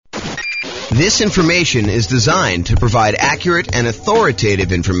This information is designed to provide accurate and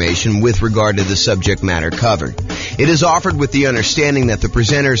authoritative information with regard to the subject matter covered. It is offered with the understanding that the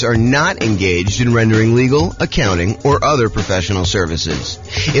presenters are not engaged in rendering legal, accounting, or other professional services.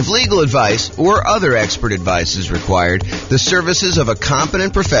 If legal advice or other expert advice is required, the services of a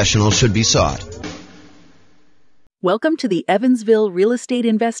competent professional should be sought. Welcome to the Evansville Real Estate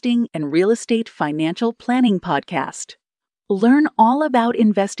Investing and Real Estate Financial Planning Podcast. Learn all about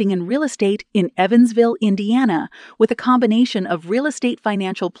investing in real estate in Evansville, Indiana, with a combination of real estate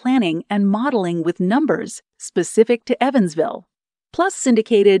financial planning and modeling with numbers specific to Evansville, plus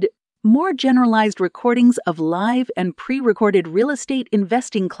syndicated, more generalized recordings of live and pre-recorded real estate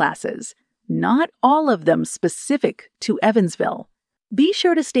investing classes, not all of them specific to Evansville. Be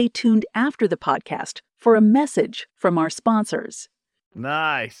sure to stay tuned after the podcast for a message from our sponsors.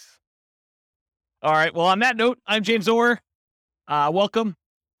 Nice. All right. Well, on that note, I'm James Orr. Welcome.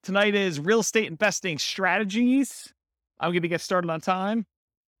 Tonight is Real Estate Investing Strategies. I'm going to get started on time.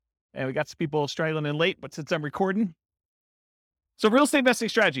 And we got some people straggling in late, but since I'm recording. So Real Estate Investing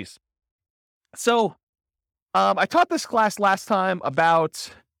Strategies. So I taught this class last time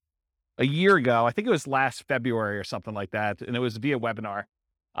about a year ago. I think it was last February or something like that. And it was via webinar.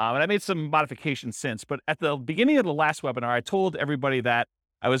 And I made some modifications since. But at the beginning of the last webinar, I told everybody that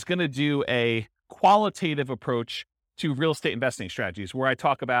I was going to do a qualitative approach to real estate investing strategies, where I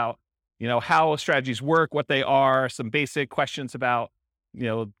talk about, how strategies work, what they are, some basic questions about,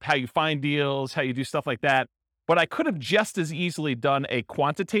 how you find deals, how you do stuff like that. But I could have just as easily done a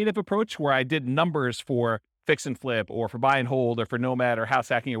quantitative approach where I did numbers for fix and flip or for buy and hold or for nomad or house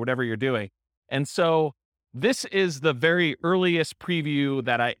hacking or whatever you're doing. And so this is the very earliest preview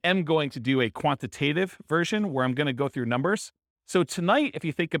that I am going to do a quantitative version where I'm going to go through numbers. So tonight, if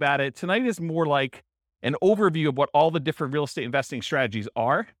you think about it, tonight is more like an overview of what all the different real estate investing strategies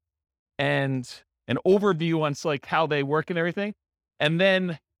are and an overview on like how they work and everything. And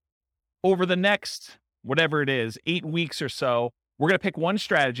then over the next, whatever it is, 8 weeks or so, we're going to pick one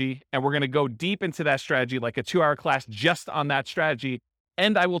strategy and we're going to go deep into that strategy, like a 2-hour class just on that strategy.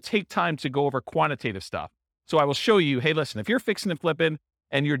 And I will take time to go over quantitative stuff. So I will show you, hey, listen, if you're fixing and flipping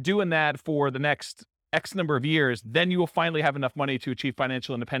and you're doing that for the next X number of years, then you will finally have enough money to achieve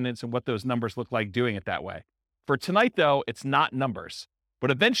financial independence and what those numbers look like doing it that way. For tonight, though, it's not numbers,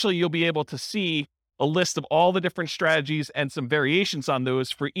 but eventually you'll be able to see a list of all the different strategies and some variations on those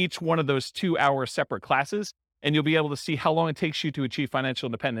for each one of those 2-hour separate classes. And you'll be able to see how long it takes you to achieve financial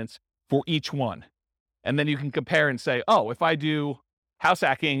independence for each one. And then you can compare and say, oh, if I do house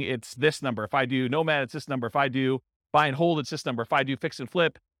hacking, it's this number. If I do nomad, it's this number. If I do buy and hold, it's this number. If I do fix and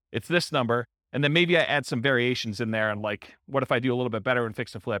flip, it's this number. And then maybe I add some variations in there and like, what if I do a little bit better in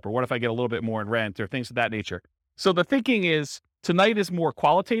fix and flip? Or what if I get a little bit more in rent or things of that nature? So the thinking is tonight is more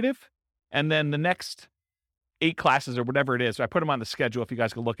qualitative. And then the next 8 classes or whatever it is, I put them on the schedule. If you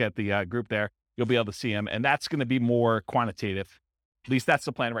guys can look at the group there, you'll be able to see them. And that's going to be more quantitative. At least that's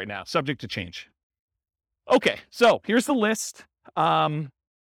the plan right now, subject to change. Okay, so here's the list.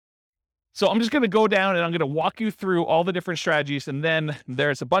 So I'm just going to go down and I'm going to walk you through all the different strategies. And then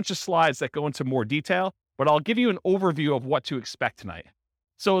there's a bunch of slides that go into more detail, but I'll give you an overview of what to expect tonight.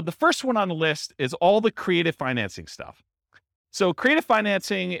 So the first one on the list is all the creative financing stuff. So creative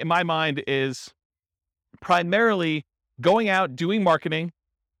financing, in my mind, is primarily going out, doing marketing,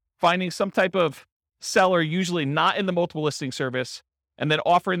 finding some type of seller, usually not in the multiple listing service, and then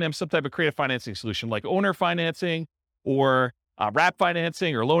offering them some type of creative financing solution like owner financing or wrap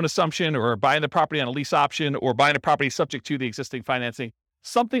financing or loan assumption or buying the property on a lease option or buying a property subject to the existing financing,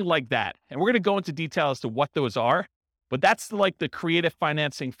 something like that. And we're going to go into detail as to what those are, but that's like the creative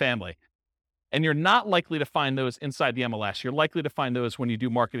financing family. And you're not likely to find those inside the MLS. You're likely to find those when you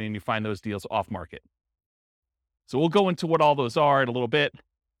do marketing and you find those deals off market. So we'll go into what all those are in a little bit.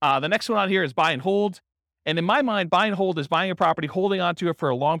 The next one on here is buy and hold. And in my mind, buy and hold is buying a property, holding onto it for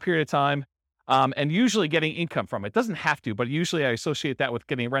a long period of time, and usually getting income from it. It doesn't have to, but usually I associate that with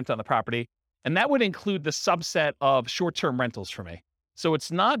getting rent on the property. And that would include the subset of short-term rentals for me. So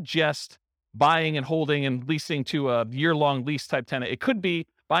it's not just buying and holding and leasing to a year-long lease type tenant. It could be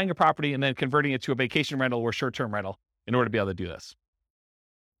buying a property and then converting it to a vacation rental or short-term rental in order to be able to do this.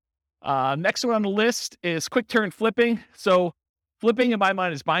 Next one on the list is quick turn flipping. So flipping in my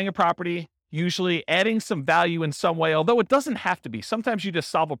mind is buying a property, usually adding some value in some way, although it doesn't have to be. Sometimes you just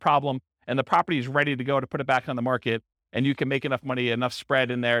solve a problem and the property is ready to go to put it back on the market and you can make enough money, enough spread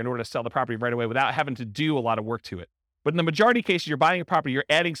in there in order to sell the property right away without having to do a lot of work to it. But in the majority of cases, you're buying a property, you're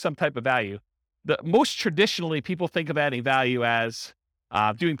adding some type of value. Most traditionally, people think of adding value as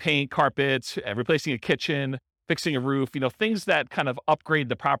doing paint, carpets, replacing a kitchen, fixing a roof, things that kind of upgrade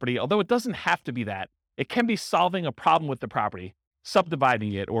the property. Although it doesn't have to be that. It can be solving a problem with the property,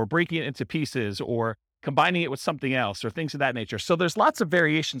 subdividing it or breaking it into pieces or combining it with something else or things of that nature. So there's lots of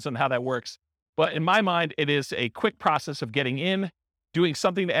variations on how that works. But in my mind, it is a quick process of getting in, doing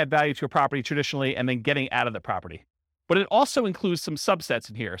something to add value to a property traditionally, and then getting out of the property. But it also includes some subsets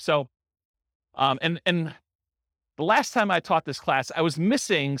in here. So, and the last time I taught this class, I was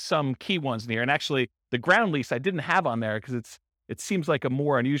missing some key ones in here. And actually, the ground lease I didn't have on there because it seems like a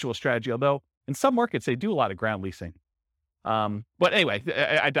more unusual strategy. Although in some markets, they do a lot of ground leasing. But anyway,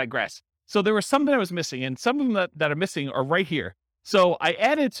 I digress. So there was some that I was missing, and some of them that are missing are right here. So I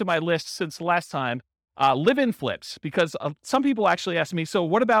added to my list since the last time, live-in flips, because some people actually ask me, so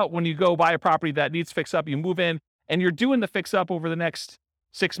what about when you go buy a property that needs fix up, you move in, and you're doing the fix up over the next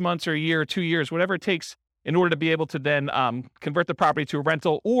 6 months or a year or 2 years, whatever it takes in order to be able to then convert the property to a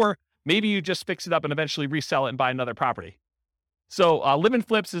rental, or maybe you just fix it up and eventually resell it and buy another property. So live-in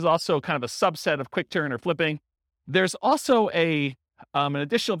flips is also kind of a subset of quick turn or flipping. There's also an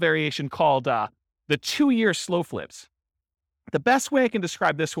additional variation called the 2-year slow flips. The best way I can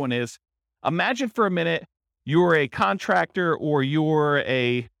describe this one is, imagine for a minute you're a contractor or you're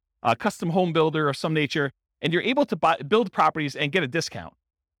a custom home builder of some nature, and you're able to build properties and get a discount.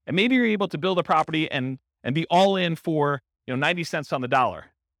 And maybe you're able to build a property and be all in for 90 cents on the dollar.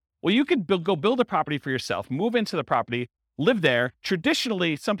 Well, you could go build a property for yourself, move into the property, live there.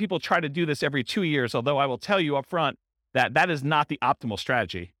 Traditionally, some people try to do this every 2 years, although I will tell you up front that that is not the optimal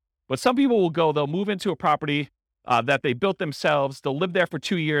strategy. But some people they'll move into a property that they built themselves. They'll live there for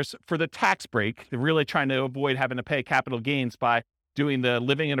 2 years for the tax break. They're really trying to avoid having to pay capital gains by doing the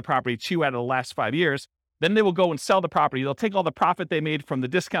living in a property 2 out of the last 5 years. Then they will go and sell the property. They'll take all the profit they made from the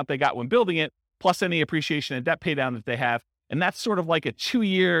discount they got when building it, plus any appreciation and debt pay down that they have. And that's sort of like a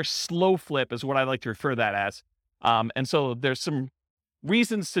 2-year slow flip is what I like to refer that as. And so there's some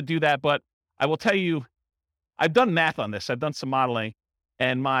reasons to do that, but I will tell you, I've done math on this. I've done some modeling,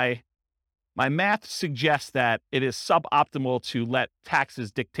 and my math suggests that it is suboptimal to let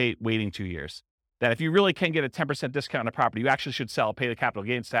taxes dictate waiting 2 years. That if you really can get a 10% discount on a property, you actually should sell, pay the capital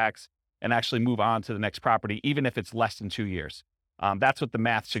gains tax, and actually move on to the next property, even if it's less than 2 years. That's what the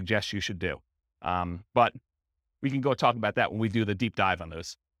math suggests you should do. But we can go talk about that when we do the deep dive on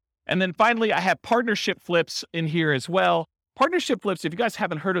those. And then finally, I have partnership flips in here as well. Partnership flips, if you guys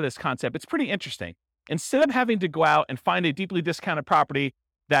haven't heard of this concept, it's pretty interesting. Instead of having to go out and find a deeply discounted property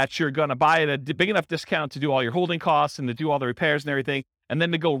that you're going to buy at a big enough discount to do all your holding costs and to do all the repairs and everything, and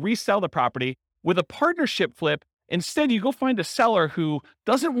then to go resell the property, with a partnership flip, instead you go find a seller who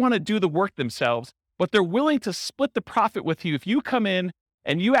doesn't want to do the work themselves, but they're willing to split the profit with you if you come in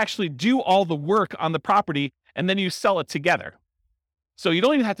and you actually do all the work on the property and then you sell it together. So you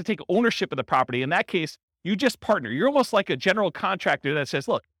don't even have to take ownership of the property. In that case, you just partner. You're almost like a general contractor that says,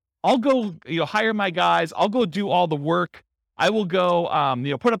 look, I'll go hire my guys. I'll go do all the work. I will go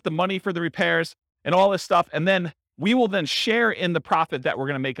put up the money for the repairs and all this stuff. And then we will then share in the profit that we're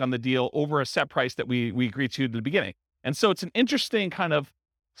going to make on the deal over a set price that we agreed to at the beginning. And so it's an interesting kind of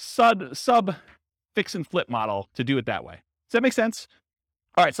sub fix and flip model to do it that way. Does that make sense?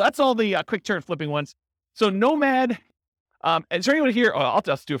 All right, so that's all the quick turn flipping ones. So Nomad, is there anyone here? Oh, I'll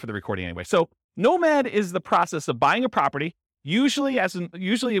just do it for the recording anyway. So Nomad is the process of buying a property, usually as an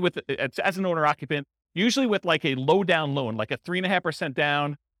owner occupant, usually with like a low down loan, like a 3.5%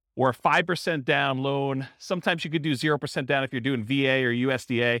 down or a 5% down loan. Sometimes you could do 0% down if you're doing VA or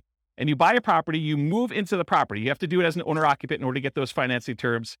USDA. And you buy a property, you move into the property. You have to do it as an owner occupant in order to get those financing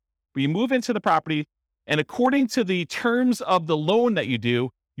terms. But you move into the property, and according to the terms of the loan that you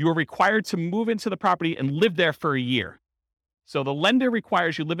do, you are required to move into the property and live there for a year. So the lender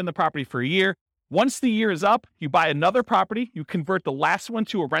requires you live in the property for a year. Once the year is up, you buy another property, you convert the last one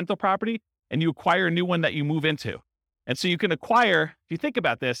to a rental property, and you acquire a new one that you move into. And so you can acquire, if you think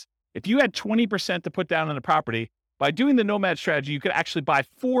about this, if you had 20% to put down on a property, by doing the Nomad strategy, you could actually buy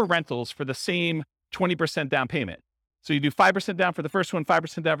 4 rentals for the same 20% down payment. So you do 5% down for the first one,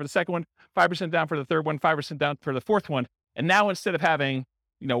 5% down for the second one, 5% down for the third one, 5% down for the fourth one. And now instead of having,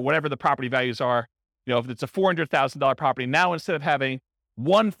 whatever the property values are, if it's a $400,000 property, now instead of having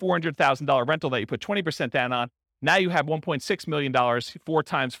one $400,000 rental that you put 20% down on, now you have $1.6 million, 4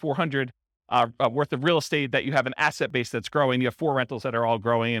 times 400 worth of real estate that you have an asset base that's growing. You have 4 rentals that are all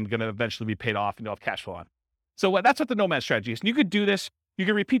growing and going to eventually be paid off and you'll have cash flow on. So that's what the Nomad strategy is. And you could do this. You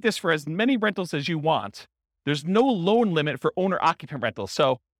can repeat this for as many rentals as you want. There's no loan limit for owner-occupant rentals.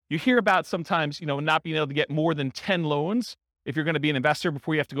 So you hear about sometimes, not being able to get more than 10 loans if you're going to be an investor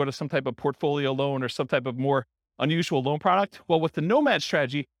before you have to go to some type of portfolio loan or some type of more unusual loan product. Well, with the Nomad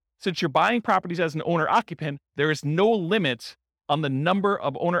strategy, since you're buying properties as an owner occupant, there is no limit on the number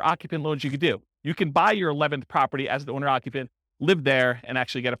of owner occupant loans you could do. You can buy your 11th property as an owner occupant, live there, and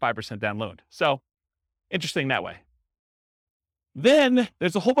actually get a 5% down loan. So interesting that way. Then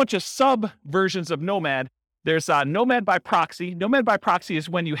there's a whole bunch of sub versions of Nomad. There's Nomad by proxy. Nomad by proxy is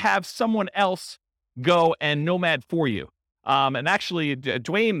when you have someone else go and Nomad for you. And actually,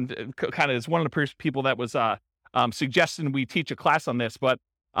 Dwayne kind of is one of the people that was suggesting we teach a class on this. But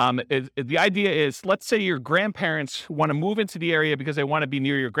the idea is, let's say your grandparents want to move into the area because they want to be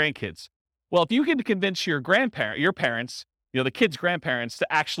near your grandkids. Well, if you can convince your parents, the kids' grandparents, to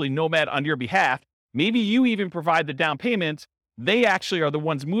actually Nomad on your behalf, maybe you even provide the down payment. They actually are the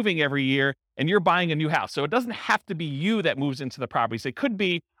ones moving every year, and you're buying a new house. So it doesn't have to be you that moves into the properties. It could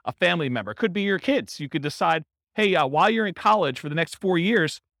be a family member, it could be your kids. You could decide, hey, while you're in college for the next 4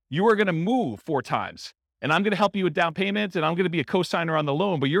 years, you are going to move 4 times. And I'm going to help you with down payment, and I'm going to be a co-signer on the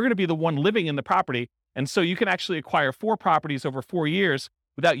loan, but you're going to be the one living in the property. And so you can actually acquire 4 properties over 4 years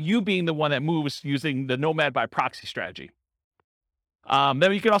without you being the one that moves using the Nomad by proxy strategy.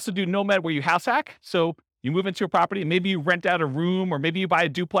 Then you can also do Nomad where you house hack. So you move into a property and maybe you rent out a room, or maybe you buy a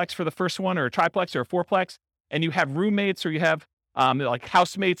duplex for the first one, or a triplex or a fourplex, and you have roommates, or you have like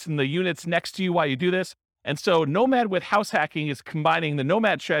housemates in the units next to you while you do this. And so Nomad with house hacking is combining the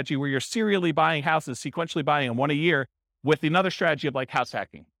Nomad strategy where you're serially buying houses, sequentially buying them 1 a year, with another strategy of like house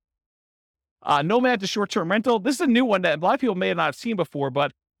hacking. Nomad to short-term rental. This is a new one that a lot of people may not have seen before,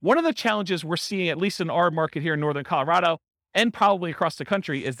 but one of the challenges we're seeing, at least in our market here in Northern Colorado, and probably across the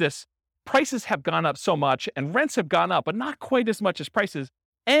country, is this: prices have gone up so much and rents have gone up, but not quite as much as prices.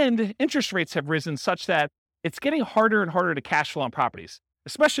 And interest rates have risen such that it's getting harder and harder to cash flow on properties,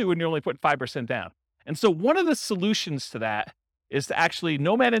 especially when you're only putting 5% down. And so one of the solutions to that is to actually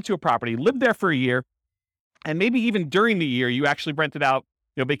Nomad into a property, live there for a year, and maybe even during the year, you actually rent it out,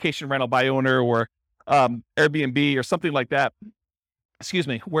 vacation rental by owner, or Airbnb or something like that.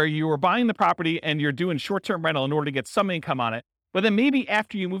 Where you are buying the property and you're doing short-term rental in order to get some income on it. But then maybe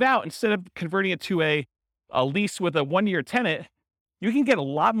after you move out, instead of converting it to a lease with a 1-year tenant, you can get a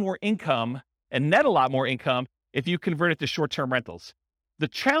lot more income and net a lot more income if you convert it to short-term rentals. The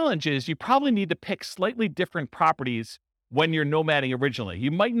challenge is you probably need to pick slightly different properties when you're nomading originally.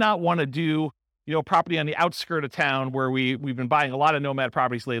 You might not want to do, property on the outskirt of town where we've been buying a lot of nomad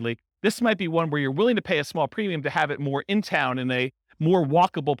properties lately. This might be one where you're willing to pay a small premium to have it more in town in a more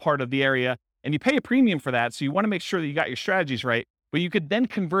walkable part of the area. And you pay a premium for that. So you want to make sure that you got your strategies right, but you could then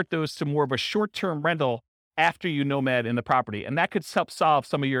convert those to more of a short-term rental after you nomad in the property. And that could help solve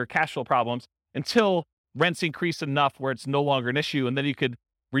some of your cash flow problems until rents increase enough where it's no longer an issue. And then you could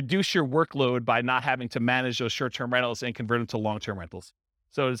reduce your workload by not having to manage those short-term rentals and convert them to long-term rentals.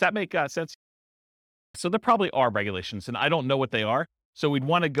 So does that make sense? So there probably are regulations, and I don't know what they are. So we'd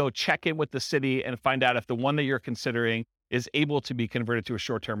want to go check in with the city and find out if the one that you're considering is able to be converted to a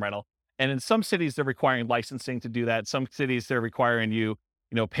short-term rental. And in some cities, they're requiring licensing to do that. Some cities, they're requiring you,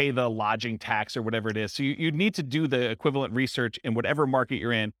 pay the lodging tax or whatever it is. So you need to do the equivalent research in whatever market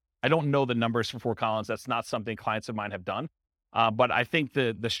you're in. I don't know the numbers for Fort Collins. That's not something clients of mine have done. But I think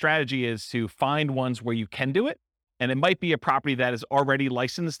the strategy is to find ones where you can do it. And it might be a property that is already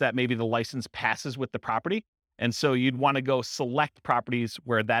licensed, that maybe the license passes with the property. And so you'd want to go select properties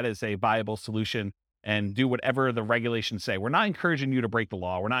where that is a viable solution and do whatever the regulations say. We're not encouraging you to break the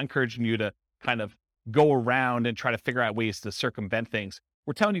law. We're not encouraging you to kind of go around and try to figure out ways to circumvent things.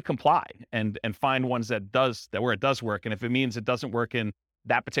 We're telling you comply and find ones that where it does work. And if it means it doesn't work in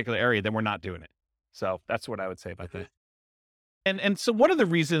that particular area, then we're not doing it. So that's what I would say about that. And so one of the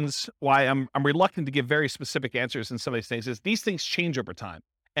reasons why I'm reluctant to give very specific answers in some of these things is these things change over time.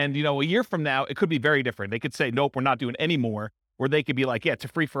 And, a year from now, it could be very different. They could say, nope, we're not doing any more. Or they could be like, yeah, it's a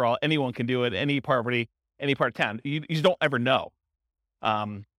free for all. Anyone can do it. Any property, any part of town. You don't ever know.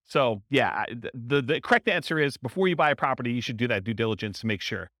 So yeah, the correct answer is before you buy a property, you should do that due diligence to make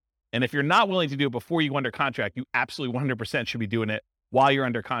sure. And if you're not willing to do it before you go under contract, you absolutely 100% should be doing it while you're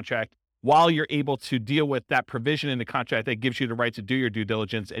under contract, while you're able to deal with that provision in the contract that gives you the right to do your due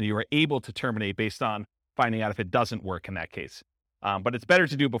diligence, and you are able to terminate based on finding out if it doesn't work in that case. But it's better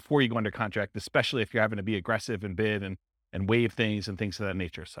to do before you go under contract, especially if you're having to be aggressive and bid and waive things and things of that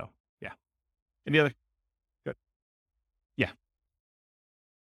nature. So yeah. Any other? Good. Yeah.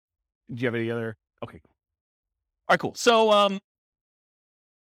 Do you have any other? Okay. All right, cool. So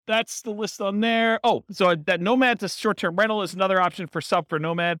that's the list on there. Oh, so that Nomad to short-term rental is another option for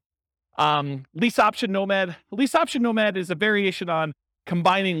Nomad. Lease option Nomad. Lease option Nomad is a variation on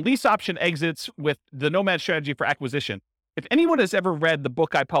combining lease option exits with the Nomad strategy for acquisition. If anyone has ever read the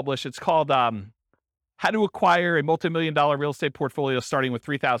book I published, it's called how to acquire a multi-million-dollar real estate portfolio starting with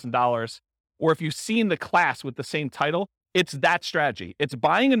 $3,000. Or if you've seen the class with the same title, it's that strategy. It's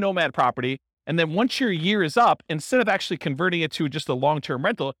buying a nomad property, and then once your year is up, instead of actually converting it to just a long-term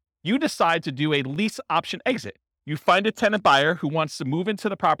rental, you decide to do a lease option exit. You find a tenant buyer who wants to move into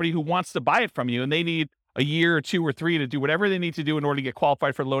the property, who wants to buy it from you, and they need a year or 2 or 3 to do whatever they need to do in order to get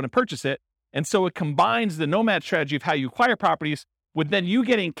qualified for the loan and purchase it. And so it combines the nomad strategy of how you acquire properties with then you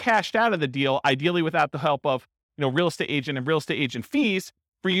getting cashed out of the deal, ideally without the help of, real estate agent and real estate agent fees,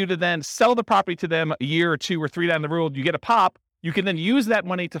 for you to then sell the property to them a year or 2 or 3 down the road. You get a pop. You can then use that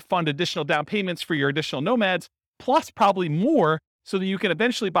money to fund additional down payments for your additional nomads, plus probably more, so that you can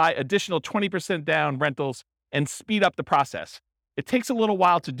eventually buy additional 20% down rentals and speed up the process. It takes a little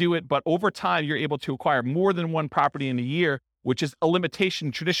while to do it, but over time, you're able to acquire more than one property in a year, which is a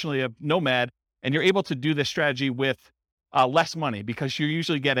limitation traditionally of nomad. And you're able to do this strategy with less money, because you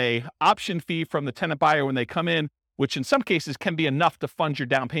usually get a option fee from the tenant buyer when they come in, which in some cases can be enough to fund your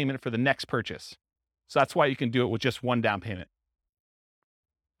down payment for the next purchase. So that's why you can do it with just one down payment.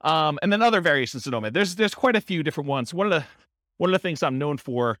 And then other variations of nomad. There's quite a few different ones. One of the things I'm known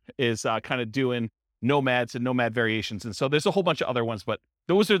for is kind of doing nomads and nomad variations. And so there's a whole bunch of other ones, but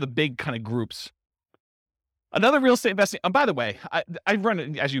those are the big kind of groups. Another real estate investing. By the way, I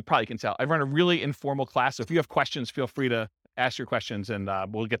run, as you probably can tell, I run a really informal class. So if you have questions, feel free to ask your questions, and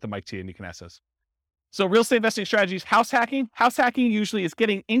we'll get the mic to you and you can ask us. So real estate investing strategies, house hacking. House hacking usually is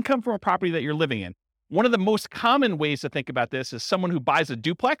getting income from a property that you're living in. One of the most common ways to think about this is someone who buys a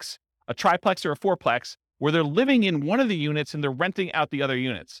duplex, a triplex, or a fourplex, where they're living in one of the units and they're renting out the other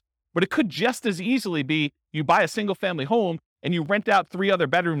units. But it could just as easily be you buy a single family home and you rent out 3 other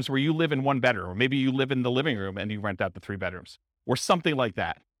bedrooms where you live in one bedroom, or maybe you live in the living room and you rent out the 3 bedrooms, or something like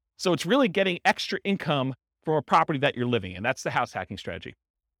that. So it's really getting extra income from a property that you're living in. That's the house hacking strategy.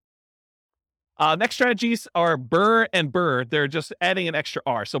 Next strategies are BRRRR and BRRRR. They're just adding an extra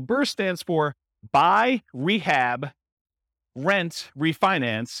R. So BRRRR stands for buy, rehab, rent,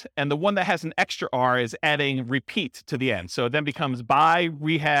 refinance. And the one that has an extra R is adding repeat to the end. So it then becomes buy,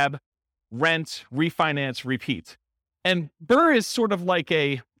 rehab, rent, refinance, repeat. And BRRRR is sort of like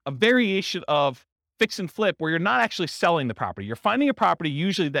a variation of fix and flip, where you're not actually selling the property. You're finding a property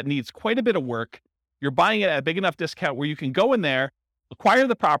usually that needs quite a bit of work. You're buying it at a big enough discount where you can go in there, acquire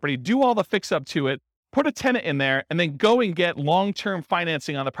the property, do all the fix up to it, put a tenant in there, and then go and get long-term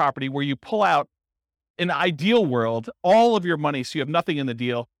financing on the property, where you pull out, in an ideal world, all of your money so you have nothing in the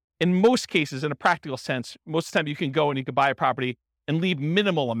deal. In most cases, in a practical sense, most of the time you can go and you can buy a property and leave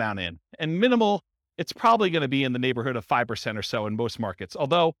minimal amount in. And minimal, it's probably going to be in the neighborhood of 5% or so in most markets.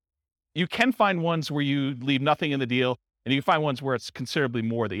 Although you can find ones where you leave nothing in the deal, and you can find ones where it's considerably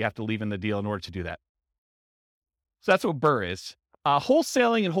more that you have to leave in the deal in order to do that. So that's what BRRRR is.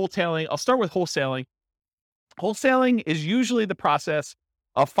 Wholesaling and wholetailing. I'll start with wholesaling. Wholesaling is usually the process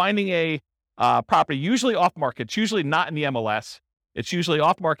of finding a property, usually off market. It's usually not in the MLS. It's usually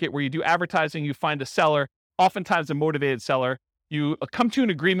off market, where you do advertising, you find a seller, oftentimes a motivated seller. You come to an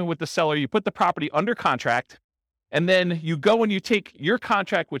agreement with the seller, you put the property under contract, and then you go and you take your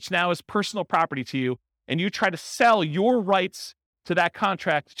contract, which now is personal property to you, and you try to sell your rights to that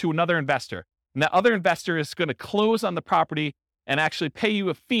contract to another investor. And that other investor is going to close on the property and actually pay you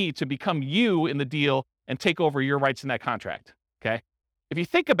a fee to become you in the deal and take over your rights in that contract. Okay. If you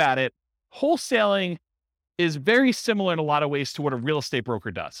think about it, wholesaling is very similar in a lot of ways to what a real estate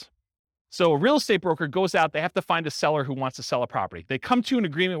broker does. So a real estate broker goes out, they have to find a seller who wants to sell a property. They come to an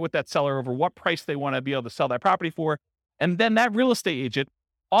agreement with that seller over what price they want to be able to sell that property for. And then that real estate agent,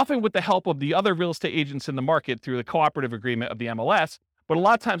 often with the help of the other real estate agents in the market through the cooperative agreement of the MLS, but a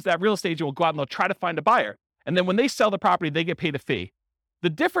lot of times that real estate agent will go out and they'll try to find a buyer. And then when they sell the property, they get paid a fee. The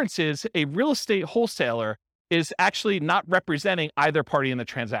difference is a real estate wholesaler is actually not representing either party in the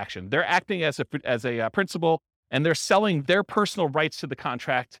transaction. They're acting as a principal, and they're selling their personal rights to the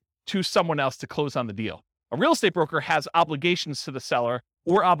contract to someone else to close on the deal. A real estate broker has obligations to the seller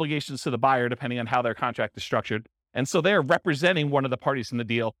or obligations to the buyer, depending on how their contract is structured. And so they're representing one of the parties in the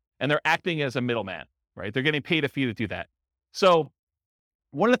deal, and they're acting as a middleman, right? They're getting paid a fee to do that. So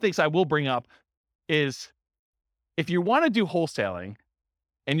one of the things I will bring up is, if you want to do wholesaling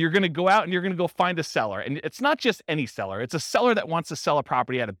and you're going to go out and you're going to go find a seller, and it's not just any seller, it's a seller that wants to sell a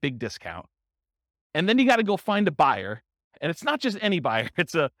property at a big discount. And then you got to go find a buyer. And it's not just any buyer.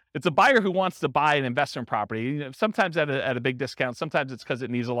 It's a buyer who wants to buy an investment property, sometimes at a big discount. Sometimes it's because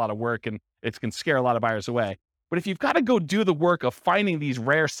it needs a lot of work and it can scare a lot of buyers away. But if you've got to go do the work of finding these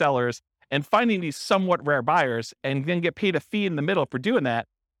rare sellers and finding these somewhat rare buyers and then get paid a fee in the middle for doing that,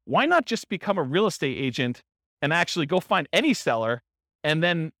 why not just become a real estate agent and actually go find any seller and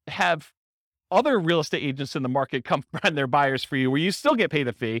then have other real estate agents in the market come find their buyers for you, where you still get paid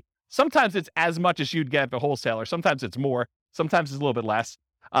a fee. Sometimes it's as much as you'd get if a wholesaler. Sometimes it's more. Sometimes it's a little bit less.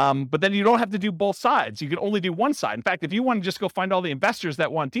 But then you don't have to do both sides. You can only do one side. In fact, if you want to just go find all the investors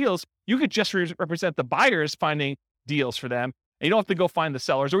that want deals, you could just represent the buyers finding deals for them. And you don't have to go find the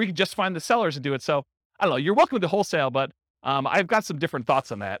sellers, or you can just find the sellers and do it. So I don't know. You're welcome to wholesale, but I've got some different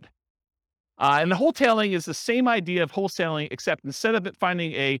thoughts on that. And the wholesaling is the same idea of wholesaling, except instead of it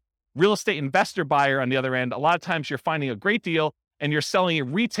finding a real estate investor buyer on the other end, a lot of times you're finding a great deal and you're selling it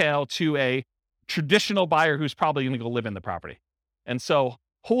retail to a traditional buyer who's probably going to go live in the property. And so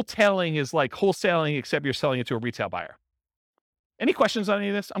wholesaling is like wholesaling, except you're selling it to a retail buyer. Any questions on any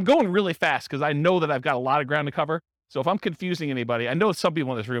of this? I'm going really fast because I know that I've got a lot of ground to cover. So if I'm confusing anybody, I know some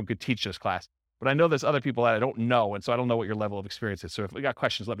people in this room could teach this class, but I know there's other people that I don't know. And so I don't know what your level of experience is. So if we got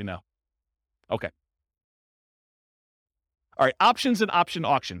questions, let me know. Okay. All right. Options and option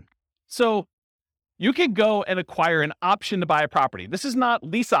auction. So you can go and acquire an option to buy a property. This is not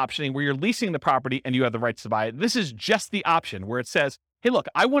lease optioning where you're leasing the property and you have the rights to buy it. This is just the option where it says, hey, look,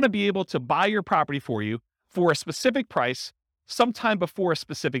 I want to be able to buy your property for you for a specific price sometime before a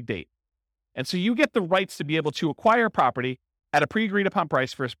specific date. And so you get the rights to be able to acquire property at a pre-agreed upon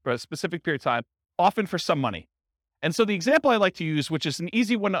price for a specific period of time, often for some money. And so the example I like to use, which is an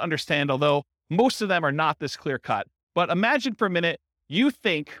easy one to understand, although most of them are not this clear cut, but imagine for a minute, you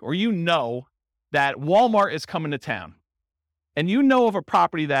think, or you know that Walmart is coming to town, and you know of a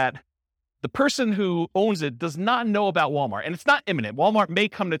property that the person who owns it does not know about Walmart, and it's not imminent. Walmart may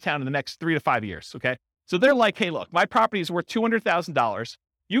come to town in the next 3 to 5 years, okay? So they're like, hey, look, my property is worth $200,000.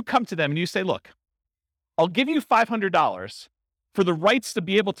 You come to them and you say, look, I'll give you $500 for the rights to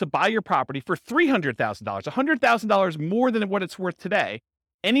be able to buy your property for $300,000, $100,000 more than what it's worth today,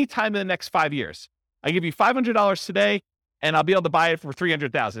 anytime in the next 5 years. I give you $500 today, and I'll be able to buy it for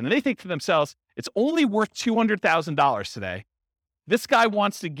 $300,000. And they think to themselves, it's only worth $200,000 today. This guy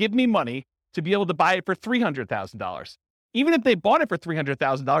wants to give me money to be able to buy it for $300,000. Even if they bought it for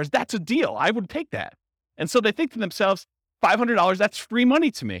 $300,000, that's a deal. I would take that. And so they think to themselves, $500, that's free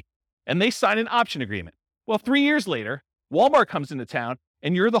money to me. And they sign an option agreement. Well, 3 years later, Walmart comes into town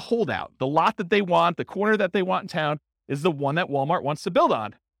and you're the holdout. The lot that they want, the corner that they want in town is the one that Walmart wants to build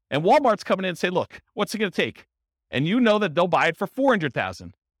on. And Walmart's coming in and say, look, what's it going to take? And you know that they'll buy it for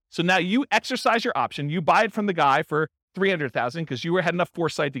 $400,000. So now you exercise your option. You buy it from the guy for $300,000 because you had enough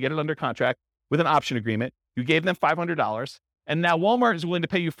foresight to get it under contract with an option agreement. You gave them $500. And now Walmart is willing to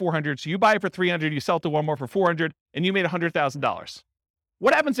pay you $400. So you buy it for $300, you sell it to Walmart for $400, and you made $100,000.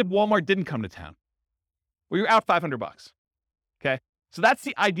 What happens if Walmart didn't come to town? Well, you're out $500. Okay. So that's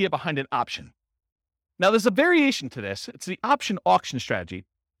the idea behind an option. Now there's a variation to this. It's the option auction strategy.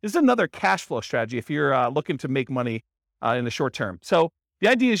 This is another cash flow strategy if you're looking to make money in the short term. So the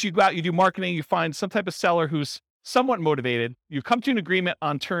idea is you go out, you do marketing, you find some type of seller who's somewhat motivated. You come to an agreement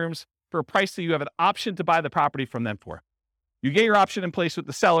on terms for a price that you have an option to buy the property from them for. You get your option in place with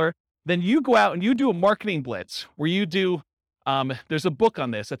the seller. Then you go out and you do a marketing blitz where you do, there's a book on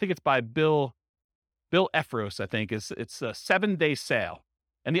this. I think it's by Bill Efros, I think. It's a 7-day sale.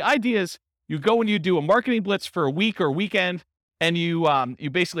 And the idea is you go and you do a marketing blitz for a week or a weekend, and you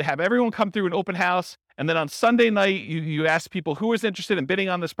basically have everyone come through an open house. And then on Sunday night, you ask people who is interested in bidding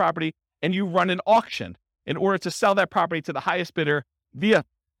on this property, and you run an auction in order to sell that property to the highest bidder via,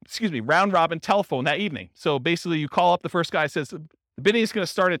 round robin telephone that evening. So basically you call up the first guy, says, the bidding is going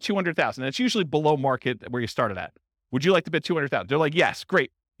to start at $200,000. It's usually below market where you started at. Would you like to bid $200,000? They're like, yes,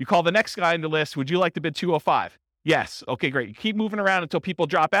 great. You call the next guy in the list. Would you like to bid $205,000? Yes. Okay, great. You keep moving around until people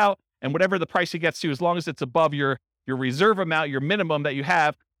drop out, and whatever the price it gets to, as long as it's above your reserve amount, your minimum that you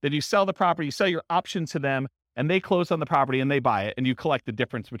have, then you sell the property, you sell your option to them, and they close on the property and they buy it, and you collect the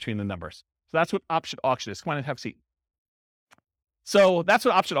difference between the numbers. So that's what option auction is. Come on and have a seat. So that's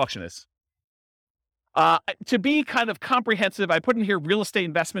what option auction is. To be kind of comprehensive, I put in here real estate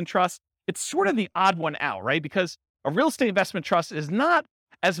investment trust. It's sort of the odd one out, right? Because a real estate investment trust is not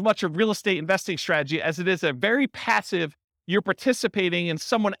as much a real estate investing strategy as it is a very passive, you're participating in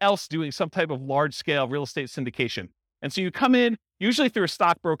someone else doing some type of large scale real estate syndication. And so you come in, usually through a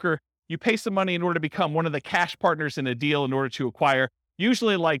stockbroker, you pay some money in order to become one of the cash partners in a deal in order to acquire,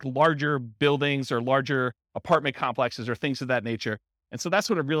 usually like larger buildings or larger apartment complexes or things of that nature. And so that's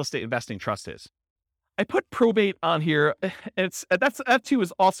what a real estate investing trust is. I put probate on here. That too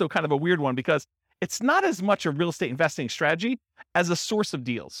is also kind of a weird one because it's not as much a real estate investing strategy as a source of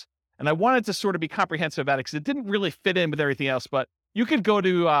deals. And I wanted to sort of be comprehensive about it because it didn't really fit in with everything else. But you could go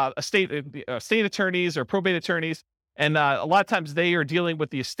to estate attorneys or probate attorneys, and a lot of times they are dealing with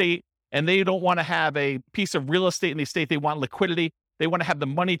the estate and they don't want to have a piece of real estate in the estate. They want liquidity. They want to have the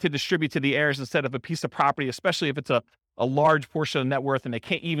money to distribute to the heirs instead of a piece of property, especially if it's a large portion of net worth and they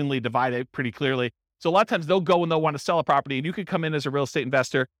can't evenly divide it pretty clearly. So a lot of times they'll go and they'll want to sell a property, and you could come in as a real estate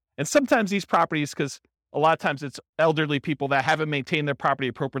investor. And sometimes these properties, because a lot of times it's elderly people that haven't maintained their property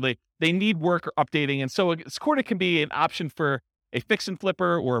appropriately, they need work or updating. And so it sort of can be an option for a fix and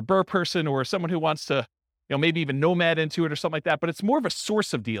flipper or a burr person or someone who wants to, maybe even nomad into it or something like that. But it's more of a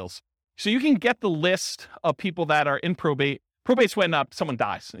source of deals. So you can get the list of people that are in probate. Probate's when someone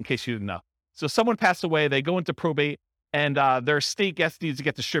dies, in case you didn't know. So someone passed away, they go into probate, and their estate needs to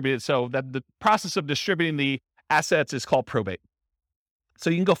get distributed. So that the process of distributing the assets is called probate.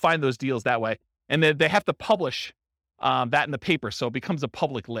 So you can go find those deals that way. And then they have to publish that in the paper, so it becomes a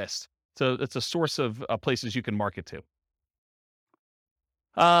public list. So it's a source of places you can market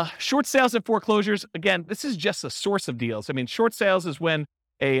to. Short sales and foreclosures. Again, this is just a source of deals. I mean, short sales is when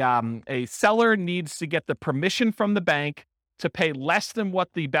a seller needs to get the permission from the bank to pay less than what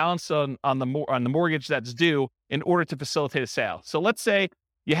the balance on the mortgage that's due in order to facilitate a sale. So let's say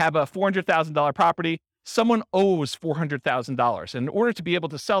you have a $400,000 property. Someone owes $400,000. In order to be able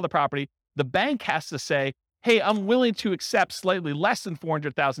to sell the property, the bank has to say, hey, I'm willing to accept slightly less than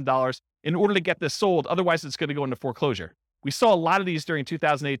 $400,000 in order to get this sold. Otherwise, it's going to go into foreclosure. We saw a lot of these during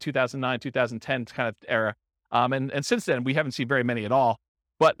 2008, 2009, 2010 kind of era. And since then, we haven't seen very many at all.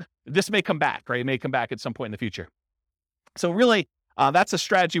 But this may come back, right? It may come back at some point in the future. So really, that's a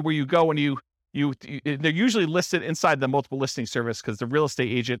strategy where you go and they're usually listed inside the multiple listing service because the real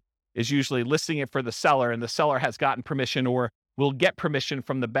estate agent is usually listing it for the seller, and the seller has gotten permission or will get permission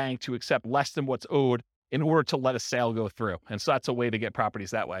from the bank to accept less than what's owed in order to let a sale go through. And so that's a way to get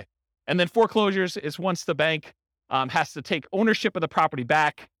properties that way. And then foreclosures is once the bank has to take ownership of the property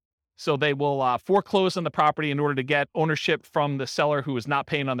back. So they will foreclose on the property in order to get ownership from the seller who is not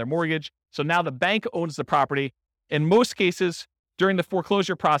paying on their mortgage. So now the bank owns the property. In most cases, during the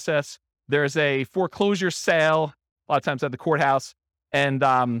foreclosure process, there's a foreclosure sale, a lot of times at the courthouse, and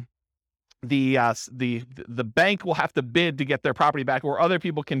the bank will have to bid to get their property back, or other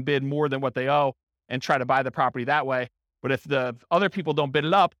people can bid more than what they owe and try to buy the property that way. But if the other people don't bid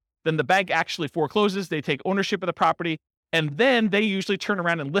it up, then the bank actually forecloses. They take ownership of the property, and then they usually turn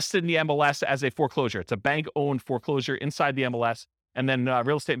around and list it in the MLS as a foreclosure. It's a bank-owned foreclosure inside the MLS, and then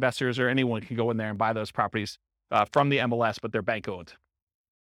real estate investors or anyone can go in there and buy those properties from the MLS, but they're bank-owned.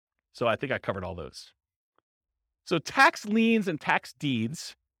 So I think I covered all those. So tax liens and tax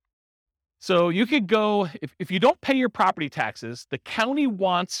deeds. So you could go, if you don't pay your property taxes, the county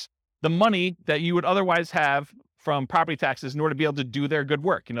wants the money that you would otherwise have from property taxes in order to be able to do their good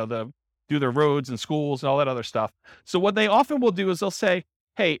work, do their roads and schools and all that other stuff. So what they often will do is they'll say,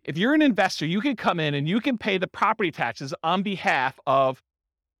 hey, if you're an investor, you can come in and you can pay the property taxes on behalf of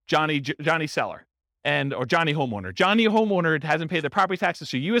Johnny Seller or Johnny Homeowner. Johnny Homeowner hasn't paid the property taxes,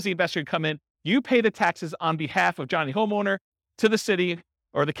 so you as the investor come in, you pay the taxes on behalf of Johnny Homeowner to the city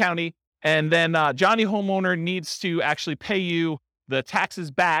or the county, and then Johnny Homeowner needs to actually pay you the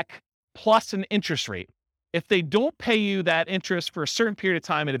taxes back plus an interest rate. If they don't pay you that interest for a certain period of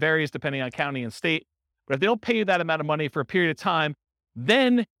time, and it varies depending on county and state, but if they don't pay you that amount of money for a period of time,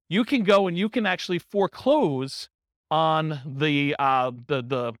 then you can go and you can actually foreclose on the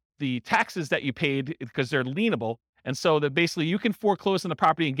taxes that you paid because they're lienable. And so that basically you can foreclose on the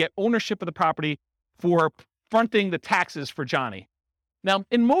property and get ownership of the property for fronting the taxes for Johnny. Now,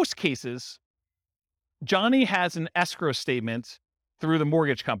 in most cases, Johnny has an escrow statement through the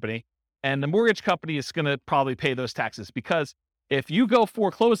mortgage company, and the mortgage company is going to probably pay those taxes because if you go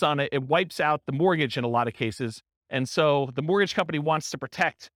foreclose on it, it wipes out the mortgage in a lot of cases. And so the mortgage company wants to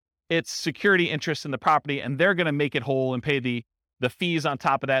protect its security interest in the property, and they're going to make it whole and pay the fees on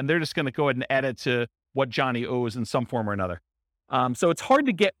top of that. And they're just going to go ahead and add it to what Johnny owes in some form or another. So it's hard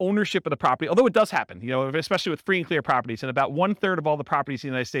to get ownership of the property, although it does happen, especially with free and clear properties. And about 1/3 of all the properties in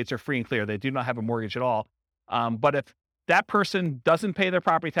the United States are free and clear. They do not have a mortgage at all. But if that person doesn't pay their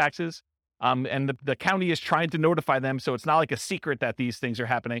property taxes, and the county is trying to notify them, so it's not like a secret that these things are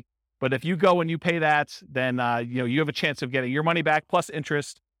happening. But if you go and you pay that, then you have a chance of getting your money back plus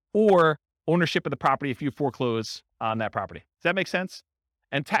interest or ownership of the property if you foreclose on that property. Does that make sense?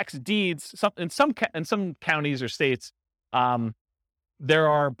 And tax deeds, in some counties or states, there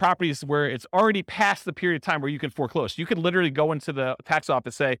are properties where it's already past the period of time where you can foreclose. You could literally go into the tax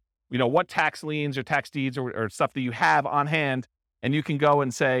office, say, what tax liens or tax deeds or stuff that you have on hand, and you can go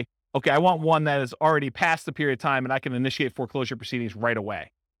and say, okay, I want one that is already past the period of time, and I can initiate foreclosure proceedings right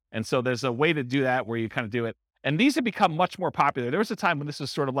away. And so there's a way to do that where you kind of do it. And these have become much more popular. There was a time when this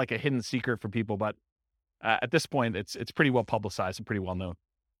was sort of like a hidden secret for people, but at this point, it's pretty well publicized and pretty well known.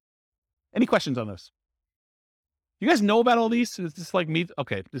 Any questions on this? You guys know about all these? Is this like me?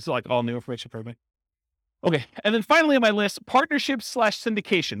 Okay, this is like all new information for everybody. Okay, and then finally on my list,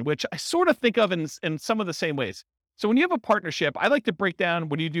 partnership/syndication, which I sort of think of in some of the same ways. So when you have a partnership, I like to break down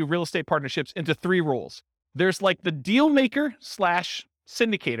when you do real estate partnerships into 3 roles. There's like the deal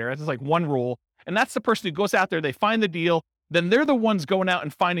maker/syndicator. That's like one role. And that's the person who goes out there, they find the deal, then they're the ones going out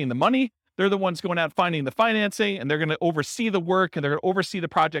and finding the money. They're the ones going out finding the financing, and they're going to oversee the work, and they're going to oversee the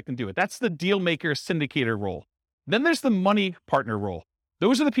project and do it. That's the deal maker syndicator role. Then there's the money partner role.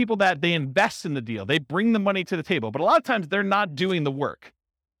 Those are the people that they invest in the deal. They bring the money to the table, but a lot of times they're not doing the work.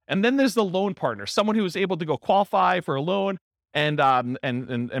 And then there's the loan partner, someone who is able to go qualify for a loan and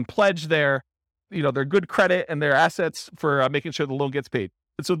pledge their good credit and their assets for making sure the loan gets paid.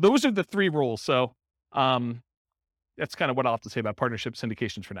 And so those are the 3 roles. So that's kind of what I'll have to say about partnership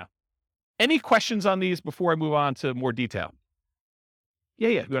syndications for now. Any questions on these before I move on to more detail? Yeah.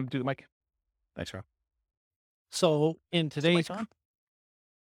 You want to do the mic? Thanks, Rob. So in today's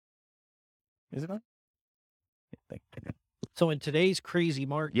Is it on? So in today's crazy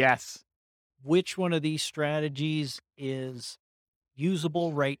market, Yes. which one of these strategies is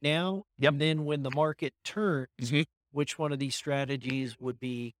usable right now? Yep. And then when the market turns, Mhm. which one of these strategies would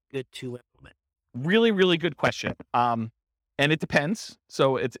be good to implement? Really, really good question. And it depends.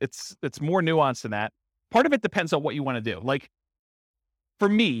 So it's more nuanced than that. Part of it depends on what you want to do. Like for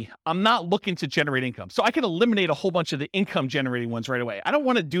me, I'm not looking to generate income. So I can eliminate a whole bunch of the income generating ones right away. I don't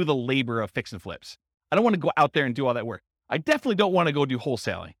want to do the labor of fix and flips. I don't want to go out there and do all that work. I definitely don't want to go do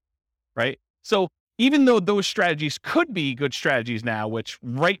wholesaling, right? So even though those strategies could be good strategies now, which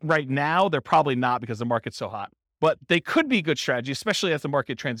right now, they're probably not because the market's so hot, but they could be good strategies, especially as the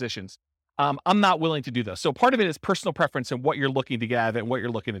market transitions. I'm not willing to do those. So part of it is personal preference and what you're looking to get out of it and what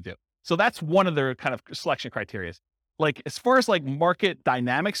you're looking to do. So that's one of the kind of selection criteria. Like as far as like market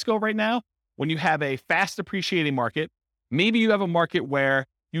dynamics go right now, when you have a fast appreciating market, maybe you have a market where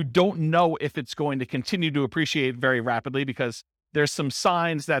you don't know if it's going to continue to appreciate very rapidly because there's some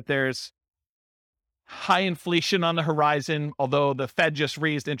signs that there's high inflation on the horizon, although the Fed just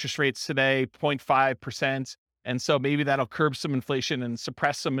raised interest rates today, 0.5%. And so maybe that'll curb some inflation and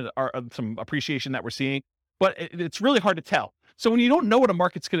suppress some appreciation that we're seeing. But it's really hard to tell. So when you don't know what a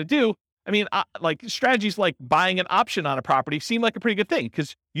market's going to do, I mean, like strategies like buying an option on a property seem like a pretty good thing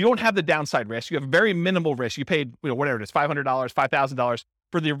because you don't have the downside risk. You have very minimal risk. You paid, whatever it is, $500, $5,000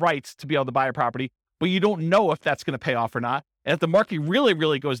 for the rights to be able to buy a property, but you don't know if that's going to pay off or not. And if the market really,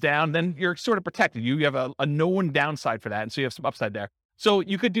 really goes down, then you're sort of protected. You have a known downside for that. And so you have some upside there. So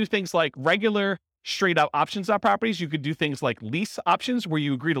you could do things like regular straight up options on properties. You could do things like lease options where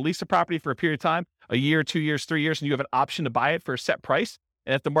you agree to lease a property for a period of time, a year, 2 years, 3 years, and you have an option to buy it for a set price.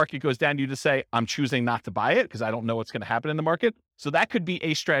 And if the market goes down, you just say, I'm choosing not to buy it because I don't know what's going to happen in the market. So that could be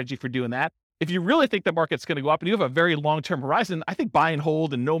a strategy for doing that. If you really think the market's going to go up and you have a very long-term horizon, I think buy and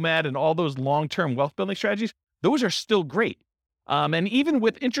hold and nomad and all those long-term wealth building strategies, those are still great. And even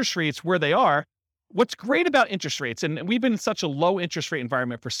with interest rates where they are, what's great about interest rates, and we've been in such a low interest rate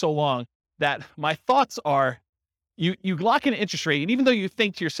environment for so long that my thoughts are you lock in an interest rate, and even though you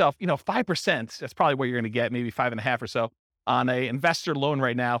think to yourself, 5%, that's probably what you're going to get, maybe 5.5 or so on a investor loan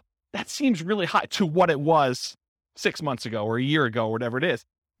right now, that seems really high to what it was 6 months ago or a year ago, or whatever it is.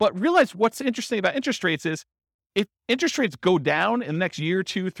 But realize what's interesting about interest rates is if interest rates go down in the next year,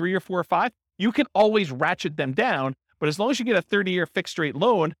 2, 3, or 4, or 5, you can always ratchet them down. But as long as you get a 30-year fixed rate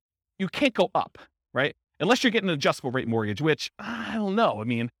loan, you can't go up, right? Unless you're getting an adjustable rate mortgage, which I don't know. I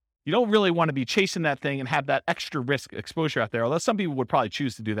mean, you don't really want to be chasing that thing and have that extra risk exposure out there. Although some people would probably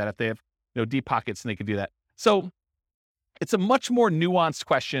choose to do that if they have deep pockets and they can do that. So it's a much more nuanced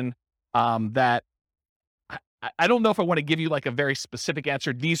question that I don't know if I want to give you like a very specific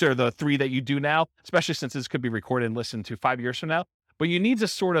answer. These are the 3 that you do now, especially since this could be recorded and listened to 5 years from now. But you need to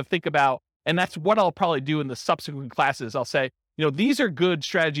sort of think about, and that's what I'll probably do in the subsequent classes. I'll say, these are good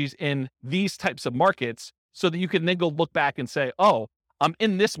strategies in these types of markets so that you can then go look back and say, oh, I'm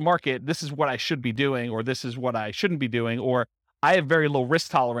in this market. This is what I should be doing, or this is what I shouldn't be doing, or I have very low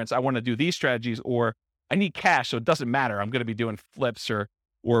risk tolerance. I want to do these strategies, or I need cash, so it doesn't matter. I'm going to be doing flips or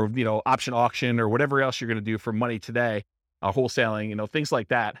option auction or whatever else you're going to do for money today, wholesaling, things like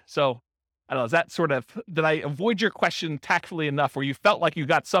that. So I don't know, is that sort of, did I avoid your question tactfully enough where you felt like you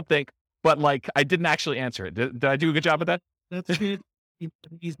got something, but like I didn't actually answer it? Did I do a good job at that? That's good.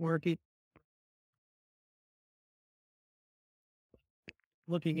 He's working.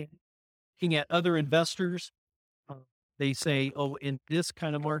 Looking at other investors, they say, oh, in this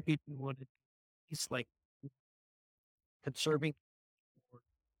kind of market, you want to, it's like conserving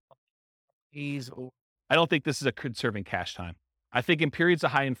or I don't think this is a conserving cash time. I think in periods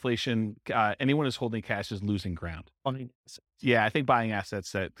of high inflation, anyone who's holding cash is losing ground. Yeah, I think buying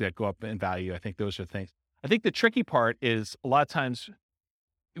assets that go up in value, I think those are things. I think the tricky part is a lot of times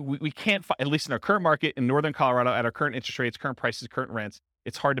we can't, at least in our current market in Northern Colorado, at our current interest rates, current prices, current rents,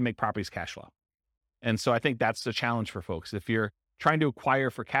 it's hard to make properties cash flow. And so I think that's the challenge for folks. If you're trying to acquire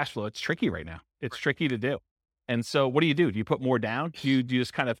for cash flow, it's tricky right now. It's tricky to do. And so what do? Do you put more down? Do you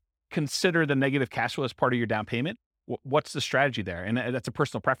just kind of consider the negative cash flow as part of your down payment? What's the strategy there? And that's a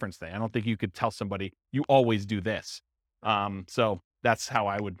personal preference thing. I don't think you could tell somebody you always do this. So that's how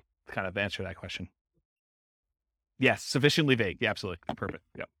I would kind of answer that question. Yes, sufficiently vague. Yeah, absolutely. Perfect.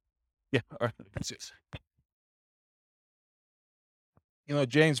 Yep. Yeah. All right. You know,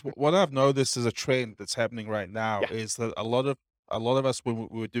 James, what I've noticed is a trend that's happening right now Yeah. is that a lot of us, when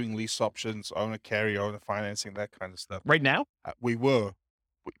we were doing lease options, owner carry, owner financing, that kind of stuff, Right now?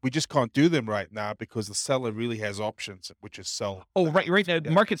 we just can't do them right now because the seller really has options, which is sell. Oh, right now,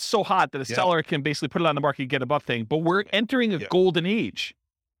 the market's so hot that a seller can basically put it on the market and get above thing. But we're entering a golden age,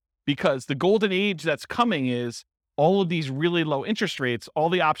 because the golden age that's coming is all of these really low interest rates, all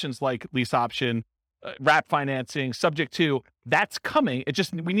the options like lease option, wrap financing, subject to, that's coming.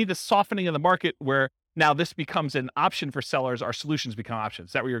 We need a softening of the market where now this becomes an option for sellers. Our solutions become options.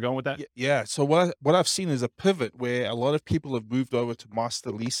 Is that where you're going with that? Yeah. So what I've seen is a pivot where a lot of people have moved over to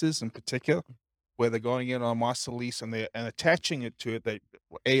master leases in particular, where they're going in on a master lease and attaching it to it.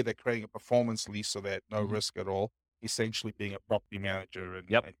 They're creating a performance lease so that no risk at all, essentially being a property manager and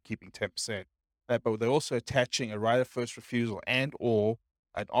keeping 10%. But they're also attaching a right of first refusal and or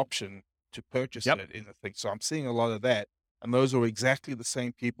an option to purchase it in the thing. So I'm seeing a lot of that. And those are exactly the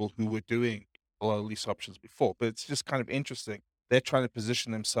same people who were doing a lot of lease options before. But it's just kind of interesting. They're trying to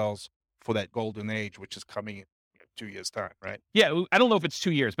position themselves for that golden age, which is coming in 2 years' time, right? Yeah, I don't know if it's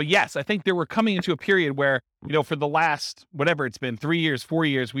 2 years, but yes, I think we're coming into a period where, for the last, whatever it's been, 3 years, 4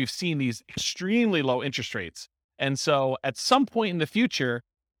 years, we've seen these extremely low interest rates. And so at some point in the future,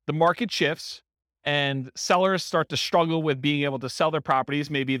 the market shifts and sellers start to struggle with being able to sell their properties.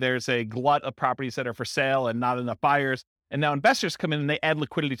 Maybe there's a glut of properties that are for sale and not enough buyers. And now investors come in and they add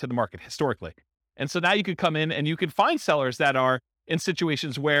liquidity to the market historically. And so now you could come in and you could find sellers that are in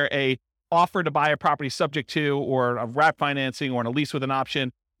situations where a offer to buy a property subject to, or a wrap financing, or a lease with an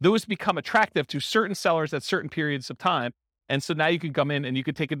option, those become attractive to certain sellers at certain periods of time. And so now you can come in and you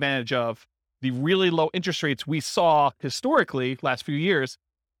could take advantage of the really low interest rates we saw historically last few years,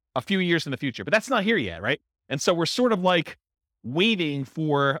 a few years in the future. But that's not here yet, right? And so we're sort of like waiting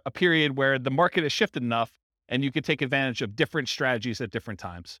for a period where the market has shifted enough and you could take advantage of different strategies at different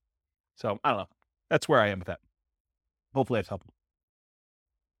times. So I don't know. That's where I am with that. Hopefully that's helpful.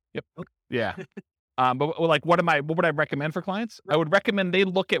 Yep. Yeah. But like, what would I recommend for clients? I would recommend they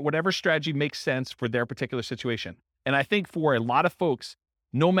look at whatever strategy makes sense for their particular situation. And I think for a lot of folks,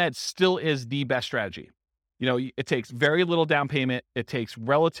 Nomad still is the best strategy. It takes very little down payment. It takes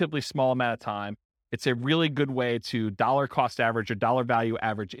relatively small amount of time. It's a really good way to dollar cost average or dollar value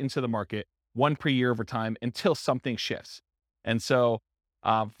average into the market, one per year over time until something shifts. And so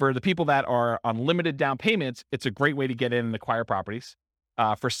for the people that are on limited down payments, it's a great way to get in and acquire properties.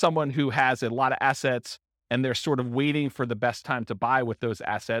 For someone who has a lot of assets and they're sort of waiting for the best time to buy with those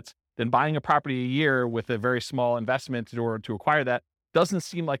assets, then buying a property a year with a very small investment in order to acquire that doesn't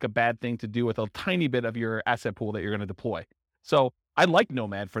seem like a bad thing to do with a tiny bit of your asset pool that you're going to deploy. So I like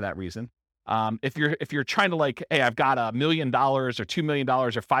Nomad for that reason. If you're trying to like, hey, I've got $1 million or $2 million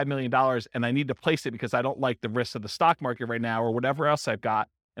or $5 million and I need to place it because I don't like the risks of the stock market right now or whatever else I've got,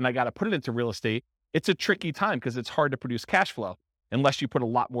 and I got to put it into real estate, it's a tricky time because it's hard to produce cash flow unless you put a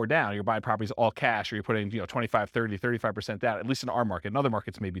lot more down. You're buying properties all cash or you're putting 25, 30, 35% down, at least in our market. In other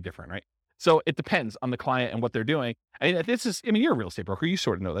markets may be different, right? So it depends on the client and what they're doing. You're a real estate broker. You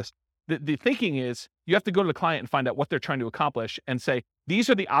sort of know this. The thinking is you have to go to the client and find out what they're trying to accomplish and say, these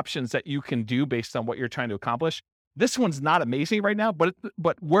are the options that you can do based on what you're trying to accomplish. This one's not amazing right now, but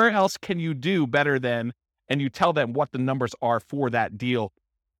where else can you do better than, and you tell them what the numbers are for that deal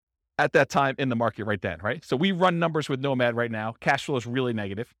at that time in the market right then, right? So we run numbers with Nomad right now. Cash flow is really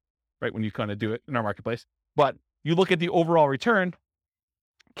negative, right? When you kind of do it in our marketplace, but you look at the overall return.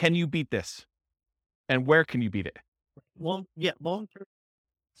 Can you beat this? And where can you beat it? Long term.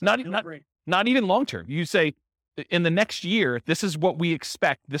 Not even long term. You say in the next year, this is what we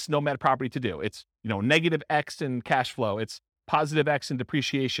expect this Nomad property to do. It's, negative X in cash flow. It's positive X in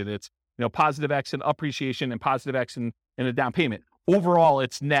depreciation. It's, positive X in appreciation and positive X in a down payment. Overall,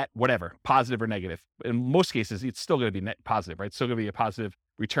 it's net, whatever, positive or negative. In most cases, it's still going to be net positive, right? It's still going to be a positive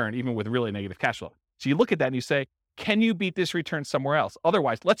return, even with really negative cash flow. So you look at that and you say, can you beat this return somewhere else?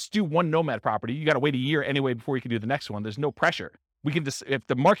 Otherwise, let's do one Nomad property. You got to wait a year anyway before you can do the next one. There's no pressure. We can just, if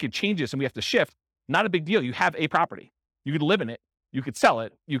the market changes and we have to shift, not a big deal. You have a property. You could live in it. You could sell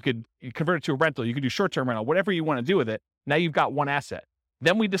it. You convert it to a rental. You could do short-term rental, whatever you want to do with it. Now you've got one asset.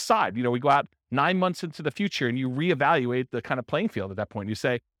 Then we decide, we go out 9 months into the future and you reevaluate the kind of playing field at that point. You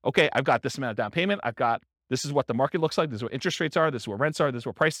say, okay, I've got this amount of down payment. This is what the market looks like. This is what interest rates are. This is what rents are. This is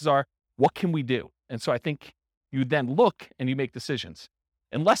what prices are. What can we do? And so I think you then look and you make decisions.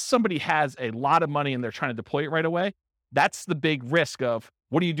 Unless somebody has a lot of money and they're trying to deploy it right away, that's the big risk of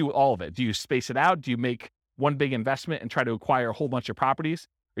what do you do with all of it? Do you space it out? Do you make one big investment and try to acquire a whole bunch of properties?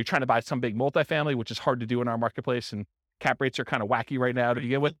 Are you trying to buy some big multifamily, which is hard to do in our marketplace, and cap rates are kind of wacky right now to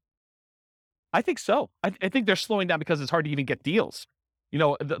begin with? I think so. I think they're slowing down because it's hard to even get deals.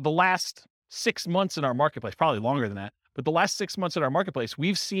 The last 6 months in our marketplace, probably longer than that, but the last 6 months in our marketplace,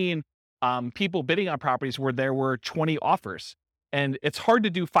 we've seen people bidding on properties where there were 20 offers. And it's hard to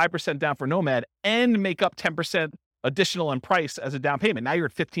do 5% down for Nomad and make up 10% additional in price as a down payment. Now you're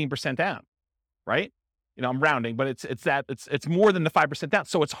at 15% down, right? I'm rounding, but it's more than the 5% down.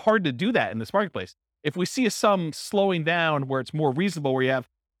 So it's hard to do that in this marketplace. If we see some slowing down where it's more reasonable, where you have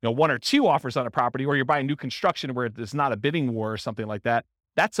 1 or 2 offers on a property, or you're buying new construction where there's not a bidding war or something like that,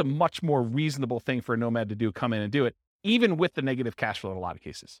 that's a much more reasonable thing for a Nomad to do, come in and do it, even with the negative cash flow in a lot of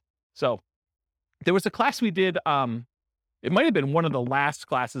cases. So there was a class we did, it might have been one of the last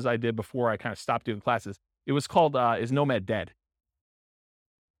classes I did before I kind of stopped doing classes. It was called, Is Nomad Dead?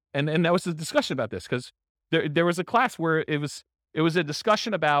 And that was a discussion about this, because there was a class where it was a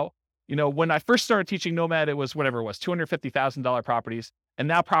discussion about, when I first started teaching Nomad, it was whatever it was, $250,000 properties. And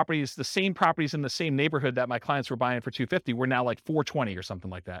now properties, the same properties in the same neighborhood that my clients were buying for $250 were now like $420 or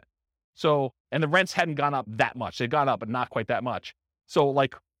something like that. So, and the rents hadn't gone up that much. They'd gone up, but not quite that much. So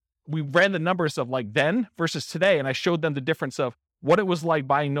like we ran the numbers of like then versus today. And I showed them the difference of what it was like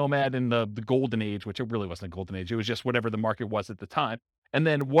buying Nomad in the golden age, which it really wasn't a golden age. It was just whatever the market was at the time. And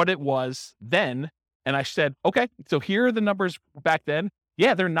then what it was then. And I said, okay, so here are the numbers back then.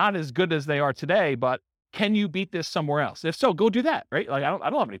 Yeah, they're not as good as they are today, but can you beat this somewhere else? If so, go do that, right? Like I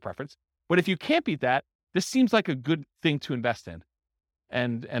don't have any preference. But if you can't beat that, this seems like a good thing to invest in.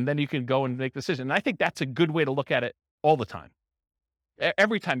 And then you can go and make a decision. And I think that's a good way to look at it all the time.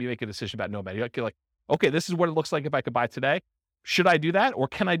 Every time you make a decision about Nomad, you're like, okay, this is what it looks like if I could buy today. Should I do that? Or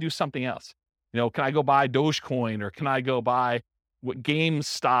can I do something else? Can I go buy Dogecoin, or can I go buy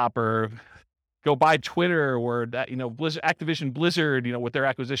GameStop, or go buy Twitter, or that, Activision Blizzard, with their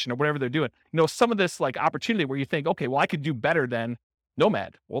acquisition or whatever they're doing. Some of this like opportunity where you think, okay, well, I could do better than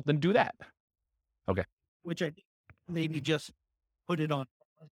Nomad. Well, then do that. Okay. Which I think maybe just put it on.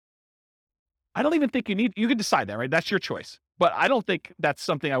 I don't even think you could decide that, right? That's your choice. But I don't think that's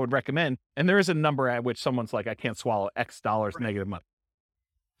something I would recommend. And there is a number at which someone's like, I can't swallow X dollars negative money.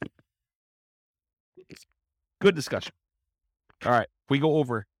 Good discussion. All right. We go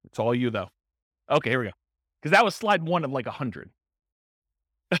over. It's all you though. Okay, here we go. Because that was slide 1 of like 100.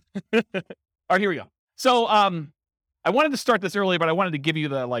 All right, here we go. So I wanted to start this early, but I wanted to give you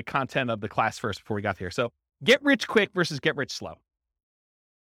the like content of the class first before we got here. So get rich quick versus get rich slow.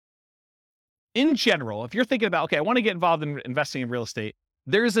 In general, if you're thinking about, okay, I want to get involved in investing in real estate,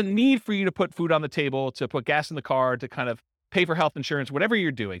 there's a need for you to put food on the table, to put gas in the car, to kind of pay for health insurance, whatever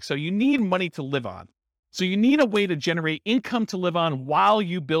you're doing. So you need money to live on. So you need a way to generate income to live on while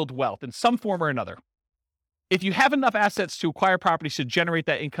you build wealth in some form or another. If you have enough assets to acquire properties to generate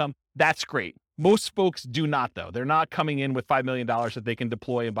that income, that's great. Most folks do not, though. They're not coming in with $5 million that they can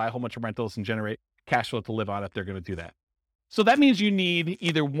deploy and buy a whole bunch of rentals and generate cash flow to live on if they're going to do that. So that means you need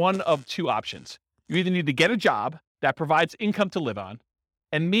either one of 2 options. You either need to get a job that provides income to live on,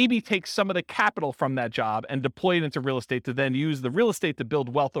 and maybe take some of the capital from that job and deploy it into real estate to then use the real estate to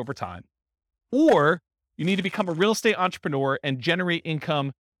build wealth over time. Or you need to become a real estate entrepreneur and generate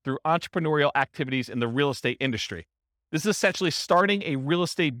income through entrepreneurial activities in the real estate industry. This is essentially starting a real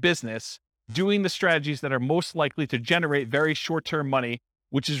estate business, doing the strategies that are most likely to generate very short-term money,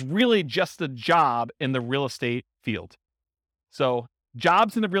 which is really just a job in the real estate field. So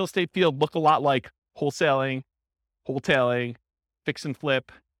jobs in the real estate field look a lot like wholesaling, fix and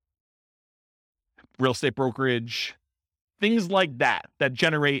flip, real estate brokerage, things like that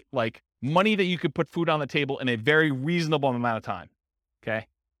generate like money that you could put food on the table in a very reasonable amount of time. Okay.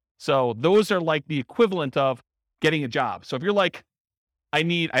 So those are like the equivalent of getting a job. So if you're like,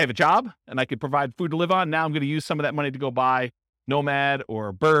 I have a job and I could provide food to live on. Now I'm going to use some of that money to go buy Nomad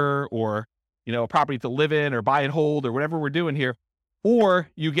or Burr or, a property to live in or buy and hold or whatever we're doing here. Or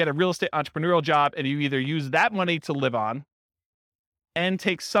you get a real estate entrepreneurial job and you either use that money to live on and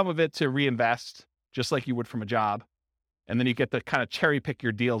take some of it to reinvest, just like you would from a job. And then you get to kind of cherry pick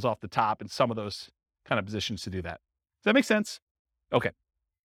your deals off the top in some of those kind of positions to do that. Does that make sense? Okay.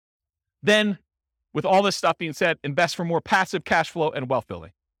 Then, with all this stuff being said, invest for more passive cash flow and wealth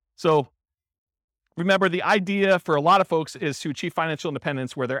building. So remember, the idea for a lot of folks is to achieve financial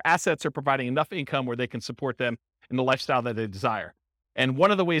independence where their assets are providing enough income where they can support them in the lifestyle that they desire. And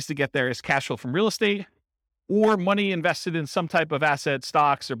one of the ways to get there is cash flow from real estate or money invested in some type of asset,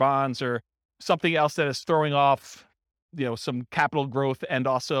 stocks or bonds or something else that is throwing off, some capital growth and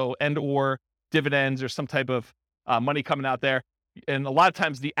or dividends or some type of money coming out there. And a lot of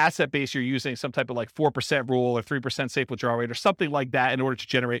times the asset base, you're using some type of like 4% rule or 3% safe withdrawal rate or something like that in order to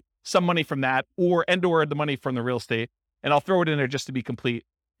generate some money from that or the money from the real estate. And I'll throw it in there just to be complete,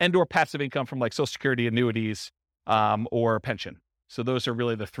 or passive income from like Social Security, annuities, or pension. So those are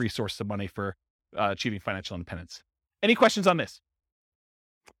really the three sources of money for achieving financial independence. Any questions on this?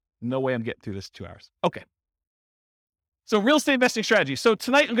 No way I'm getting through this 2 hours. Okay. So real estate investing strategy. So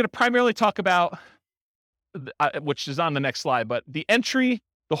tonight I'm going to primarily talk about, which is on the next slide, but the entry,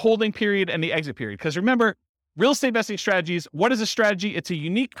 the holding period, and the exit period. Because remember, real estate investing strategies, what is a strategy? It's a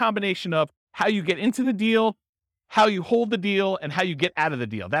unique combination of how you get into the deal, how you hold the deal, and how you get out of the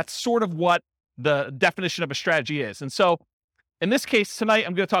deal. That's sort of what the definition of a strategy is. And so in this case, tonight,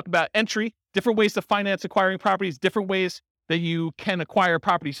 I'm going to talk about entry, different ways to finance acquiring properties, different ways that you can acquire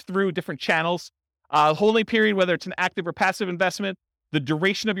properties through different channels, holding period, whether it's an active or passive investment, the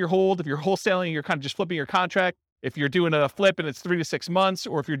duration of your hold, if you're wholesaling, you're kind of just flipping your contract, if you're doing a flip and it's 3 to 6 months,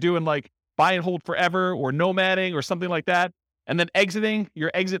 or if you're doing like buy and hold forever or nomading or something like that. And then exiting,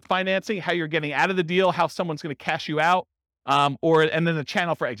 your exit financing, how you're getting out of the deal, how someone's going to cash you out, and then the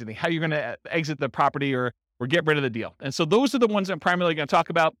channel for exiting, how you're going to exit the property or get rid of the deal. And so those are the ones I'm primarily going to talk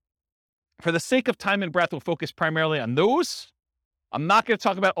about. For the sake of time and breath, we'll focus primarily on those. I'm not going to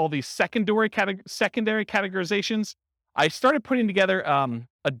talk about all these secondary categorizations. I started putting together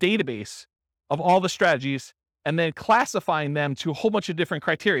a database of all the strategies and then classifying them to a whole bunch of different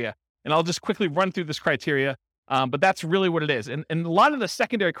criteria. And I'll just quickly run through this criteria, but that's really what it is. And a lot of the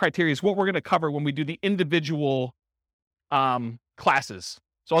secondary criteria is what we're going to cover when we do the individual classes.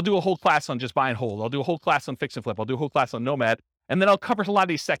 So I'll do a whole class on just buy and hold. I'll do a whole class on fix and flip. I'll do a whole class on nomad. And then I'll cover a lot of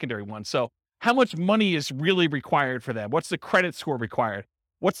these secondary ones. So how much money is really required for them? What's the credit score required?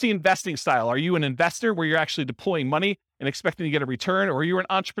 What's the investing style? Are you an investor where you're actually deploying money and expecting to get a return? Or are you an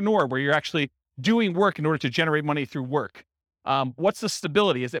entrepreneur where you're actually doing work in order to generate money through work? What's the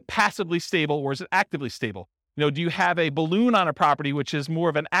stability? Is it passively stable or is it actively stable? Do you have a balloon on a property, which is more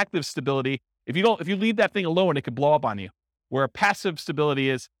of an active stability? If you leave that thing alone, it could blow up on you. Where passive stability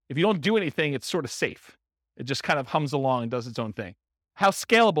is, if you don't do anything, it's sort of safe. It just kind of hums along and does its own thing. How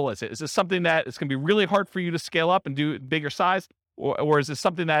scalable is it? Is this something that is going to be really hard for you to scale up and do bigger size? Or is this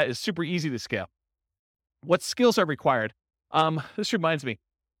something that is super easy to scale? What skills are required? This reminds me,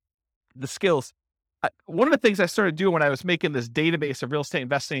 the skills. One of the things I started doing when I was making this database of real estate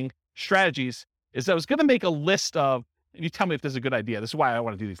investing strategies is I was going to make a list of, and you tell me if this is a good idea. This is why I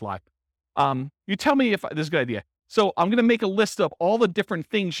want to do these live. You tell me if this is a good idea. So I'm going to make a list of all the different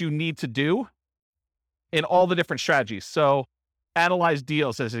things you need to do in all the different strategies. So analyze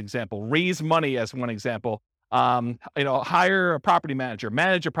deals as an example, raise money as one example, hire a property manager,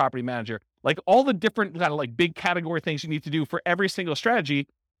 manage a property manager, like all the different kind of like big category things you need to do for every single strategy.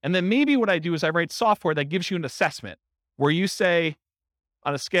 And then maybe what I do is I write software that gives you an assessment where you say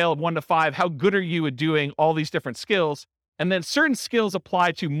on a scale of 1 to 5, how good are you at doing all these different skills? And then certain skills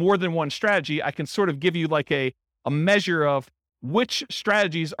apply to more than one strategy. I can sort of give you like a measure of which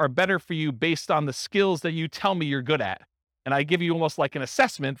strategies are better for you based on the skills that you tell me you're good at. And I give you almost like an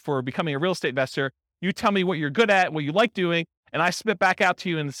assessment for becoming a real estate investor. You tell me what you're good at, what you like doing, and I spit back out to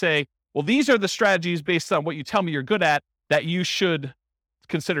you and say, well, these are the strategies based on what you tell me you're good at that you should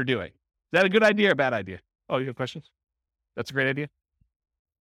consider doing. Is that a good idea or a bad idea? Oh, you have questions? That's a great idea.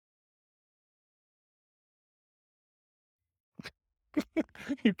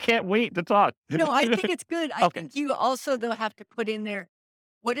 You can't wait to talk. No, I think it's good. I Okay. think you also, though, have to put in there,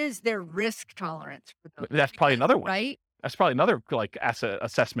 what is their risk tolerance for those? That's probably another one. Right? That's probably another like asset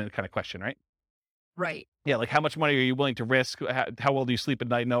assessment kind of question, right? Right. Yeah, like how much money are you willing to risk? How well do you sleep at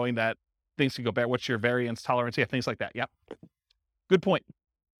night knowing that things can go bad? What's your variance tolerance? Yeah, things like that. Yep. Good point.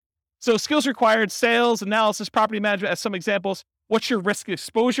 So skills required, sales, analysis, property management as some examples. What's your risk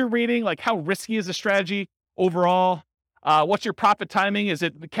exposure rating? Like how risky is the strategy overall? What's your profit timing? Is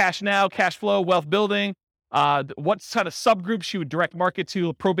it cash now, cash flow, wealth building? What kind of subgroups you would direct market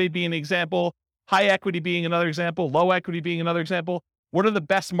to? Probate being an example, high equity being another example, low equity being another example. What are the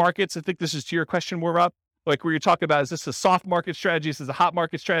best markets? I think this is to your question more up, like where you're talking about, is this a soft market strategy? Is this a hot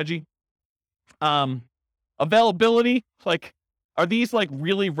market strategy? Availability, like, are these like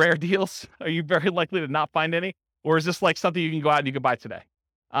really rare deals? Are you very likely to not find any? Or is this like something you can go out and you can buy today?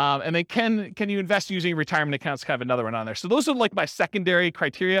 And then can you invest using retirement accounts? Kind of another one on there. So those are like my secondary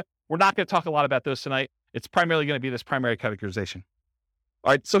criteria. We're not going to talk a lot about those tonight. It's primarily going to be this primary categorization.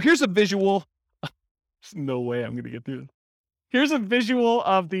 All right, so here's a visual. There's no way I'm going to get through this. Here's a visual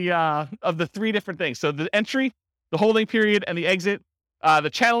of the three different things. So the entry, the holding period, and the exit. The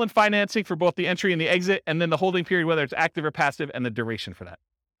channel and financing for both the entry and the exit, and then the holding period, whether it's active or passive, and the duration for that.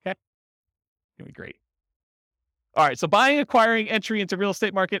 Okay, gonna be great. All right, so buying, acquiring, entry into real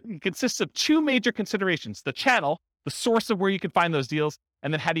estate market consists of two major considerations: the channel, the source of where you can find those deals,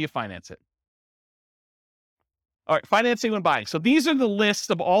 and then how do you finance it? All right, financing when buying. So these are the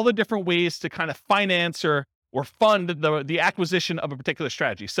lists of all the different ways to kind of finance or fund the acquisition of a particular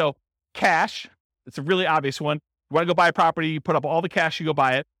strategy. So cash, it's a really obvious one. You want to go buy a property, you put up all the cash, you go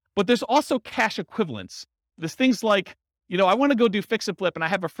buy it. But there's also cash equivalents. There's things like, I want to go do fix and flip and I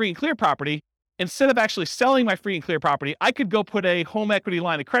have a free and clear property. Instead of actually selling my free and clear property, I could go put a home equity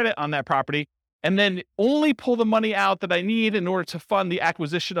line of credit on that property and then only pull the money out that I need in order to fund the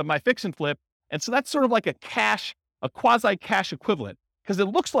acquisition of my fix and flip. And so that's sort of like a quasi-cash equivalent, because it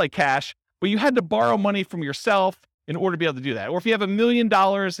looks like cash, but you had to borrow money from yourself in order to be able to do that. Or if you have $1 million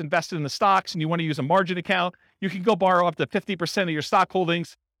invested in the stocks and you want to use a margin account, you can go borrow up to 50% of your stock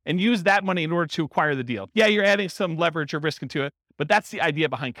holdings and use that money in order to acquire the deal. Yeah, you're adding some leverage or risk into it, but that's the idea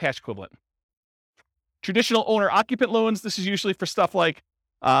behind cash equivalent. Traditional owner-occupant loans, this is usually for stuff like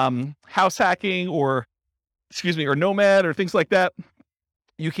house hacking or Nomad or things like that.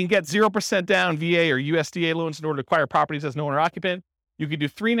 You can get 0% down VA or USDA loans in order to acquire properties as an owner-occupant. You can do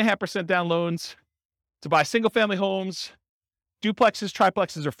 3.5% down loans to buy single-family homes, duplexes,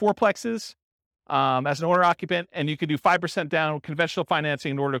 triplexes, or fourplexes as an owner-occupant, and you can do 5% down conventional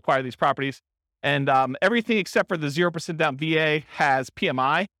financing in order to acquire these properties. And everything except for the 0% down VA has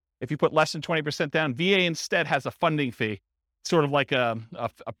PMI. If you put less than 20% down, VA instead has a funding fee, sort of like a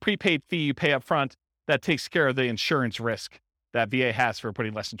prepaid fee you pay up front that takes care of the insurance risk that VA has for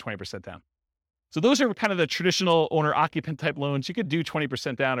putting less than 20% down. So those are kind of the traditional owner-occupant type loans. You could do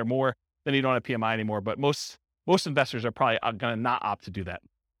 20% down or more, then you don't have PMI anymore, but most investors are probably going to not opt to do that.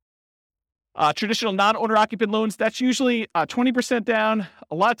 Traditional non-owner-occupant loans, that's usually 20% down.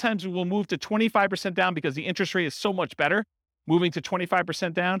 A lot of times we will move to 25% down because the interest rate is so much better, moving to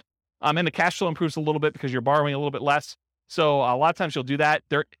 25% down. And the cash flow improves a little bit because you're borrowing a little bit less. So a lot of times you'll do that.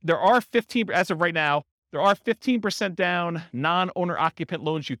 There are 15, as of right now, there are 15% down non-owner-occupant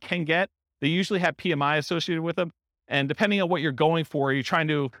loans you can get. They usually have PMI associated with them. And depending on what you're going for, are you trying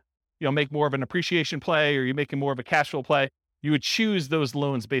to make more of an appreciation play, or you're making more of a cash flow play, you would choose those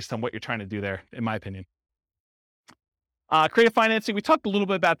loans based on what you're trying to do there, in my opinion. Creative financing, we talked a little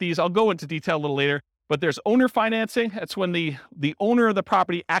bit about these. I'll go into detail a little later, but there's owner financing. That's when the owner of the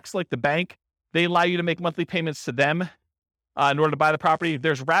property acts like the bank. They allow you to make monthly payments to them in order to buy the property.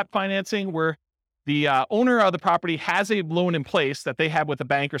 There's wrap financing, where the owner of the property has a loan in place that they have with a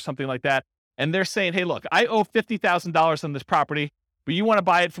bank or something like that. And they're saying, hey, look, I owe $50,000 on this property, but you want to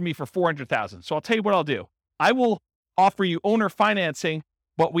buy it for me for $400,000. So I'll tell you what I'll do. I will offer you owner financing,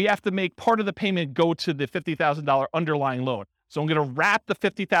 but we have to make part of the payment go to the $50,000 underlying loan. So I'm going to wrap the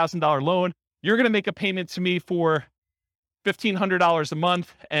 $50,000 loan. You're going to make a payment to me for $1,500 a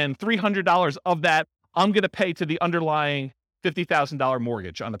month, and $300 of that I'm going to pay to the underlying $50,000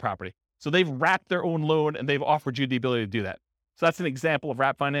 mortgage on the property. So they've wrapped their own loan and they've offered you the ability to do that. So that's an example of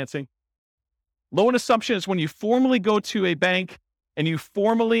wrap financing. Loan assumption is when you formally go to a bank and you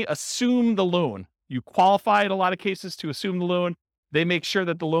formally assume the loan. You qualify in a lot of cases to assume the loan. They make sure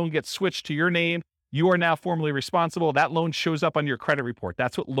that the loan gets switched to your name. You are now formally responsible. That loan shows up on your credit report.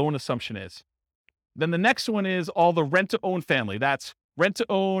 That's what loan assumption is. Then the next one is all the rent-to-own family. That's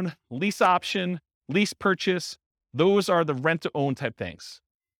rent-to-own, lease option, lease purchase. Those are the rent-to-own type things.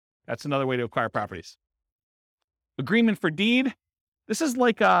 That's another way to acquire properties. Agreement for deed. This is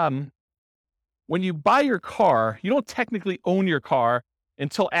like when you buy your car, you don't technically own your car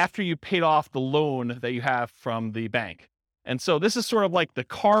until after you paid off the loan that you have from the bank. And so this is sort of like the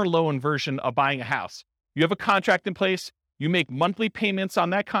car loan version of buying a house. You have a contract in place, you make monthly payments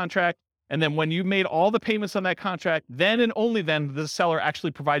on that contract, and then when you made all the payments on that contract, then and only then the seller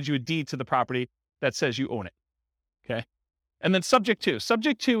actually provides you a deed to the property that says you own it. Okay. And then subject to.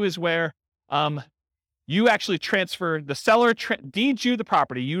 Subject to is where you actually transfer, the seller deeds you the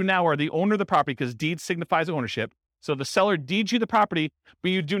property. You now are the owner of the property because deed signifies ownership. So the seller deeds you the property,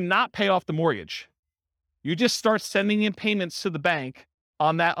 but you do not pay off the mortgage. You just start sending in payments to the bank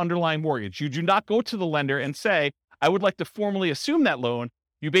on that underlying mortgage. You do not go to the lender and say, I would like to formally assume that loan.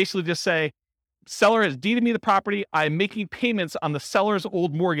 You basically just say, seller has deeded me the property. I'm making payments on the seller's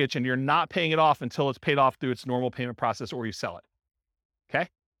old mortgage, and you're not paying it off until it's paid off through its normal payment process or you sell it. Okay?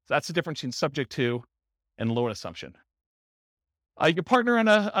 So that's the difference between subject to and loan assumption. You can partner on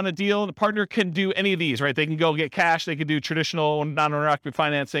a deal. The partner can do any of these, right? They can go get cash. They can do traditional non-owner occupied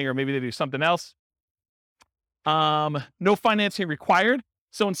financing, or maybe they do something else. No financing required.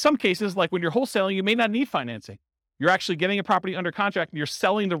 So in some cases, like when you're wholesaling, you may not need financing. You're actually getting a property under contract and you're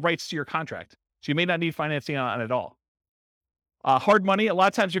selling the rights to your contract. So you may not need financing on it at all. Hard money. A lot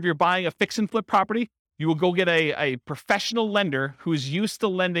of times if you're buying a fix and flip property, you will go get a professional lender who's used to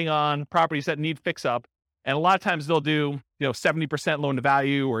lending on properties that need fix up. And a lot of times they'll do, 70% loan to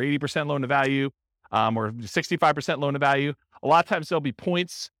value or 80% loan to value, or 65% loan to value. A lot of times there'll be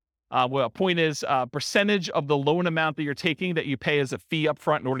points. Well, a point is percentage of the loan amount that you're taking that you pay as a fee up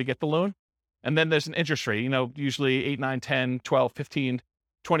front in order to get the loan. And then there's an interest rate, usually 8, 9, 10, 12, 15,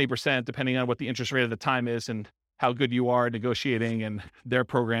 20%, depending on what the interest rate at the time is and how good you are negotiating and their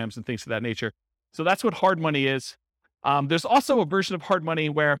programs and things of that nature. So that's what hard money is. There's also a version of hard money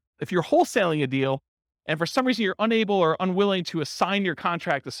where if you're wholesaling a deal and for some reason you're unable or unwilling to assign your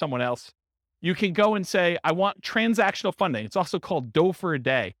contract to someone else, you can go and say, I want transactional funding. It's also called dough for a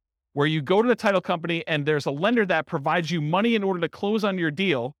day, where you go to the title company and there's a lender that provides you money in order to close on your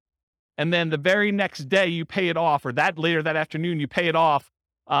deal. And then the very next day you pay it off, or later that afternoon, you pay it off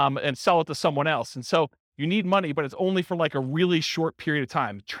and sell it to someone else. And so you need money, but it's only for like a really short period of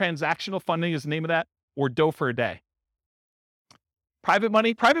time. Transactional funding is the name of that, or dough for a day. Private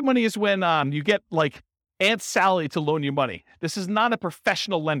money. Private money is when you get like Aunt Sally to loan you money. This is not a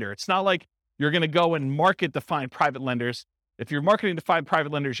professional lender. It's not like you're going to go and market to find private lenders. If you're marketing to find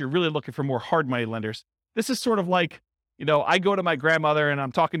private lenders, you're really looking for more hard money lenders. This is sort of like, I go to my grandmother and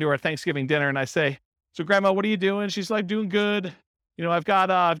I'm talking to her at Thanksgiving dinner and I say, so grandma, what are you doing? She's like, doing good. I've got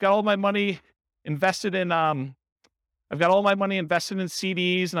all my money invested in, CDs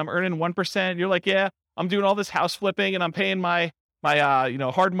and I'm earning 1%. You're like, yeah, I'm doing all this house flipping and I'm paying my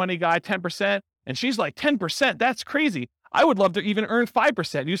hard money guy 10%. And she's like, 10%? That's crazy. I would love to even earn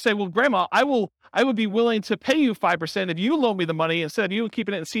 5%. You say, well, grandma, I would be willing to pay you 5% if you loan me the money instead of you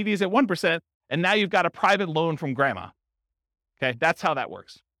keeping it in CDs at 1%. And now you've got a private loan from grandma. Okay, that's how that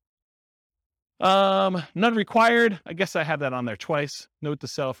works. None required. I guess I have that on there twice. Note to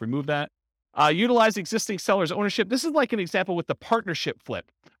self, remove that. Utilize existing seller's ownership. This is like an example with the partnership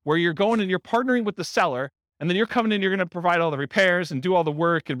flip, where you're going and you're partnering with the seller, and then you're coming in, you're going to provide all the repairs and do all the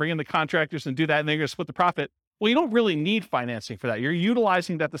work and bring in the contractors and do that, and then you're going to split the profit. Well, you don't really need financing for that. You're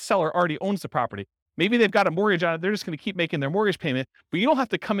utilizing that the seller already owns the property. Maybe they've got a mortgage on it. They're just going to keep making their mortgage payment, but you don't have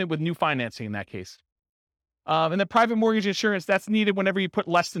to come in with new financing in that case. And then private mortgage insurance, that's needed whenever you put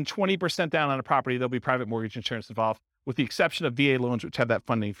less than 20% down on a property. There'll be private mortgage insurance involved, with the exception of VA loans, which have that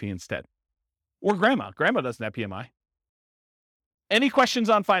funding fee instead. Or grandma. Grandma doesn't have PMI. Any questions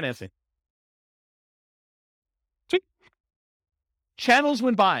on financing? Sweet. Channels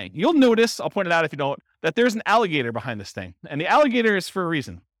when buying. You'll notice, I'll point it out if you don't, that there's an alligator behind this thing. And the alligator is for a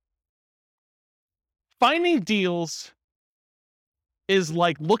reason. Finding deals is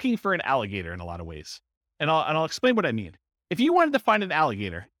like looking for an alligator in a lot of ways. And I'll explain what I mean. If you wanted to find an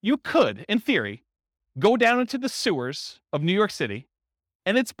alligator, you could, in theory, go down into the sewers of New York City,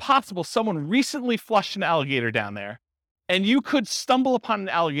 and it's possible someone recently flushed an alligator down there, and you could stumble upon an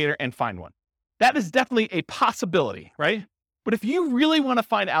alligator and find one. That is definitely a possibility, right? But if you really want to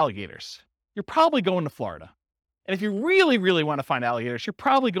find alligators, you're probably going to Florida. And if you really, really want to find alligators, you're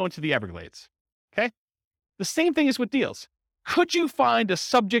probably going to the Everglades, okay? The same thing is with deals. Could you find a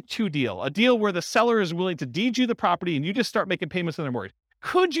subject to deal, a deal where the seller is willing to deed you the property and you just start making payments on their mortgage?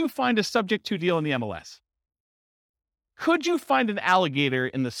 Could you find a subject to deal in the MLS? Could you find an alligator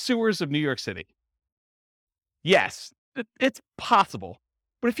in the sewers of New York City? Yes, it's possible.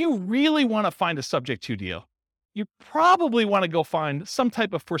 But if you really want to find a subject to deal, you probably want to go find some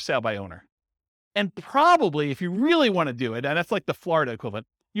type of for sale by owner. And probably, if you really want to do it, and that's like the Florida equivalent,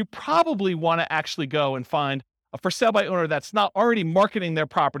 you probably want to actually go and find a for sale by owner that's not already marketing their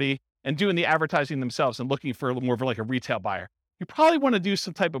property and doing the advertising themselves and looking for more of like a retail buyer. You probably want to do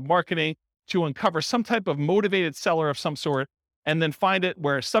some type of marketing to uncover some type of motivated seller of some sort, and then find it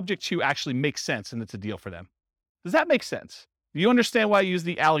where subject to actually makes sense and it's a deal for them. Does that make sense? Do you understand why I use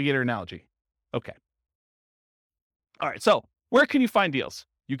the alligator analogy? Okay. All right, so where can you find deals?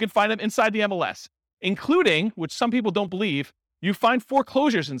 You can find them inside the MLS, including, which some people don't believe, you find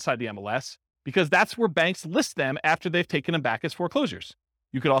foreclosures inside the MLS, because that's where banks list them after they've taken them back as foreclosures.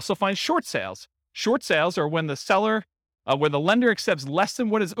 You could also find short sales. Short sales are when the lender accepts less than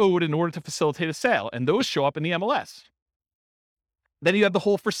what is owed in order to facilitate a sale, and those show up in the MLS. Then you have the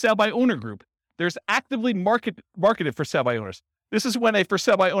whole for sale by owner group. there's actively marketed for sale by owners. This is when a for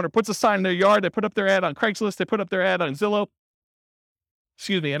sale by owner puts a sign in their yard, they put up their ad on Craigslist, they put up their ad on Zillow,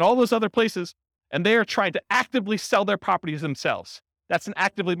 and all those other places, and they are trying to actively sell their properties themselves. That's an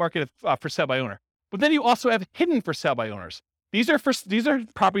actively marketed for sale by owner. But then you also have hidden for sale by owners. These are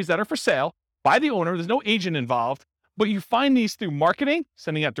properties that are for sale by the owner. There's no agent involved, but you find these through marketing,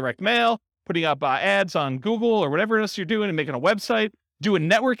 sending out direct mail, putting up ads on Google or whatever else you're doing, and making a website, doing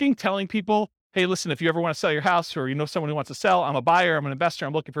networking, telling people, hey, listen, if you ever want to sell your house, or you know someone who wants to sell, I'm a buyer, I'm an investor,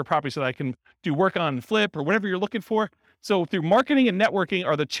 I'm looking for properties that I can do work on and flip, or whatever you're looking for. So through marketing and networking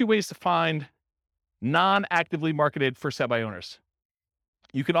are the two ways to find non-actively marketed for sale by owners.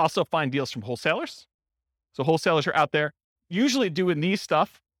 You can also find deals from wholesalers. So wholesalers are out there usually doing these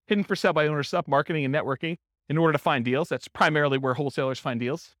stuff, hidden for sale by owner stuff, marketing and networking in order to find deals. That's primarily where wholesalers find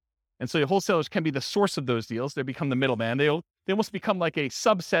deals. And so the wholesalers can be the source of those deals. They become the middleman. They almost become like a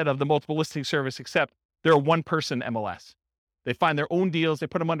subset of the multiple listing service, except they're a one-person MLS. They find their own deals, they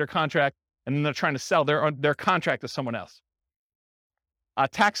put them under contract, and then they're trying to sell their contract to someone else.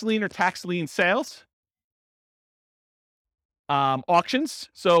 Tax lien or tax lien sales. Auctions.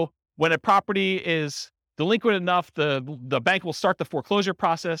 So when a property is delinquent enough, the bank will start the foreclosure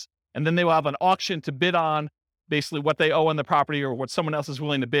process, and then they will have an auction to bid on basically what they owe on the property or what someone else is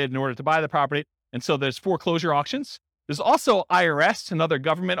willing to bid in order to buy the property. And so there's foreclosure auctions. There's also IRS and other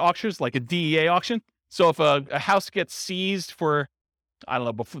government auctions, like a DEA auction. So if a house gets seized for, I don't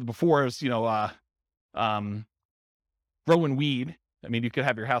know, before it was, growing weed, I mean, you could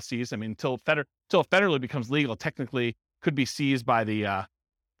have your house seized. I mean, until it federally becomes legal, technically could be seized by the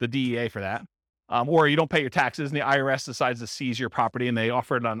DEA for that. Or you don't pay your taxes and the IRS decides to seize your property and they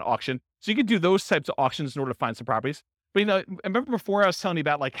offer it on auction. So you could do those types of auctions in order to find some properties. But, I remember before I was telling you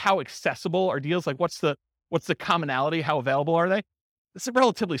about like how accessible are deals, like what's the commonality, how available are they? It's a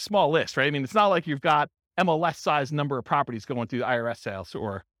relatively small list, right? I mean, it's not like you've got MLS size number of properties going through the IRS sales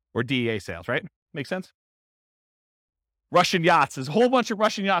or DEA sales, right? Make sense? Russian yachts. There's a whole bunch of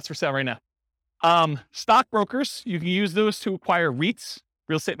Russian yachts for sale right now. Stockbrokers, you can use those to acquire REITs,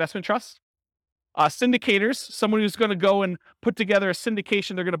 real estate investment trusts. Syndicators, someone who's going to go and put together a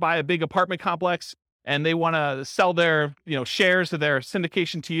syndication. They're going to buy a big apartment complex and they want to sell their, shares of their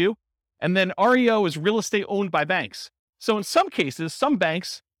syndication to you. And then REO is real estate owned by banks. So in some cases, some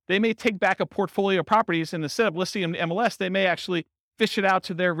banks, they may take back a portfolio of properties and instead of listing them in MLS, they may actually fish it out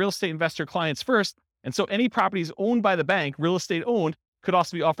to their real estate investor clients first. And so any properties owned by the bank, real estate owned, could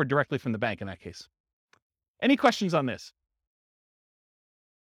also be offered directly from the bank in that case. Any questions on this?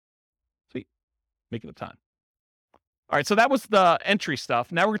 Sweet. Making up time. All right, so that was the entry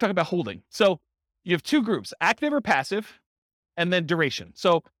stuff. Now we're going to talk about holding. So you have two groups, active or passive, and then duration.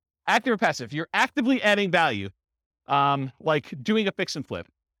 So active or passive, you're actively adding value, like doing a fix and flip.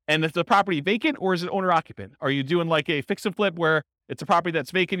 And is the property vacant or is it owner occupant? Are you doing like a fix and flip where it's a property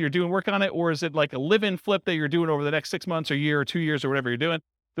that's vacant, you're doing work on it, or is it like a live-in flip that you're doing over the next 6 months or year or 2 years or whatever you're doing?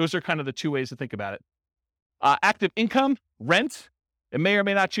 Those are kind of the two ways to think about it. Active income, rent. It may or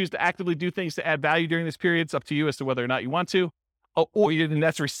may not choose to actively do things to add value during this period. It's up to you as to whether or not you want to. And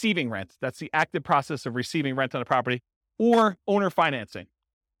that's receiving rent. That's the active process of receiving rent on a property. Or owner financing,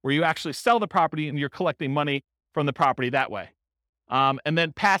 where you actually sell the property and you're collecting money from the property that way. And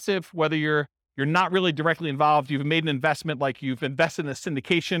then passive, whether you're not really directly involved, you've made an investment, like you've invested in a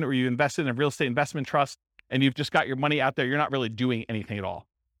syndication or you invested in a real estate investment trust, and you've just got your money out there. You're not really doing anything at all.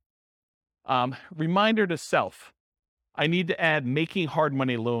 Reminder to self, I need to add making hard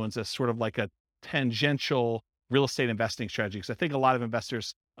money loans as sort of like a tangential real estate investing strategy, because I think a lot of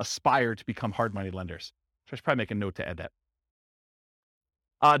investors aspire to become hard money lenders. So I should probably make a note to add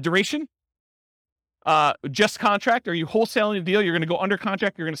that. Duration. Just contract. Are you wholesaling a deal? You're going to go under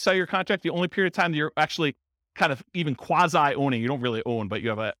contract. You're going to sell your contract. The only period of time that you're actually kind of even quasi owning, you don't really own, but you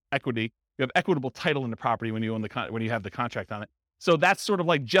have equitable title in the property when you own when you have the contract on it. So that's sort of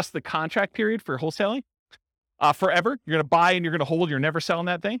like just the contract period for wholesaling. Forever. You're going to buy and you're going to hold. You're never selling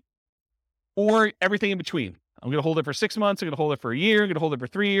that thing. Or everything in between. I'm going to hold it for 6 months. I'm going to hold it for a year. I'm going to hold it for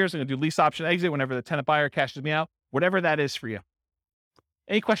 3 years. I'm going to do lease option exit whenever the tenant buyer cashes me out. Whatever that is for you.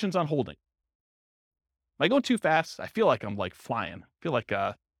 Any questions on holding? Am I going too fast? I feel like I'm like flying. I feel like,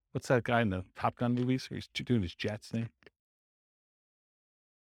 what's that guy in the Top Gun movies where he's doing his jets thing?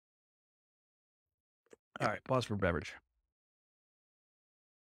 All right, pause for beverage.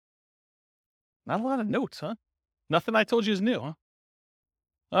 Not a lot of notes, huh? Nothing I told you is new, huh?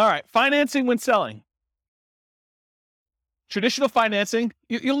 All right, financing when selling. Traditional financing,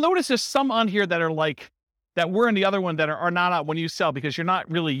 you'll notice there's some on here that are like, that were in the other one that are not out when you sell because you're not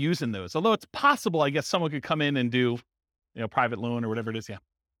really using those. Although it's possible, I guess someone could come in and do, private loan or whatever it is. Yeah.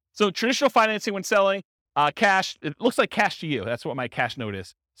 So traditional financing when selling, cash, it looks like cash to you. That's what my cash note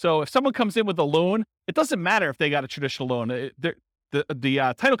is. So if someone comes in with a loan, it doesn't matter if they got a traditional loan.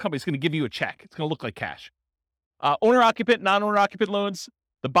 The title company is going to give you a check. It's going to look like cash. Owner-occupant, non-owner-occupant loans,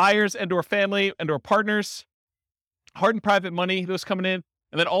 the buyers and/or family and/or partners, hard and private money, those coming in,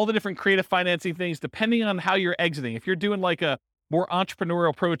 and then all the different creative financing things, depending on how you're exiting. If you're doing like a more entrepreneurial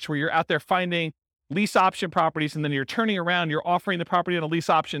approach where you're out there finding lease option properties and then you're turning around, you're offering the property on a lease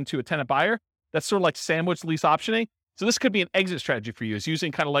option to a tenant buyer, that's sort of like sandwich lease optioning. So this could be an exit strategy for you, is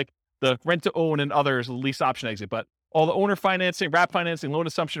using kind of like the rent to own and others lease option exit. But all the owner financing, wrap financing, loan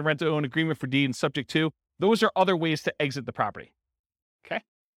assumption, rent to own, agreement for deed, and subject to, those are other ways to exit the property. Okay.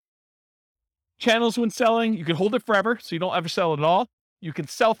 Channels when selling, you can hold it forever, so you don't ever sell it at all. You can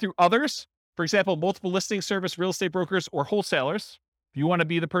sell through others. For example, multiple listing service, real estate brokers, or wholesalers. If you want to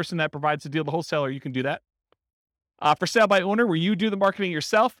be the person that provides the deal, the wholesaler, you can do that. For sale by owner, where you do the marketing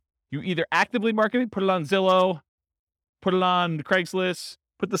yourself, you either actively market it, put it on Zillow, put it on Craigslist,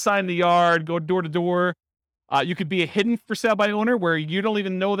 put the sign in the yard, go door to door. You could be a hidden for sale by owner where you don't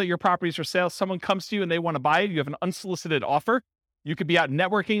even know that your property is for sale. Someone comes to you and they want to buy it. You have an unsolicited offer. You could be out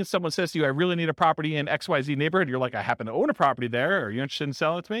networking and someone says to you, I really need a property in XYZ neighborhood. You're like, I happen to own a property there. Are you interested in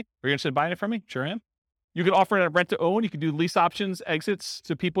selling it to me? Are you interested in buying it from me? Sure am. You could offer it at rent to own. You could do lease options, exits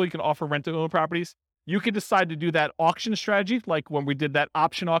to people. You can offer rent to own properties. You could decide to do that auction strategy, like when we did that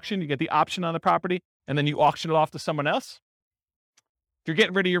option auction. You get the option on the property and then you auction it off to someone else. If you're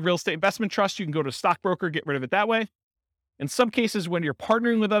getting rid of your real estate investment trust, you can go to a stockbroker, get rid of it that way. In some cases, when you're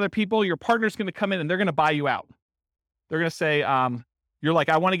partnering with other people, your partner's going to come in and they're going to buy you out. They're going to say, you're like,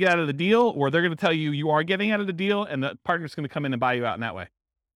 I want to get out of the deal, or they're going to tell you you are getting out of the deal, and the partner's going to come in and buy you out in that way.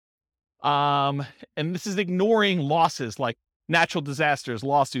 And this is ignoring losses like natural disasters,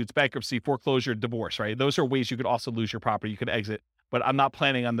 lawsuits, bankruptcy, foreclosure, divorce, right? Those are ways you could also lose your property. You could exit, but I'm not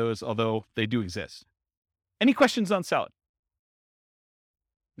planning on those, although they do exist. Any questions on selling?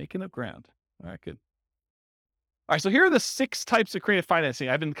 Making up ground. All right, good. All right, so here are the 6 types of creative financing.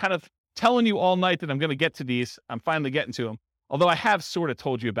 I've been kind of telling you all night that I'm going to get to these. I'm finally getting to them, although I have sort of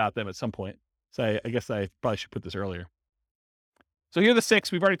told you about them at some point. So I guess I probably should put this earlier. So here are the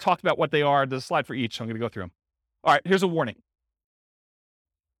 6. We've already talked about what they are. There's a slide for each, so I'm going to go through them. All right, here's a warning.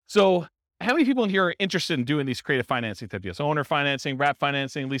 So how many people in here are interested in doing these creative financing type deals? Owner financing, wrap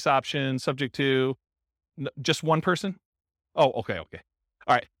financing, lease option, subject to, just one person? Oh, okay.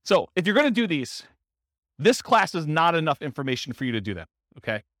 All right, so if you're going to do these, this class is not enough information for you to do them,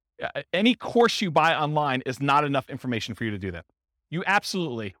 okay? Any course you buy online is not enough information for you to do that. You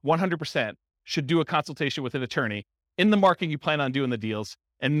absolutely, 100%, should do a consultation with an attorney in the market you plan on doing the deals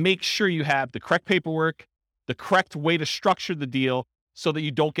and make sure you have the correct paperwork, the correct way to structure the deal so that you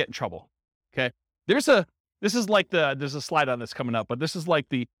don't get in trouble, okay? There's a slide on this coming up, but this is like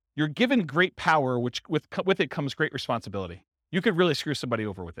you're given great power, which with it comes great responsibility. You could really screw somebody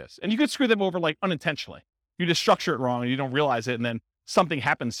over with this. And you could screw them over like unintentionally. You just structure it wrong and you don't realize it, and then something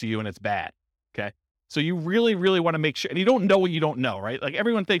happens to you and it's bad, okay? So you really, really want to make sure, and you don't know what you don't know, right? Like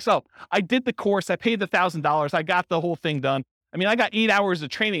everyone thinks, oh, I did the course, I paid the $1,000, I got the whole thing done. I mean, I got 8 hours of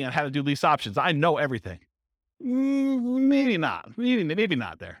training on how to do lease options. I know everything. Maybe not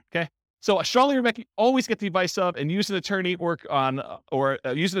there, okay? So I strongly recommend you always get the advice of and use an attorney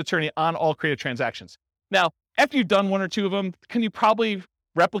use an attorney on all creative transactions. Now, after you've done 1 or 2 of them, can you probably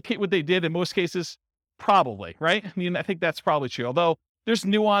replicate what they did in most cases? Probably, right? I mean, I think that's probably true. Although there's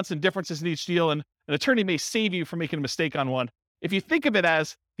nuance and differences in each deal, and an attorney may save you from making a mistake on one. If you think of it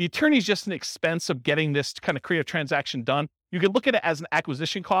as the attorney is just an expense of getting this kind of creative transaction done, you could look at it as an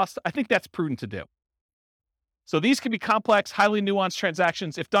acquisition cost. I think that's prudent to do. So these can be complex, highly nuanced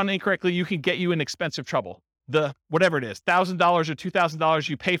transactions. If done incorrectly, you can get you in expensive trouble. Whatever it is, $1,000 or $2,000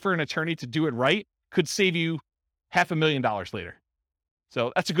 you pay for an attorney to do it right could save you $500,000 later.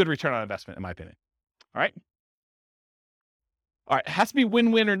 So that's a good return on investment, in my opinion. All right. It has to be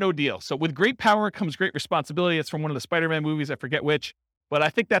win-win or no deal. So with great power comes great responsibility. It's from one of the Spider-Man movies. I forget which, but I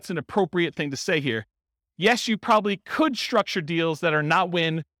think that's an appropriate thing to say here. Yes, you probably could structure deals that are not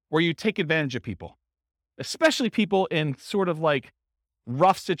win, where you take advantage of people, especially people in sort of like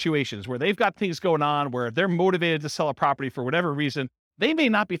rough situations where they've got things going on, where they're motivated to sell a property for whatever reason. They may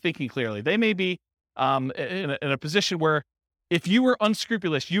not be thinking clearly. They may be in a position where if you were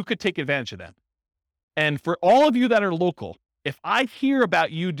unscrupulous, you could take advantage of them. And for all of you that are local, if I hear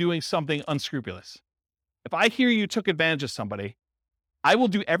about you doing something unscrupulous, if I hear you took advantage of somebody, I will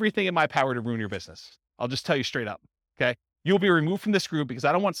do everything in my power to ruin your business. I'll just tell you straight up, okay? You'll be removed from this group because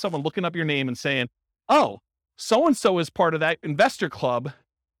I don't want someone looking up your name and saying, oh, so-and-so is part of that investor club.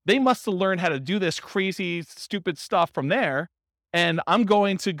 They must have learned how to do this crazy, stupid stuff from there. And I'm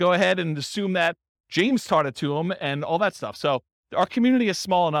going to go ahead and assume that James taught it to him and all that stuff. So our community is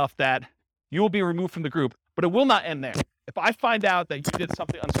small enough that you will be removed from the group, but it will not end there. If I find out that you did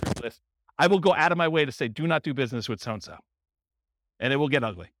something unscrupulous, I will go out of my way to say, do not do business with so-and-so. And it will get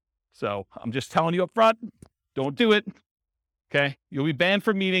ugly. So I'm just telling you up front, don't do it. Okay. You'll be banned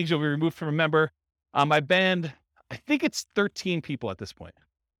from meetings. You'll be removed from a member. I banned, I think it's 13 people at this point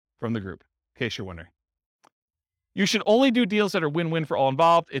from the group, in case you're wondering. You should only do deals that are win-win for all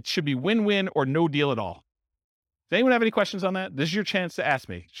involved. It should be win-win or no deal at all. Does anyone have any questions on that? This is your chance to ask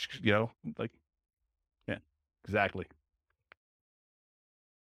me. Yeah, exactly.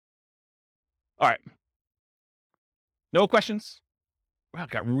 All right. No questions? Wow, it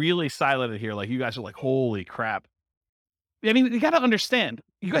got really silent in here. Like, you guys are like, holy crap. I mean, you got to understand,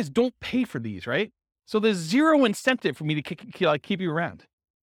 you guys don't pay for these, right? So there's zero incentive for me to keep you around.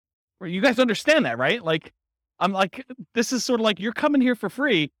 You guys understand that, right? Like, I'm like, this is sort of like, you're coming here for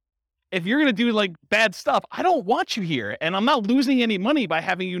free. If you're going to do like bad stuff, I don't want you here. And I'm not losing any money by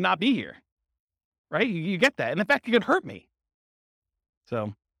having you not be here. Right? You get that. And in fact, you could hurt me.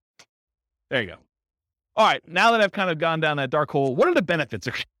 So there you go. All right. Now that I've kind of gone down that dark hole, what are the benefits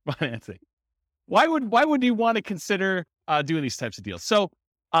of financing? Why would you want to consider doing these types of deals? So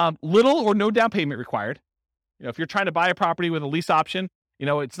little or no down payment required. If you're trying to buy a property with a lease option,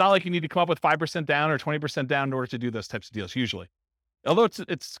 it's not like you need to come up with 5% down or 20% down in order to do those types of deals usually. Although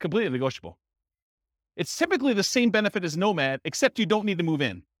it's completely negotiable. It's typically the same benefit as Nomad, except you don't need to move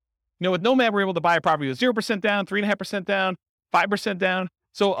in. With Nomad, we're able to buy a property with 0% down, 3.5% down, 5% down.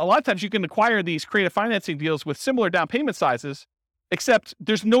 So a lot of times you can acquire these creative financing deals with similar down payment sizes, except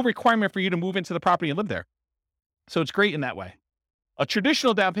there's no requirement for you to move into the property and live there. So it's great in that way. A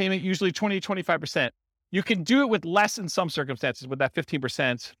traditional down payment, usually 20 to 25%. You can do it with less in some circumstances with that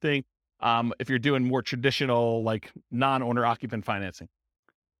 15% thing. If you're doing more traditional, like non-owner occupant financing.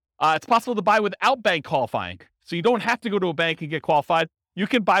 It's possible to buy without bank qualifying. So you don't have to go to a bank and get qualified. You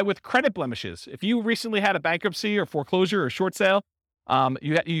can buy with credit blemishes. If you recently had a bankruptcy or foreclosure or short sale,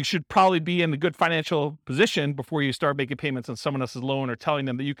 you should probably be in a good financial position before you start making payments on someone else's loan or telling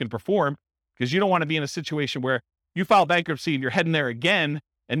them that you can perform, because you don't want to be in a situation where you file bankruptcy and you're heading there again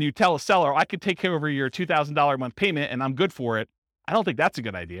and you tell a seller, I could take care of your $2,000 a month payment and I'm good for it. I don't think that's a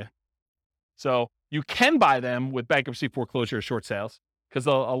good idea. So you can buy them with bankruptcy, foreclosure, or short sales, because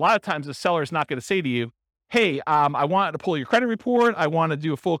a lot of times the seller is not going to say to you, hey, I want to pull your credit report. I want to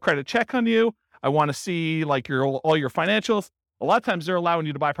do a full credit check on you. I want to see like all your financials. A lot of times they're allowing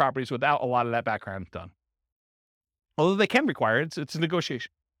you to buy properties without a lot of that background done. Although they can require it, it's a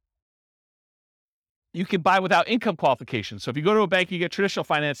negotiation. You can buy without income qualification. So if you go to a bank, you get traditional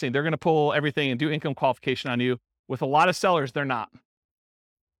financing, they're going to pull everything and do income qualification on you. With a lot of sellers, they're not.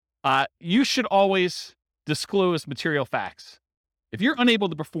 You should always disclose material facts. If you're unable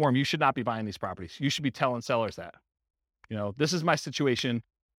to perform, you should not be buying these properties. You should be telling sellers that, this is my situation.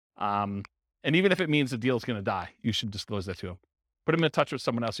 And even if it means the deal is going to die, you should disclose that to them. Put them in touch with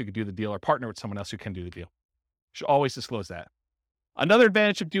someone else who could do the deal or partner with someone else who can do the deal. You should always disclose that. Another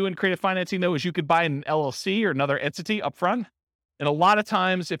advantage of doing creative financing, though, is you could buy an LLC or another entity up front. And a lot of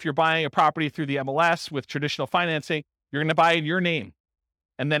times, if you're buying a property through the MLS with traditional financing, you're going to buy in your name.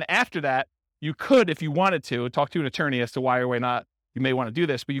 And then after that, you could, if you wanted to, talk to an attorney as to why or why not you may want to do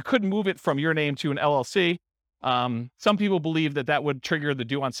this, but you could move it from your name to an LLC. Some people believe that would trigger the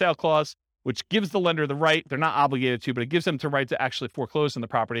due on sale clause, which gives the lender the right, they're not obligated to, but it gives them the right to actually foreclose on the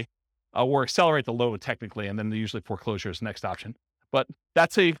property or accelerate the loan technically, and then usually foreclosure is the next option. But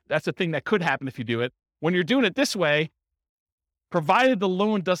that's a thing that could happen if you do it. When you're doing it this way, provided the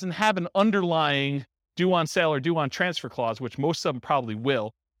loan doesn't have an underlying due on sale or due on transfer clause, which most of them probably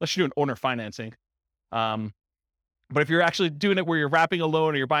will, unless you're doing owner financing. But if you're actually doing it where you're wrapping a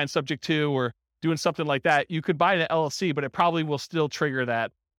loan or you're buying subject to or doing something like that, you could buy an LLC, but it probably will still trigger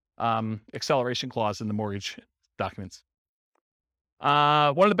that acceleration clause in the mortgage documents.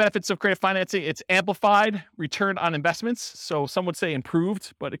 One of the benefits of creative financing, it's amplified return on investments. So some would say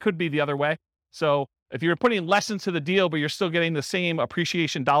improved, but it could be the other way. So if you're putting less into the deal, but you're still getting the same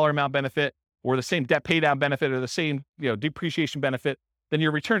appreciation dollar amount benefit or the same debt pay down benefit or the same depreciation benefit, then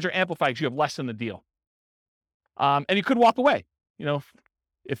your returns are amplified because you have less in the deal. And you could walk away.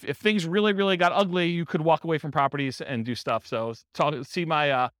 If things really, really got ugly, you could walk away from properties and do stuff. So see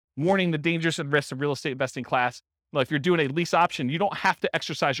my warning the dangers and risks of real estate investing class. Well, if you're doing a lease option, you don't have to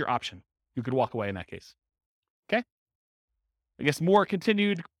exercise your option. You could walk away in that case. Okay. I guess more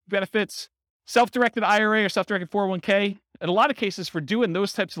continued benefits, self-directed IRA or self-directed 401k. In a lot of cases for doing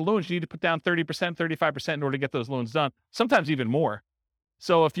those types of loans, you need to put down 30%, 35% in order to get those loans done. Sometimes even more.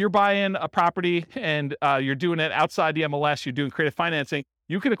 So if you're buying a property and you're doing it outside the MLS, you're doing creative financing,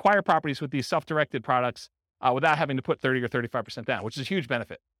 you can acquire properties with these self-directed products without having to put 30 or 35% down, which is a huge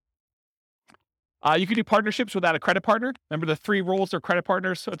benefit. You can do partnerships without a credit partner. Remember the three roles of credit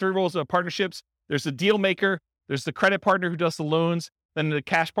partners, three roles of partnerships. There's the deal maker, there's the credit partner who does the loans, then the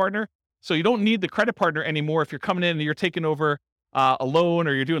cash partner. So you don't need the credit partner anymore if you're coming in and you're taking over a loan,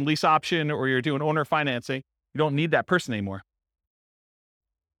 or you're doing lease option, or you're doing owner financing. You don't need that person anymore.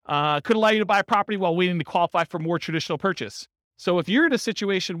 Could allow you to buy a property while waiting to qualify for more traditional purchase. So if you're in a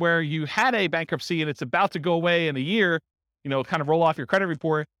situation where you had a bankruptcy and it's about to go away in a year, kind of roll off your credit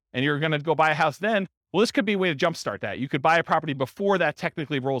report, and you're going to go buy a house then, well, this could be a way to jumpstart that. You could buy a property before that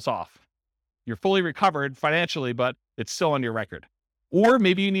technically rolls off. You're fully recovered financially, but it's still on your record. Or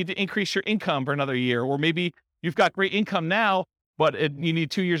maybe you need to increase your income for another year, or maybe you've got great income now, but you need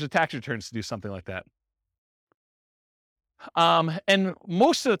 2 years of tax returns to do something like that. And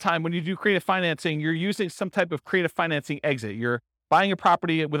most of the time when you do creative financing, you're using some type of creative financing exit. You're buying a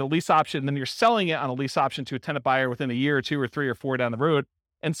property with a lease option, and then you're selling it on a lease option to a tenant buyer within a year or 2 or 3 or 4 down the road.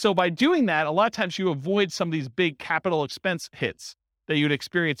 And so by doing that, a lot of times you avoid some of these big capital expense hits that you'd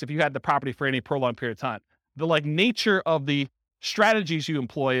experience if you had the property for any prolonged period of time. The nature of the strategies you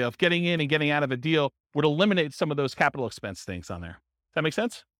employ of getting in and getting out of a deal would eliminate some of those capital expense things on there. Does that make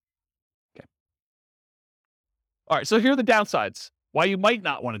sense? Okay. All right, so here are the downsides, why you might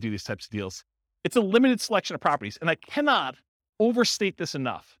not want to do these types of deals. It's a limited selection of properties, and I cannot overstate this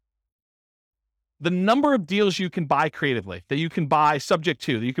enough. The number of deals you can buy creatively, that you can buy subject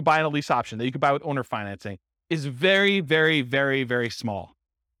to, that you can buy on a lease option, that you can buy with owner financing, is very, very, very, very small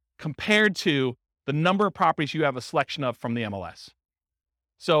compared to the number of properties you have a selection of from the MLS.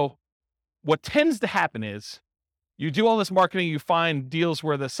 So what tends to happen is you do all this marketing, you find deals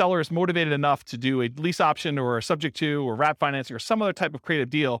where the seller is motivated enough to do a lease option or a subject to or wrap financing or some other type of creative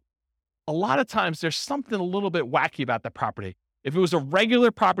deal. A lot of times there's something a little bit wacky about the property. If it was a regular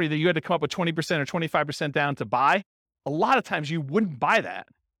property that you had to come up with 20% or 25% down to buy, a lot of times you wouldn't buy that.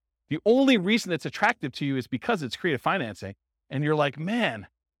 The only reason it's attractive to you is because it's creative financing. And you're like, man,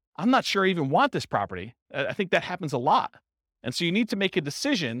 I'm not sure I even want this property. I think that happens a lot. And so you need to make a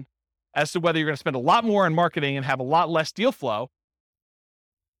decision as to whether you're going to spend a lot more on marketing and have a lot less deal flow,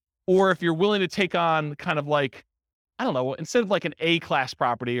 or if you're willing to take on kind of like, I don't know, instead of like an A-class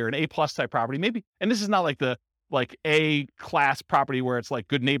property or an A-plus type property, maybe, and this is not like the A-class property where it's like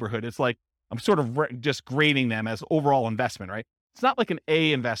good neighborhood. It's like, I'm sort of just grading them as overall investment, right? It's not like an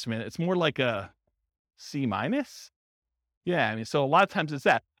A investment. It's more like a C minus. Yeah, I mean, so a lot of times it's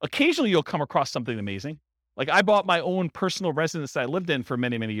that. Occasionally you'll come across something amazing. Like I bought my own personal residence that I lived in for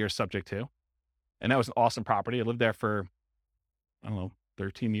many, many years subject to. And that was an awesome property. I lived there for,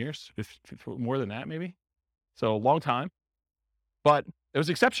 13 years, more than that maybe. So a long time, but it was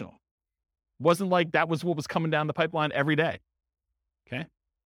exceptional. It wasn't like that was what was coming down the pipeline every day. Okay.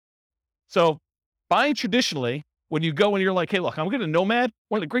 So buying traditionally, when you go and you're like, hey, look, I'm going to Nomad.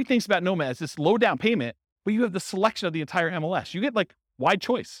 One of the great things about Nomad is this low down payment, but you have the selection of the entire MLS. You get like wide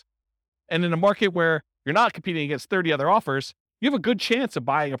choice. And in a market where you're not competing against 30 other offers, you have a good chance of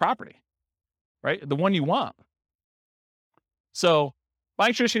buying a property, right? The one you want. So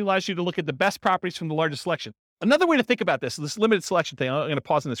buying traditionally allows you to look at the best properties from the largest selection. Another way to think about this limited selection thing, I'm going to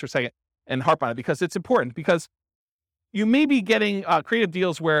pause on this for a second and harp on it because it's important, because you may be getting creative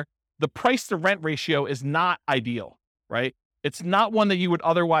deals where the price to rent ratio is not ideal, right? It's not one that you would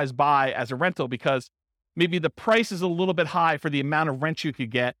otherwise buy as a rental because maybe the price is a little bit high for the amount of rent you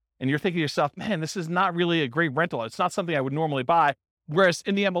could get. And you're thinking to yourself, man, this is not really a great rental. It's not something I would normally buy. Whereas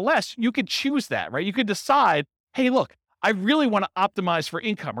in the MLS, you could choose that, right? You could decide, hey, look, I really want to optimize for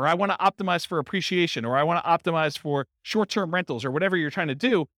income, or I want to optimize for appreciation, or I want to optimize for short-term rentals, or whatever you're trying to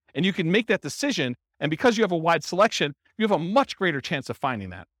do. And you can make that decision. And because you have a wide selection, you have a much greater chance of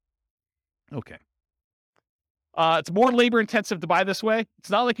finding that. Okay. It's more labor intensive to buy this way. It's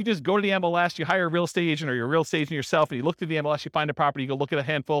not like you just go to the MLS, you hire a real estate agent or you're a real estate agent yourself, and you look through the MLS, you find a property, you go look at a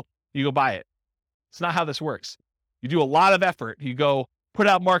handful, you go buy it. It's not how this works. You do a lot of effort. You go put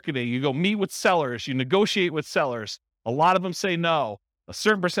out marketing, you go meet with sellers, you negotiate with sellers. A lot of them say no. A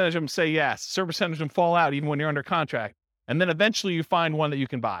certain percentage of them say yes. A certain percentage of them fall out even when you're under contract. And then eventually you find one that you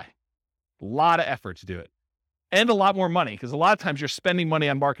can buy. A lot of effort to do it. And a lot more money, because a lot of times you're spending money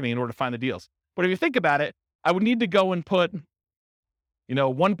on marketing in order to find the deals. But if you think about it, I would need to go and put,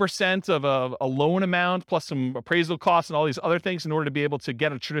 1% of a loan amount plus some appraisal costs and all these other things in order to be able to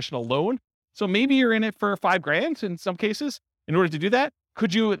get a traditional loan. So maybe you're in it for $5,000 in some cases. In order to do that,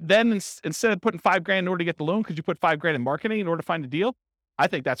 could you then, instead of putting $5,000 in order to get the loan, could you put $5,000 in marketing in order to find a deal? I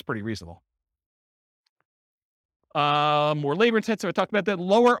think that's pretty reasonable. More labor intensive. I talked about that.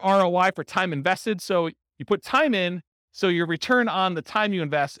 Lower ROI for time invested. So you put time in, so your return on the time you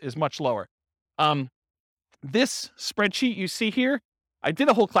invest is much lower. This spreadsheet you see here, I did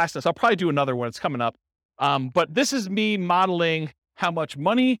a whole class on this. I'll probably do another one. It's coming up. But this is me modeling how much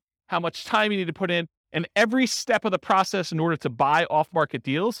money, how much time you need to put in, and every step of the process in order to buy off-market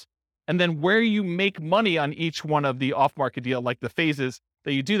deals, and then where you make money on each one of the off-market deal, like the phases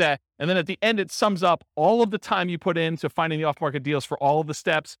that you do that. And then at the end, it sums up all of the time you put into finding the off-market deals for all of the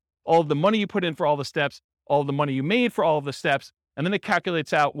steps, all of the money you put in for all the steps, all of the money you made for all of the steps. And then it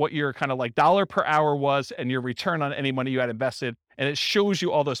calculates out what your kind of like dollar per hour was and your return on any money you had invested. And it shows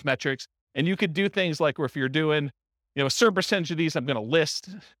you all those metrics. And you could do things like, or if you're doing, a certain percentage of these, I'm going to list,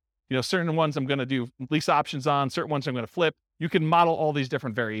 certain ones I'm going to do lease options on, certain ones I'm going to flip. You can model all these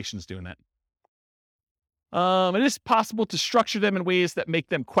different variations doing that. It is possible to structure them in ways that make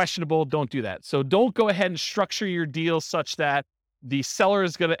them questionable. Don't do that. So don't go ahead and structure your deals such that the seller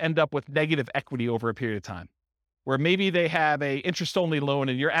is going to end up with negative equity over a period of time, where maybe they have a interest-only loan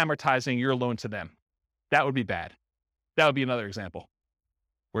and you're amortizing your loan to them. That would be bad. That would be another example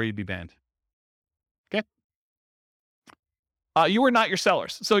where you'd be banned. Okay. You are not your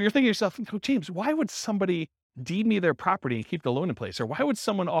sellers. So you're thinking to yourself, James, why would somebody deed me their property and keep the loan in place? Or why would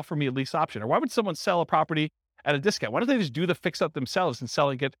someone offer me a lease option? Or why would someone sell a property at a discount? Why don't they just do the fix up themselves and sell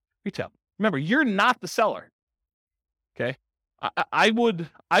and get retail? Remember, you're not the seller. Okay. I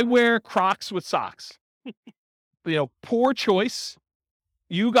wear Crocs with socks. Poor choice.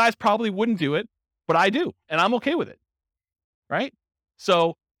 You guys probably wouldn't do it, but I do, and I'm okay with it. Right?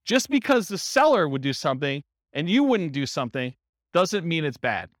 So just because the seller would do something and you wouldn't do something doesn't mean it's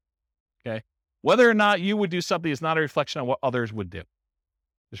bad. Okay? Whether or not you would do something is not a reflection on what others would do.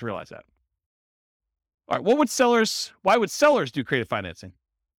 Just realize that. All right, why would sellers do creative financing?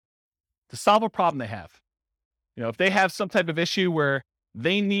 To solve a problem they have. If they have some type of issue where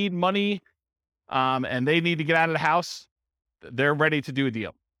they need money and they need to get out of the house, they're ready to do a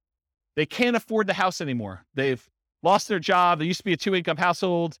deal. They can't afford the house anymore. They've lost their job. They used to be a 2-income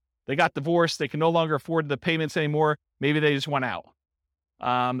household. They got divorced. They can no longer afford the payments anymore. Maybe they just went out.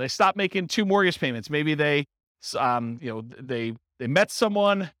 They stopped making 2 mortgage payments. Maybe they met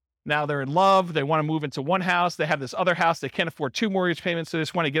someone. Now they're in love. They want to move into one house. They have this other house. They can't afford 2 mortgage payments. So they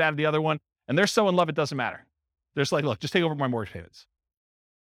just want to get out of the other one. And they're so in love, it doesn't matter. They're just like, look, just take over my mortgage payments.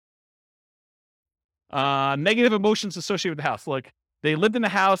 Negative emotions associated with the house. Like they lived in the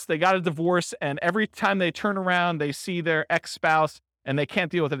house, they got a divorce, and every time they turn around, they see their ex-spouse and they can't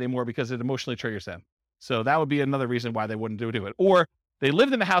deal with it anymore because it emotionally triggers them. So that would be another reason why they wouldn't do it. Or they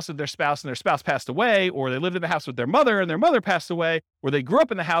lived in the house with their spouse and their spouse passed away, or they lived in the house with their mother and their mother passed away, or they grew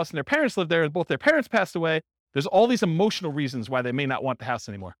up in the house and their parents lived there and both their parents passed away. There's all these emotional reasons why they may not want the house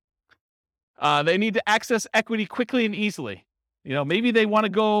anymore. They need to access equity quickly and easily. Maybe they want to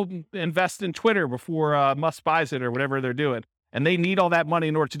go invest in Twitter before Musk buys it or whatever they're doing, and they need all that money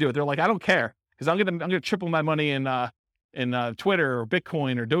in order to do it. They're like, I don't care because I'm gonna triple my money in Twitter or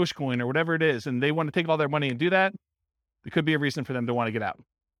Bitcoin or Dogecoin or whatever it is, and they want to take all their money and do that. It could be a reason for them to want to get out.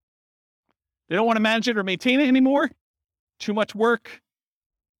 They don't want to manage it or maintain it anymore. Too much work,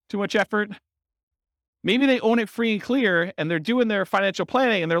 too much effort. Maybe they own it free and clear and they're doing their financial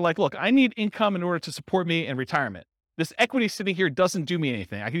planning and they're like, look, I need income in order to support me in retirement. This equity sitting here doesn't do me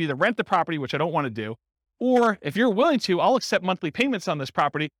anything. I can either rent the property, which I don't want to do, or if you're willing to, I'll accept monthly payments on this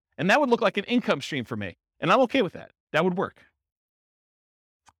property and that would look like an income stream for me. And I'm okay with that. That would work.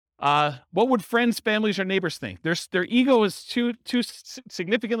 What would friends, families, or neighbors think? Their ego is too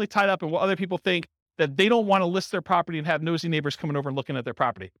significantly tied up in what other people think that they don't want to list their property and have nosy neighbors coming over and looking at their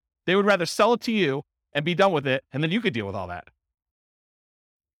property. They would rather sell it to you and be done with it, and then you could deal with all that.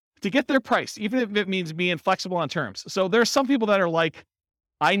 To get their price, even if it means being flexible on terms. So there are some people that are like,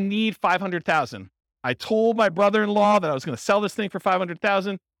 I need $500,000. I told my brother-in-law that I was going to sell this thing for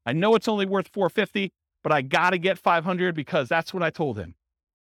 $500,000. I know it's only worth $450,000, but I got to get $500,000 because that's what I told him.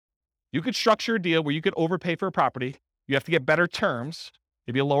 You could structure a deal where you could overpay for a property. You have to get better terms,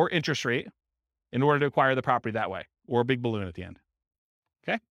 maybe a lower interest rate in order to acquire the property that way, or a big balloon at the end.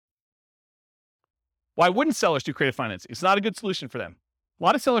 Okay? Why wouldn't sellers do creative financing? It's not a good solution for them. A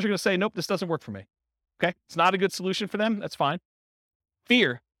lot of sellers are going to say, nope, this doesn't work for me. Okay? It's not a good solution for them. That's fine.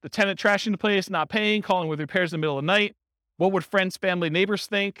 Fear, the tenant trashing the place, not paying, calling with repairs in the middle of the night. What would friends, family, neighbors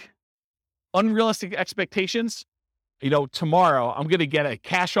think? Unrealistic expectations. Tomorrow I'm going to get a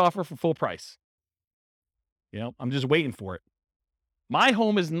cash offer for full price. I'm just waiting for it. My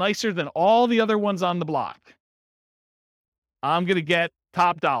home is nicer than all the other ones on the block. I'm going to get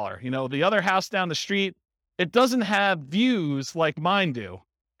top dollar. The other house down the street, it doesn't have views like mine do.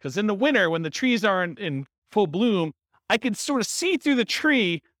 Because in the winter, when the trees are in full bloom, I can sort of see through the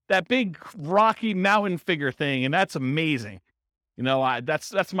tree that big rocky mountain figure thing, and that's amazing.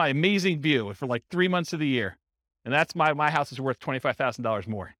 That's my amazing view for like 3 months of the year, and that's my house is worth $25,000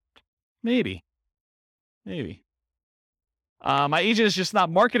 more. Maybe. My agent is just not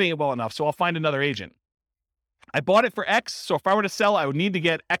marketing it well enough, so I'll find another agent. I bought it for X, so if I were to sell, I would need to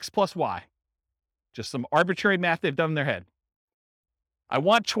get X plus Y. Just some arbitrary math they've done in their head. I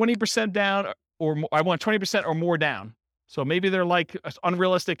want 20% down, or I want 20% or more down. So maybe they're like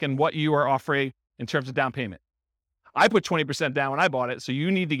unrealistic in what you are offering in terms of down payment. I put 20% down when I bought it, so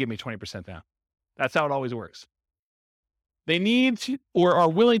you need to give me 20% down. That's how it always works. They need to, or are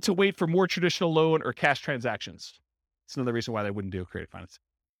willing to wait for more traditional loan or cash transactions. It's another reason why they wouldn't do creative finance.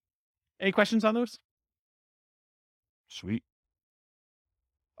 Any questions on those? Sweet.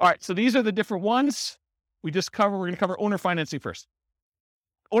 All right, so these are the different ones we're going to cover owner financing first.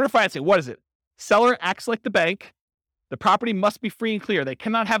 Owner financing, what is it? Seller acts like the bank. The property must be free and clear. They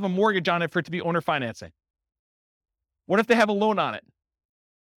cannot have a mortgage on it for it to be owner financing. What if they have a loan on it?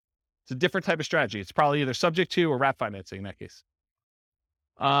 It's a different type of strategy. It's probably either subject to or wrap financing in that case.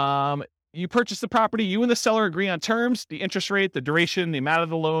 You purchase the property. You and the seller agree on terms, the interest rate, the duration, the amount of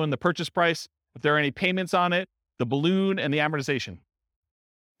the loan, the purchase price, if there are any payments on it, the balloon, and the amortization.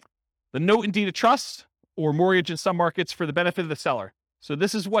 The note and deed of trust or mortgage in some markets for the benefit of the seller. So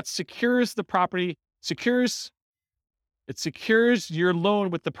this is what secures the property, secures your loan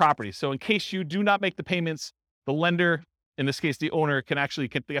with the property. So in case you do not make the payments, the lender, in this case, the owner, can actually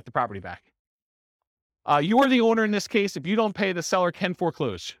get the property back. You are the owner in this case. If you don't pay, the seller can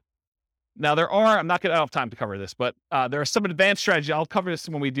foreclose. Now I don't have time to cover this, but there are some advanced strategies. I'll cover this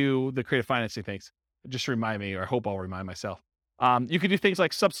when we do the creative financing things. Just remind me, or I hope I'll remind myself. You could do things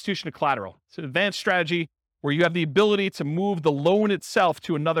like substitution of collateral. It's an advanced strategy where you have the ability to move the loan itself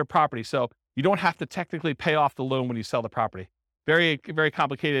to another property. So you don't have to technically pay off the loan when you sell the property. Very, very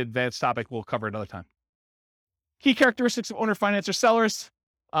complicated, advanced topic we'll cover another time. Key characteristics of owner finance or sellers.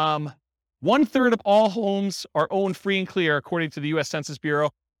 1/3 of all homes are owned free and clear, according to the U.S. Census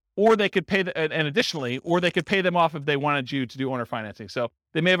Bureau, or they could pay, they could pay them off if they wanted you to do owner financing. So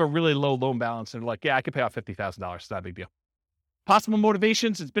they may have a really low loan balance and they're like, yeah, I could pay off $50,000. It's not a big deal. Possible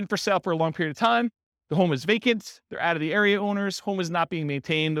motivations. It's been for sale for a long period of time. The home is vacant. They're out of the area owners. Home is not being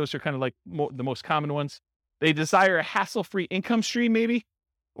maintained. Those are kind of like the most common ones. They desire a hassle-free income stream, maybe,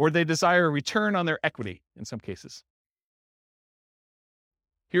 or they desire a return on their equity in some cases.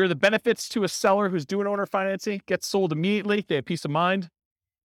 Here are the benefits to a seller who's doing owner financing. Gets sold immediately. They have peace of mind.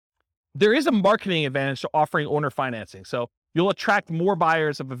 There is a marketing advantage to offering owner financing. So you'll attract more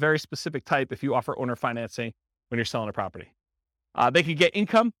buyers of a very specific type if you offer owner financing when you're selling a property. They can get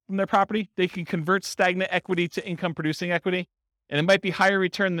income from their property. They can convert stagnant equity to income-producing equity. And it might be higher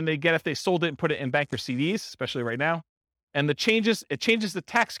return than they get if they sold it and put it in bank or CDs, especially right now. And it changes the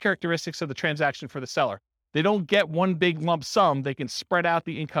tax characteristics of the transaction for the seller. They don't get one big lump sum. They can spread out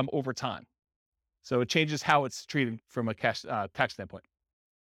the income over time. So it changes how it's treated from a cash tax standpoint.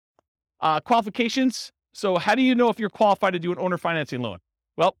 Qualifications. So how do you know if you're qualified to do an owner financing loan?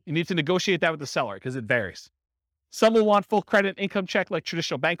 Well, you need to negotiate that with the seller because it varies. Some will want full credit income check like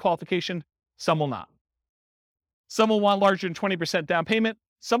traditional bank qualification. Some will not. Some will want larger than 20% down payment.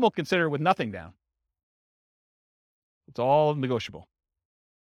 Some will consider with nothing down. It's all negotiable.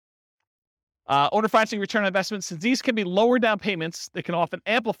 Owner financing return on investment. Since these can be lower down payments, they can often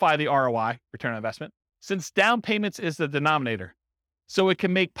amplify the ROI, return on investment, since down payments is the denominator. So it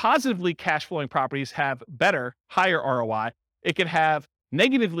can make positively cash flowing properties have better, higher ROI. It can have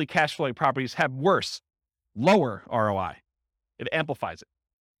negatively cash flowing properties have worse, lower ROI. It amplifies it.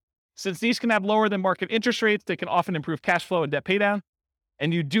 Since these can have lower than market interest rates, they can often improve cash flow and debt paydown.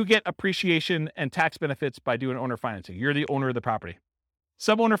 And you do get appreciation and tax benefits by doing owner financing. You're the owner of the property.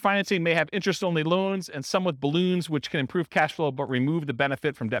 Some owner financing may have interest-only loans and some with balloons, which can improve cash flow but remove the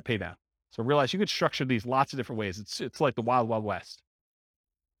benefit from debt paydown. So realize you could structure these lots of different ways. It's like the wild, wild west.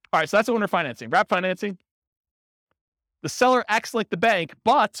 All right, so that's owner financing. Wrap financing. The seller acts like the bank,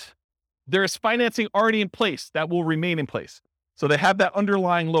 but there is financing already in place that will remain in place. So they have that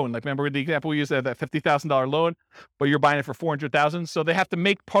underlying loan. Like remember the example we used, that $50,000 loan, but you're buying it for $400,000. So they have to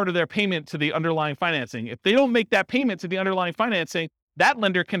make part of their payment to the underlying financing. If they don't make that payment to the underlying financing, that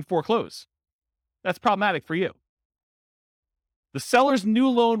lender can foreclose. That's problematic for you. The seller's new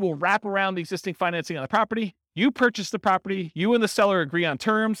loan will wrap around the existing financing on the property. You purchase the property. You and the seller agree on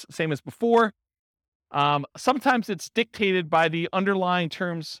terms, same as before. Sometimes it's dictated by the underlying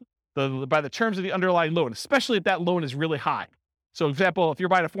terms, by the terms of the underlying loan, especially if that loan is really high. So, for example, if you're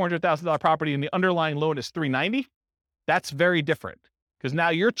buying a $400,000 property and the underlying loan is $390,000, that's very different because now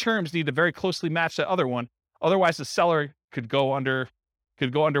your terms need to very closely match that other one. Otherwise, the seller could go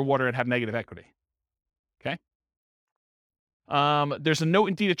underwater and have negative equity. Okay. There's a note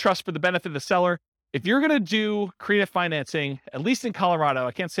in deed of trust for the benefit of the seller. If you're going to do creative financing, at least in Colorado,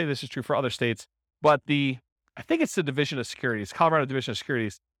 I can't say this is true for other states, but I think it's the Division of Securities, Colorado Division of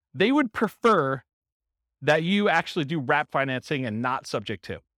Securities, they would prefer that you actually do wrap financing and not subject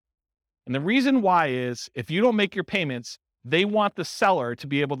to. And the reason why is if you don't make your payments, they want the seller to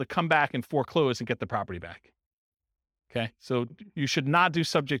be able to come back and foreclose and get the property back. Okay. So you should not do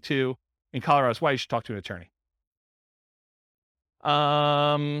subject to in Colorado. That's why you should talk to an attorney.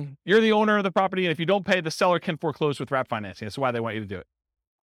 You're the owner of the property, and if you don't pay, the seller can foreclose with wrap financing. That's why they want you to do it.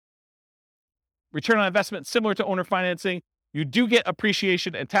 Return on investment, similar to owner financing. You do get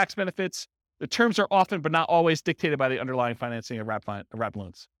appreciation and tax benefits. The terms are often, but not always, dictated by the underlying financing of wrap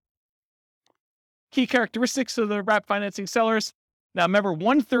loans. Key characteristics of the wrap financing sellers. Now, remember,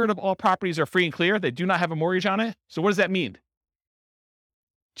 1/3 of all properties are free and clear. They do not have a mortgage on it. So what does that mean?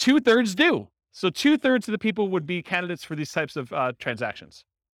 2/3 do. So 2/3 of the people would be candidates for these types of transactions.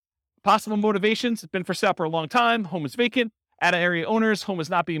 Possible motivations: it's been for sale for a long time, home is vacant, out-of-area owners, home is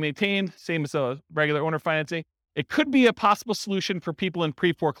not being maintained, same as a regular owner financing. It could be a possible solution for people in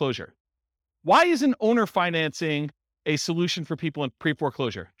pre-foreclosure. Why isn't owner financing a solution for people in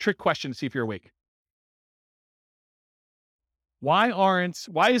pre-foreclosure? Trick question to see if you're awake. Why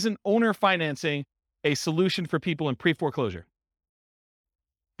isn't owner financing a solution for people in pre-foreclosure?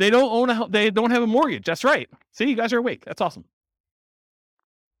 They don't have a mortgage. That's right. See, you guys are awake. That's awesome.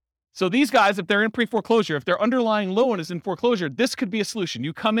 So these guys, if they're in pre-foreclosure, if their underlying loan is in foreclosure, this could be a solution.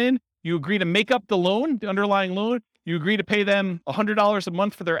 You come in, you agree to make up the loan, the underlying loan, you agree to pay them $100 a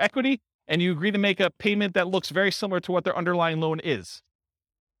month for their equity, and you agree to make a payment that looks very similar to what their underlying loan is.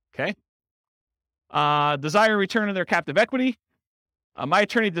 Okay? Desire return of their captive equity. My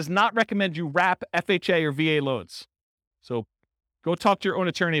attorney does not recommend you wrap FHA or VA loans. So go talk to your own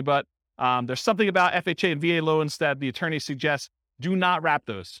attorney, but there's something about FHA and VA loans that the attorney suggests do not wrap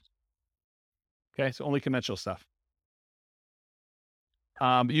those. Okay, so only conventional stuff.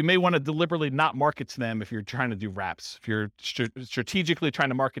 You may want to deliberately not market to them if you're trying to do wraps. If you're strategically trying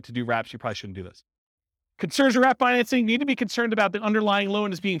to market to do wraps, you probably shouldn't do this. Concerns of wrap financing: you need to be concerned about the underlying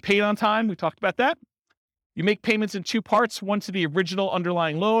loan is being paid on time. We talked about that. You make payments in two parts, one to the original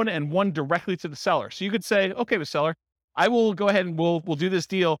underlying loan and one directly to the seller. So you could say, okay, the seller, I will go ahead and we'll do this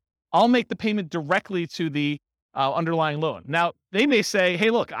deal. I'll make the payment directly to the underlying loan. Now, they may say,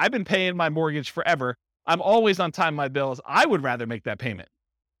 hey, look, I've been paying my mortgage forever. I'm always on time my bills. I would rather make that payment.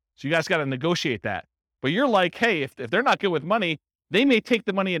 So you guys got to negotiate that. But you're like, hey, if they're not good with money, they may take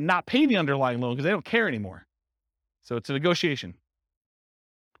the money and not pay the underlying loan because they don't care anymore. So it's a negotiation.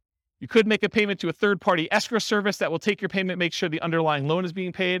 You could make a payment to a third-party escrow service that will take your payment, make sure the underlying loan is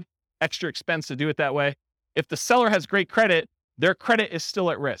being paid. Extra expense to do it that way. If the seller has great credit, their credit is still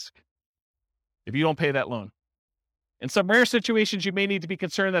at risk if you don't pay that loan. In some rare situations, you may need to be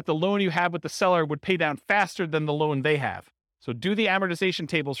concerned that the loan you have with the seller would pay down faster than the loan they have. So do the amortization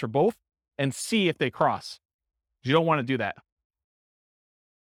tables for both and see if they cross. You don't want to do that.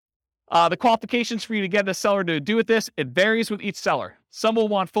 The qualifications for you to get the seller to do with this, it varies with each seller. Some will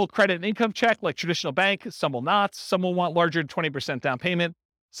want full credit and income check like traditional bank. Some will not. Some will want larger than 20% down payment.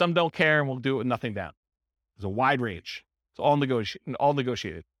 Some don't care and will do it with nothing down. There's a wide range. It's all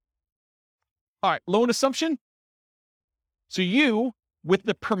negotiated. All right, loan assumption. So you, with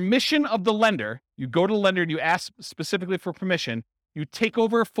the permission of the lender, you go to the lender and you ask specifically for permission. You take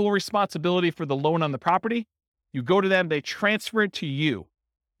over full responsibility for the loan on the property. You go to them, they transfer it to you.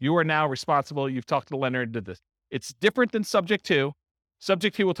 You are now responsible. You've talked to the lender and did this. It's different than subject to.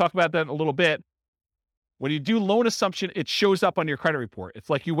 Subject to, we'll talk about that in a little bit. When you do loan assumption, it shows up on your credit report. It's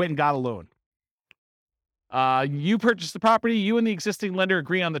like you went and got a loan. You purchase the property. You and the existing lender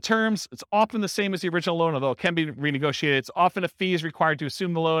agree on the terms. It's often the same as the original loan, although it can be renegotiated. It's often a fee is required to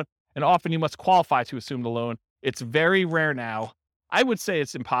assume the loan, and often you must qualify to assume the loan. It's very rare now. I would say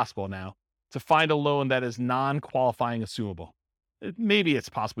it's impossible now to find a loan that is non-qualifying assumable. Maybe it's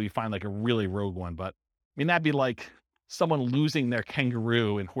possible you find like a really rogue one, but I mean, that'd be like someone losing their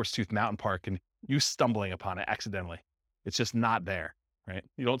kangaroo in Horsetooth Mountain Park and you stumbling upon it accidentally. It's just not there, right?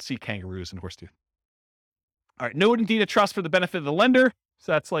 You don't see kangaroos in Horsetooth. All right, note and deed of trust for the benefit of the lender.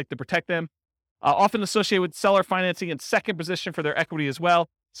 So that's like to protect them. Often associated with seller financing in second position for their equity as well.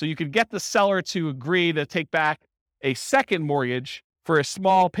 So you could get the seller to agree to take back a second mortgage for a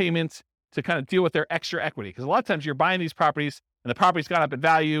small payment to kind of deal with their extra equity. Because a lot of times you're buying these properties and the property's gone up in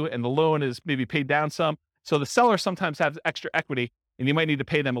value and the loan is maybe paid down some. So the seller sometimes has extra equity and you might need to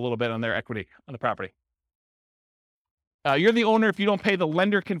pay them a little bit on their equity on the property. You're the owner. If you don't pay, the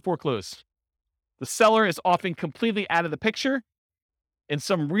lender can foreclose. The seller is often completely out of the picture. In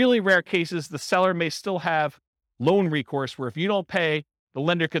some really rare cases, the seller may still have loan recourse where if you don't pay, the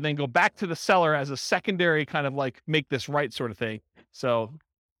lender could then go back to the seller as a secondary kind of like make this right sort of thing. So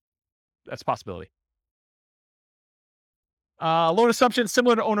that's a possibility. Loan assumption,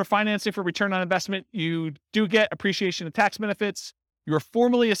 similar to owner financing for return on investment, you do get appreciation and tax benefits. You're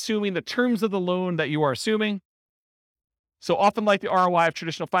formally assuming the terms of the loan that you are assuming. So often like the ROI of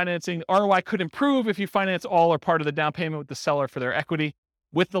traditional financing, ROI could improve if you finance all or part of the down payment with the seller for their equity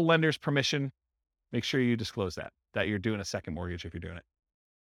with the lender's permission. Make sure you disclose that you're doing a second mortgage if you're doing it.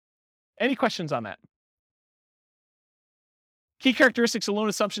 Any questions on that? Key characteristics of loan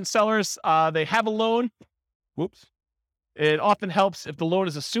assumption sellers, they have a loan. Whoops. It often helps if the loan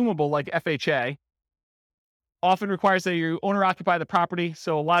is assumable like FHA. Often requires that you owner occupy the property.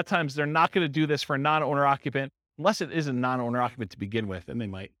 So a lot of times they're not going to do this for a non-owner occupant unless it is a non-owner occupant to begin with, and they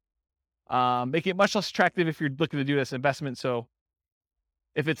might. Make it much less attractive if you're looking to do this investment. So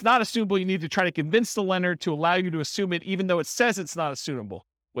if it's not assumable, you need to try to convince the lender to allow you to assume it, even though it says it's not assumable,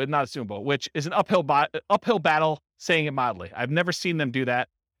 which is an uphill battle, saying it mildly. I've never seen them do that.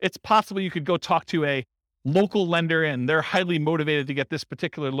 It's possible you could go talk to a local lender and they're highly motivated to get this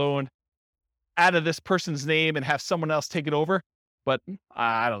particular loan out of this person's name and have someone else take it over. But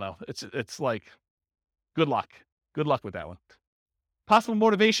I don't know. It's like, good luck. Good luck with that one. Possible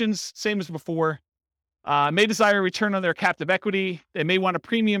motivations, same as before. May desire a return on their captive equity. They may want a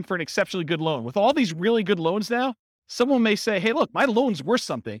premium for an exceptionally good loan. With all these really good loans now, someone may say, hey, look, my loan's worth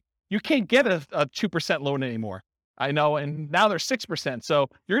something. You can't get a 2% loan anymore. I know, and now they're 6%. So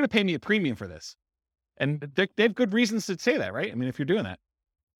you're going to pay me a premium for this. And they have good reasons to say that, right? I mean, if you're doing that.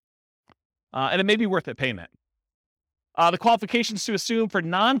 And it may be worth it paying that. The qualifications to assume for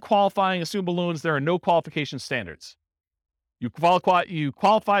non-qualifying assumable loans, there are no qualification standards. You qualify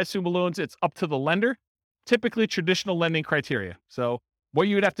assumable loans, it's up to the lender, typically traditional lending criteria. So what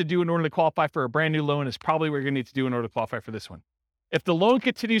you would have to do in order to qualify for a brand new loan is probably what you're going to need to do in order to qualify for this one. If the loan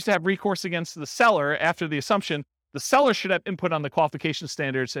continues to have recourse against the seller after the assumption, the seller should have input on the qualification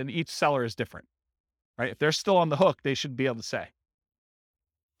standards, and each seller is different, right? If they're still on the hook, they should be able to say.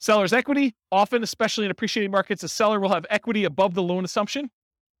 Seller's equity, often, especially in appreciating markets, a seller will have equity above the loan assumption.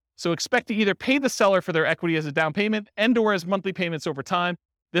 So expect to either pay the seller for their equity as a down payment and or as monthly payments over time.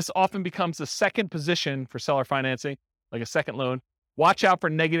 This often becomes the second position for seller financing, like a second loan. Watch out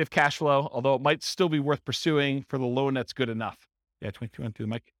for negative cash flow, although it might still be worth pursuing for the loan that's good enough. Yeah, 22 to the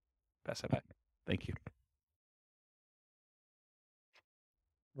mic. Pass that back. Thank you.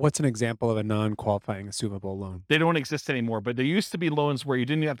 What's an example of a non-qualifying assumable loan? They don't exist anymore, but there used to be loans where you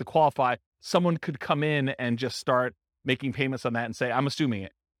didn't even have to qualify. Someone could come in and just start making payments on that and say, I'm assuming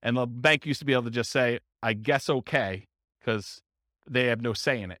it. And the bank used to be able to just say, I guess okay, because they have no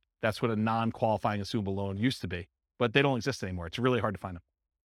say in it. That's what a non-qualifying assumable loan used to be, but they don't exist anymore. It's really hard to find them.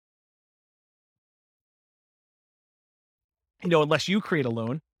 You know, unless you create a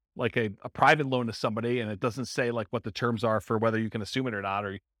loan, like a private loan to somebody, and it doesn't say like what the terms are for whether you can assume it or not,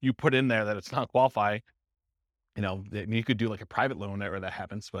 or you put in there that it's not qualifying, you know, you could do like a private loan where that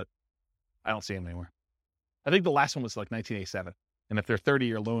happens, but I don't see them anymore. I think the last one was like 1987. And if they're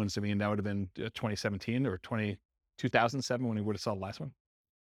 30-year loans, I mean, that would have been 2017 or 2007 when we would have saw the last one.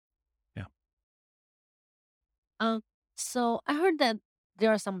 Yeah. So I heard that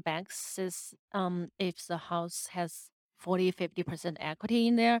there are some banks if the house has 40-50% equity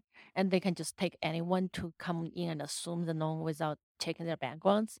in there, and they can just take anyone to come in and assume the loan without checking their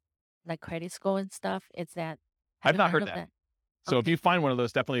backgrounds, like credit score and stuff. Is that? I've not heard of that. So if you find one of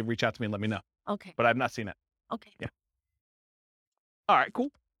those, definitely reach out to me and let me know. Okay. But I've not seen it. Okay. Yeah. All right, cool.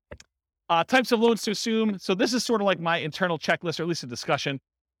 Types of loans to assume. So this is sort of like my internal checklist, or at least a discussion.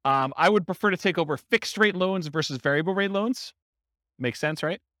 I would prefer to take over fixed rate loans versus variable rate loans. Makes sense,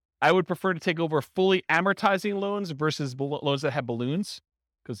 right? I would prefer to take over fully amortizing loans versus loans that have balloons,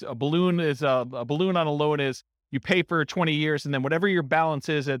 because a balloon on a loan is you pay for 20 years, and then whatever your balance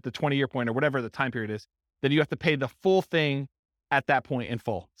is at the 20-year point or whatever the time period is, then you have to pay the full thing at that point in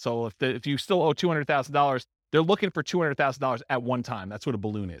full. So if you still owe $200,000, they're looking for $200,000 at one time. That's what a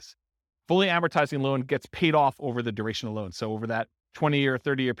balloon is. Fully amortizing loan gets paid off over the duration of the loan. So over that 20-year,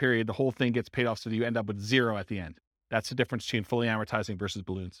 30-year period, the whole thing gets paid off, so you end up with zero at the end. That's the difference between fully amortizing versus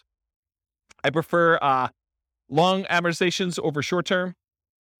balloons. I prefer long amortizations over short term.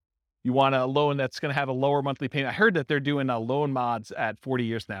 You want a loan that's going to have a lower monthly payment. I heard that they're doing loan mods at 40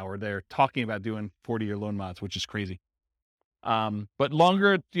 years now, or they're talking about doing 40-year loan mods, which is crazy. But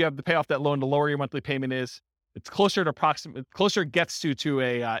longer you have to pay off that loan, the lower your monthly payment is. It's closer it gets to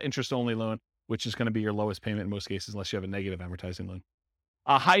a interest-only loan, which is going to be your lowest payment in most cases, unless you have a negative amortizing loan.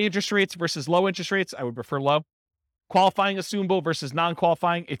 High interest rates versus low interest rates, I would prefer low. Qualifying assumable versus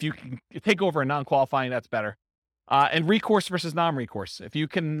non-qualifying. If you can take over a non-qualifying, that's better. And recourse versus non-recourse. If you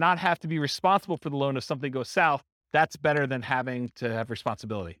cannot have to be responsible for the loan if something goes south, that's better than having to have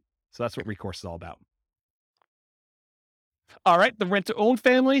responsibility. So that's what recourse is all about. All right, the rent-to-own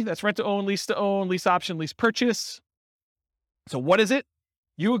family. That's rent-to-own, lease-to-own, lease option, lease purchase. So what is it?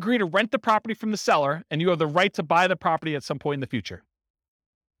 You agree to rent the property from the seller, and you have the right to buy the property at some point in the future.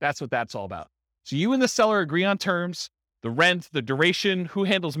 That's what that's all about. So you and the seller agree on terms, the rent, the duration, who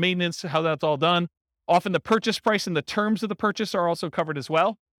handles maintenance, how that's all done. Often the purchase price and the terms of the purchase are also covered as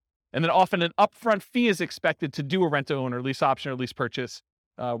well. And then often an upfront fee is expected to do a rent-to-own or lease option or lease purchase.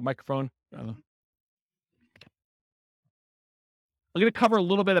 Microphone. I'm going to cover a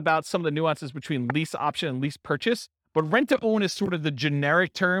little bit about some of the nuances between lease option and lease purchase. But rent-to-own is sort of the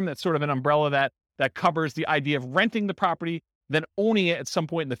generic term. That's sort of an umbrella that covers the idea of renting the property, then owning it at some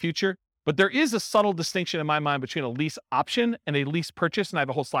point in the future. But there is a subtle distinction in my mind between a lease option and a lease purchase, and I have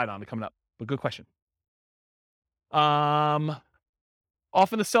a whole slide on it coming up. But good question. Often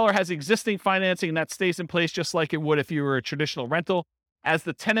the seller has existing financing, and that stays in place just like it would if you were a traditional rental. As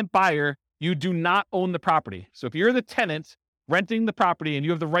the tenant buyer, you do not own the property. So if you're the tenant renting the property and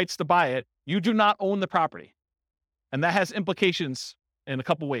you have the rights to buy it, you do not own the property. And that has implications in a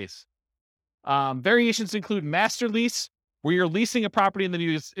couple ways. Variations include master lease, where you're leasing a property and then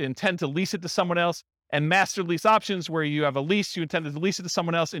you intend to lease it to someone else, and master lease options, where you have a lease, you intend to lease it to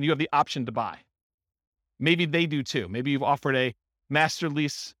someone else, and you have the option to buy. Maybe they do too. Maybe you've offered a master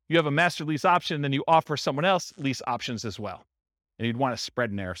lease, you have a master lease option, and then you offer someone else lease options as well. And you'd want a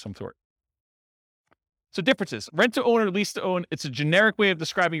spread in there of some sort. So differences. Rent to own or lease to own, it's a generic way of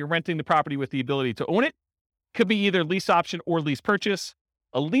describing you're renting the property with the ability to own it. Could be either lease option or lease purchase.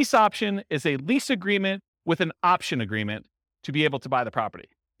 A lease option is a lease agreement with an option agreement to be able to buy the property.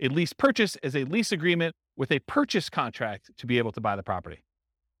 A lease purchase is a lease agreement with a purchase contract to be able to buy the property.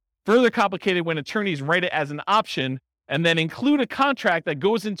 Further complicated when attorneys write it as an option and then include a contract that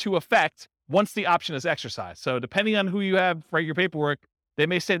goes into effect once the option is exercised. So depending on who you have write your paperwork, they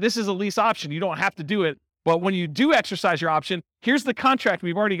may say, this is a lease option. You don't have to do it. But when you do exercise your option, here's the contract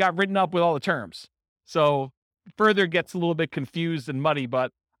we've already got written up with all the terms. So further gets a little bit confused and muddy,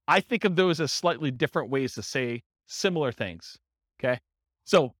 but I think of those as slightly different ways to say similar things. Okay.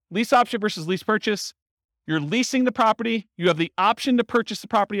 So lease option versus lease purchase. You're leasing the property. You have the option to purchase the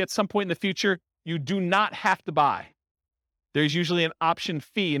property at some point in the future. You do not have to buy. There's usually an option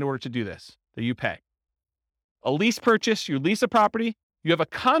fee in order to do this that you pay. A lease purchase, you lease a property. You have a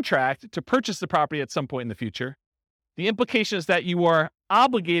contract to purchase the property at some point in the future. The implication is that you are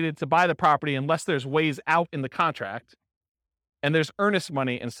obligated to buy the property unless there's ways out in the contract, and there's earnest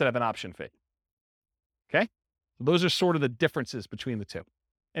money instead of an option fee. Okay? So those are sort of the differences between the two.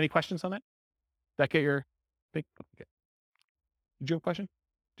 Any questions on that? Did that get your big? Okay. Did you have a question?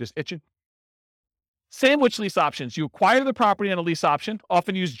 Just itching? Sandwich lease options. You acquire the property on a lease option,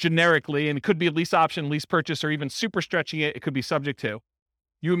 often used generically, and it could be a lease option, lease purchase, or even super stretching it. It could be subject to.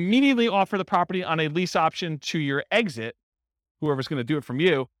 You immediately offer the property on a lease option to your exit, whoever's going to do it from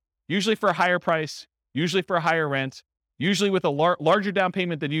you, usually for a higher price, usually for a higher rent, usually with a larger down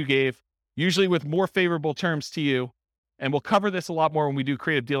payment than you gave, usually with more favorable terms to you. And we'll cover this a lot more when we do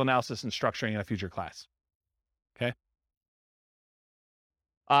creative deal analysis and structuring in a future class. Okay.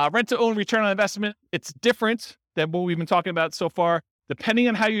 Rent to own return on investment. It's different than what we've been talking about so far. Depending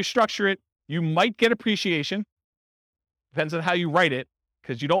on how you structure it, you might get appreciation. Depends on how you write it,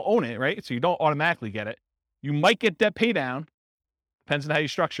 because you don't own it, right? So you don't automatically get it. You might get debt pay down. Depends on how you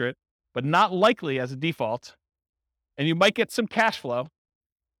structure it, but not likely as a default. And you might get some cash flow.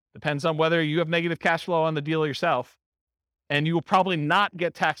 Depends on whether you have negative cash flow on the deal yourself. And you will probably not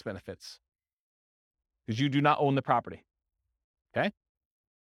get tax benefits because you do not own the property. Okay?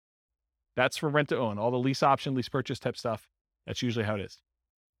 That's for rent to own. All the lease option, lease purchase type stuff. That's usually how it is.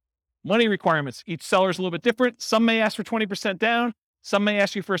 Money requirements. Each seller is a little bit different. Some may ask for 20% down. Some may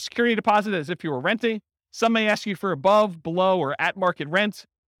ask you for a security deposit as if you were renting. Some may ask you for above, below, or at market rent.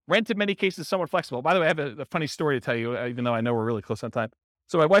 Rent in many cases is somewhat flexible. By the way, I have a funny story to tell you, even though I know we're really close on time.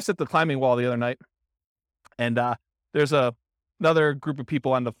 So my wife's at the climbing wall the other night, and there's another group of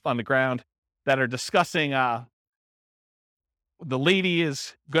people on the ground that are discussing. The lady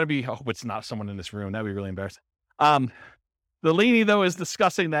is going to be. I hope it's not someone in this room. That'd be really embarrassing. The lady though is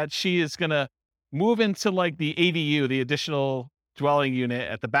discussing that she is going to move into like the ADU, the additional dwelling unit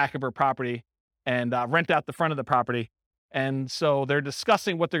at the back of her property, and rent out the front of the property. And so they're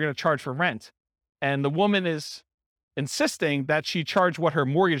discussing what they're going to charge for rent. And the woman is insisting that she charge what her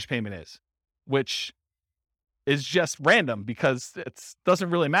mortgage payment is, which is just random because it doesn't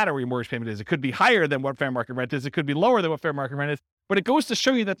really matter what your mortgage payment is. It could be higher than what fair market rent is. It could be lower than what fair market rent is. But it goes to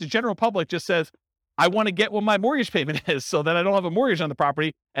show you that the general public just says, I want to get what my mortgage payment is so that I don't have a mortgage on the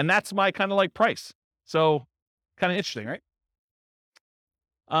property. And that's my kind of like price. So kind of interesting, right?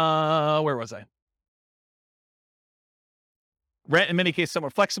 Where was I? Rent in many cases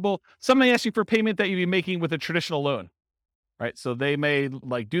somewhat flexible. Some may ask you for payment that you'd be making with a traditional loan, right? So they may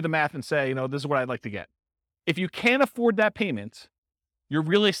like do the math and say, this is what I'd like to get. If you can't afford that payment, you're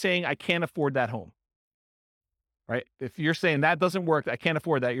really saying I can't afford that home, right? If you're saying that doesn't work, I can't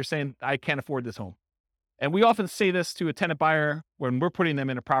afford that, you're saying I can't afford this home. And we often say this to a tenant buyer when we're putting them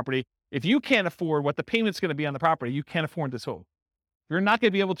in a property. If you can't afford what the payment's going to be on the property, you can't afford this home. You're not going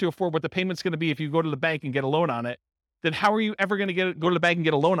to be able to afford what the payment's going to be if you go to the bank and get a loan on it. Then how are you ever going to go to the bank and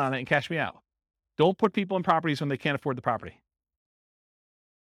get a loan on it and cash me out? Don't put people in properties when they can't afford the property.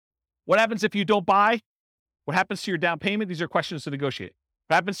 What happens if you don't buy? What happens to your down payment? These are questions to negotiate.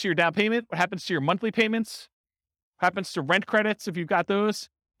 What happens to your down payment? What happens to your monthly payments? What happens to rent credits if you've got those?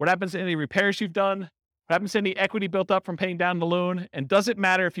 What happens to any repairs you've done? What happens to any equity built up from paying down the loan? And does it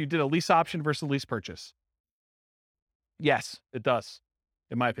matter if you did a lease option versus a lease purchase? Yes, it does,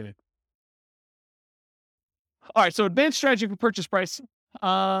 in my opinion. All right, so advanced strategy for purchase price.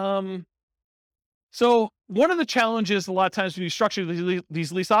 So one of the challenges a lot of times when you structure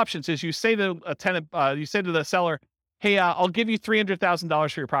these lease options is you say to a tenant, you say to the seller, hey, I'll give you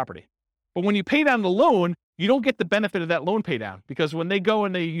 $300,000 for your property. But when you pay down the loan, you don't get the benefit of that loan pay down because when they go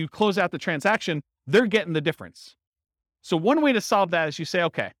and you close out the transaction, they're getting the difference. So one way to solve that is you say,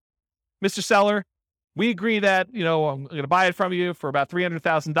 okay, Mr. Seller, we agree that, I'm going to buy it from you for about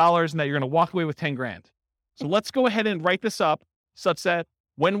 $300,000 and that you're going to walk away with 10 grand. So let's go ahead and write this up such that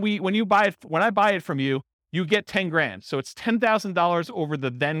when I buy it from you, you get 10 grand. So it's $10,000 over the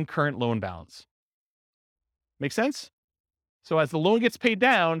then current loan balance. Make sense? So as the loan gets paid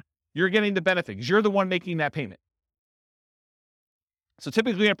down, you're getting the benefit because you're the one making that payment. So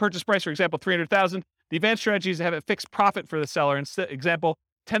typically a purchase price, for example, $300,000, the advanced strategy is to have a fixed profit for the seller. Example,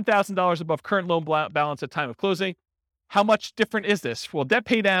 $10,000 above current loan balance at time of closing. How much different is this? Well, debt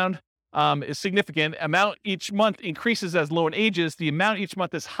pay down is significant. Amount each month increases as loan ages. The amount each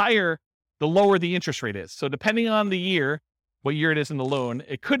month is higher, the lower the interest rate is. So depending on the year, what year it is in the loan,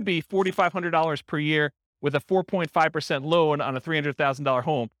 it could be $4,500 per year with a 4.5% loan on a $300,000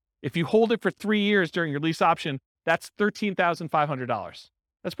 home. If you hold it for 3 years during your lease option, that's $13,500.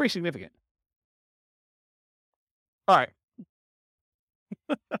 That's pretty significant. All right.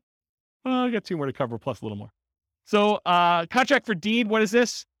 Well, I got 2 more to cover plus a little more. So contract for deed, what is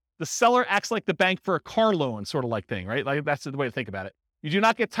this? The seller acts like the bank for a car loan sort of like thing, right? Like that's the way to think about it. You do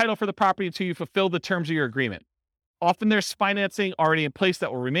not get title for the property until you fulfill the terms of your agreement. Often there's financing already in place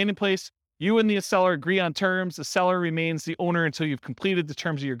that will remain in place. You and the seller agree on terms. The seller remains the owner until you've completed the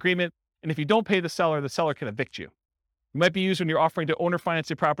terms of your agreement. And if you don't pay the seller can evict you. It might be used when you're offering to owner finance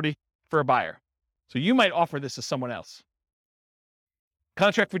your property for a buyer. So you might offer this to someone else.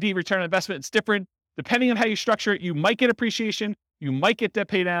 Contract for deed return on investment, it's different. Depending on how you structure it, you might get appreciation, you might get debt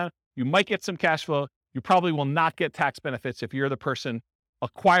pay down, you might get some cash flow. You probably will not get tax benefits if you're the person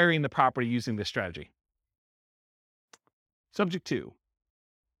acquiring the property using this strategy. Subject 2.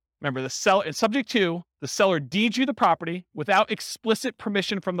 Remember, subject 2, the seller deeds you the property without explicit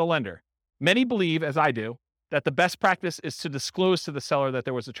permission from the lender. Many believe, as I do, that the best practice is to disclose to the seller that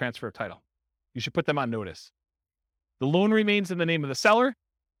there was a transfer of title. You should put them on notice. The loan remains in the name of the seller.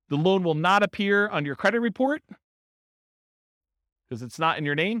 The loan will not appear on your credit report because it's not in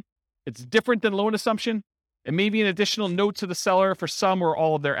your name. It's different than loan assumption. It may be an additional note to the seller for some or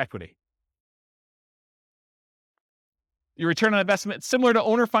all of their equity. Your return on investment, similar to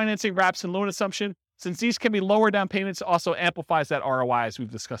owner financing, wraps, and loan assumption. Since these can be lower down payments, also amplifies that ROI as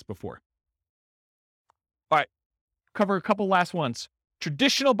we've discussed before. All right, cover a couple last ones.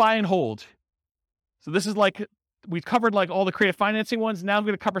 Traditional buy and hold. So this is like, we've covered like all the creative financing ones. Now I'm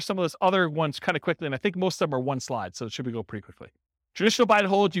going to cover some of those other ones kind of quickly. And I think most of them are one slide, so it should go pretty quickly. Traditional buy and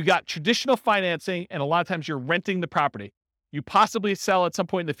hold, you got traditional financing, and a lot of times you're renting the property. You possibly sell at some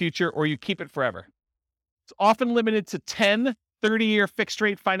point in the future, or you keep it forever. It's often limited to 10 30-year fixed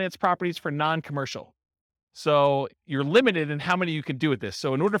rate finance properties for non-commercial. So you're limited in how many you can do with this.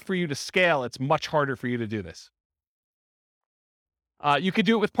 So in order for you to scale, it's much harder for you to do this. You could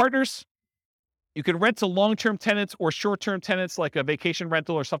do it with partners. You can rent to long-term tenants or short-term tenants like a vacation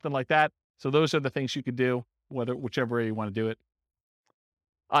rental or something like that. So those are the things you could do, whichever way you want to do it.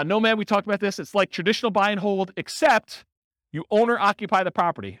 Nomad, we talked about this. It's like traditional buy and hold, except you owner occupy the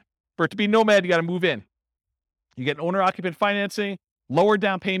property. For it to be Nomad, you got to move in. You get owner occupant financing, lower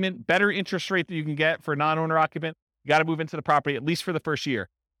down payment, better interest rate that you can get for a non-owner occupant. You got to move into the property at least for the first year.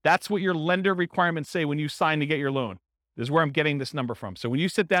 That's what your lender requirements say when you sign to get your loan. This is where I'm getting this number from. So when you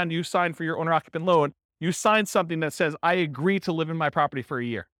sit down and you sign for your owner occupant loan, you sign something that says, I agree to live in my property for a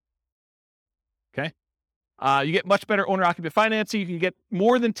year. Okay. You get much better owner occupant financing. You can get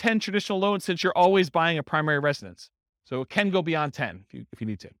more than 10 traditional loans since you're always buying a primary residence. So it can go beyond 10 if you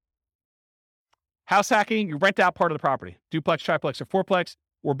need to. House hacking, you rent out part of the property, duplex, triplex, or fourplex,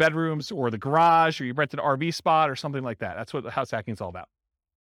 or bedrooms, or the garage, or you rent an RV spot or something like that. That's what the house hacking is all about.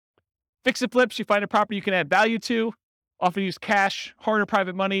 Fix and flips, you find a property you can add value to, often use cash, hard or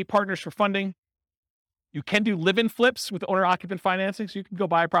private money, partners for funding. You can do live-in flips with owner-occupant financing, so you can go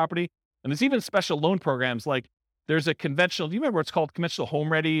buy a property. And there's even special loan programs, like there's a conventional, do you remember what's called conventional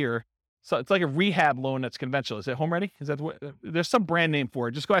Home Ready, or so it's like a rehab loan that's conventional. Is it Home Ready? Is that what, there's some brand name for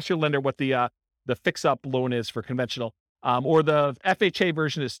it. Just go ask your lender what the fix-up loan is for conventional. Or the FHA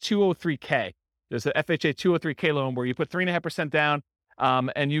version is 203K. There's the FHA 203K loan where you put 3.5% down,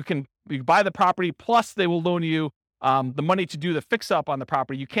 and you can buy the property, plus they will loan you the money to do the fix-up on the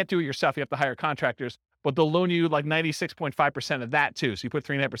property. You can't do it yourself. You have to hire contractors, but they'll loan you like 96.5% of that too. So you put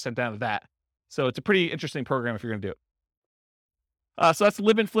 3.5% down of that. So it's a pretty interesting program if you're going to do it. So that's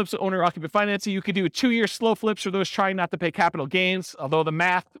live-in flips with owner-occupant financing. You could do a 2-year slow flips for those trying not to pay capital gains, although the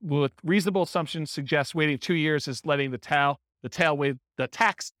math with reasonable assumptions suggests waiting 2 years is letting the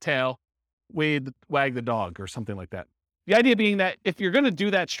tax tail wag the dog or something like that. The idea being that if you're going to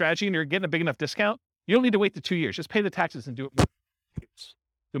do that strategy and you're getting a big enough discount, you don't need to wait the 2 years. Just pay the taxes and do it.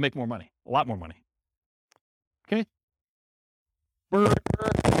 You'll make more money, a lot more money. Okay.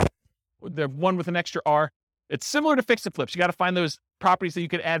 The one with an extra R. It's similar to fix and flips. You got to find those properties that you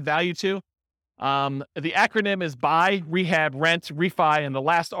could add value to. The acronym is buy, rehab, rent, refi, and the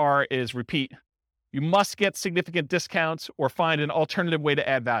last R is repeat. You must get significant discounts or find an alternative way to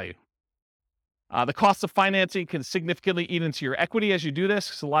add value. The cost of financing can significantly eat into your equity as you do this,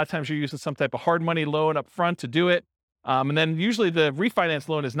 because a lot of times you're using some type of hard money loan up front to do it. And then usually the refinance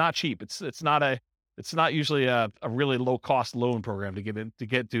loan is not cheap. It's not usually a really low cost loan program to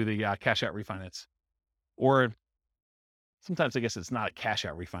get to the cash out refinance. Or sometimes I guess it's not a cash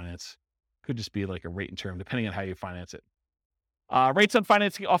out refinance. Could just be like a rate and term, depending on how you finance it. Rates on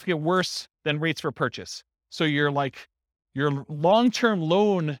financing often get worse than rates for purchase. So your long-term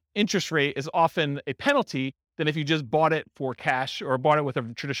loan interest rate is often a penalty than if you just bought it for cash or bought it with a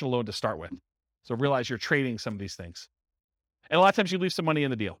traditional loan to start with. So realize you're trading some of these things. And a lot of times you leave some money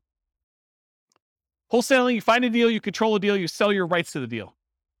in the deal. Wholesaling, you find a deal, you control a deal, you sell your rights to the deal.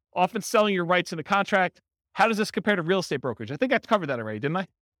 Often selling your rights in a contract. How does this compare to real estate brokerage? I think I covered that already, didn't I?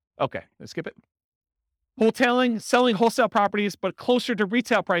 Okay, let's skip it. Wholesaling, selling wholesale properties, but closer to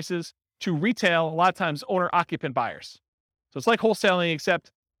retail prices to retail, a lot of times owner-occupant buyers. So it's like wholesaling,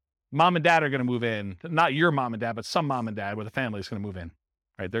 except mom and dad are going to move in. Not your mom and dad, but some mom and dad with a family is going to move in.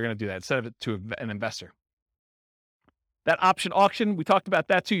 Right? They're going to do that instead of it to an investor. That option auction, we talked about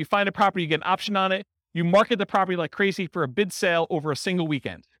that too. You find a property, you get an option on it. You market the property like crazy for a bid sale over a single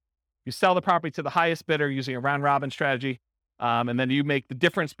weekend. You sell the property to the highest bidder using a round robin strategy. And then you make the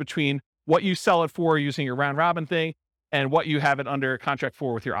difference between what you sell it for using your round robin thing and what you have it under contract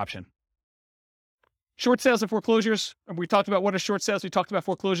for with your option. Short sales and foreclosures. We talked about what are short sales. We talked about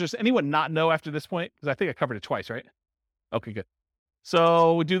foreclosures. Anyone not know after this point? Because I think I covered it twice, right? Okay, good.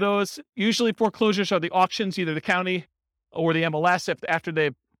 So we do those. Usually foreclosures are the auctions, either the county or the MLS after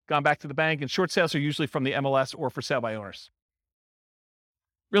they've gone back to the bank. And short sales are usually from the MLS or for sale by owners.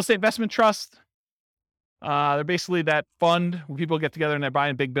 Real estate investment trust. They're basically that fund where people get together and they're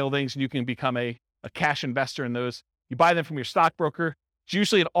buying big buildings and you can become a cash investor in those. You buy them from your stockbroker. It's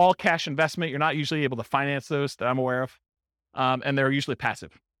usually an all cash investment. You're not usually able to finance those that I'm aware of. And they're usually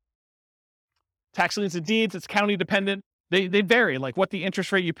passive. Tax liens and deeds, it's county dependent. They vary, like what the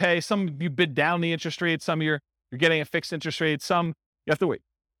interest rate you pay. Some you bid down the interest rate. Some you're getting a fixed interest rate. Some you have to wait.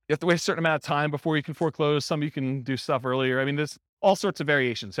 You have to wait a certain amount of time before you can foreclose. Some you can do stuff earlier. I mean, there's all sorts of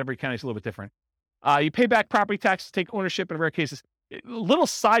variations. Every county's a little bit different. You pay back property taxes, take ownership in rare cases. A little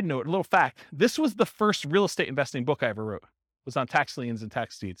side note, a little fact. This was the first real estate investing book I ever wrote. It was on tax liens and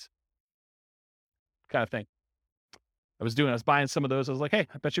tax deeds. Kind of thing. I was buying some of those. I was like, hey,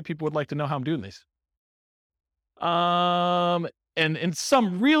 I bet you people would like to know how I'm doing these. And in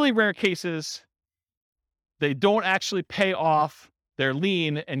some really rare cases, they don't actually pay off their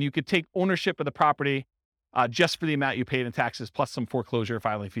lien and you could take ownership of the property just for the amount you paid in taxes, plus some foreclosure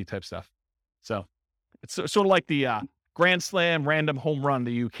filing fee type stuff. So it's sort of like the grand slam random home run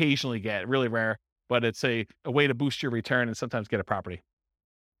that you occasionally get, really rare, but it's a way to boost your return and sometimes get a property.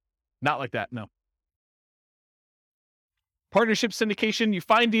 Not like that, no. Partnership syndication, you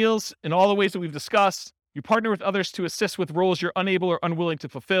find deals in all the ways that we've discussed. You partner with others to assist with roles you're unable or unwilling to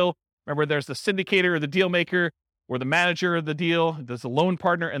fulfill. Remember, there's the syndicator or the deal maker or the manager of the deal. There's a loan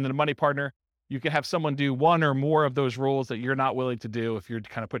partner and then a money partner. You can have someone do one or more of those roles that you're not willing to do if you're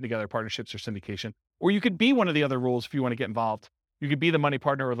kind of putting together partnerships or syndication. Or you could be one of the other roles if you want to get involved. You could be the money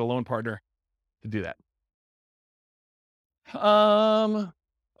partner or the loan partner to do that.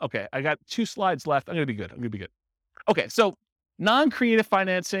 Okay, I got 2 slides left. I'm going to be good. Okay, so non-creative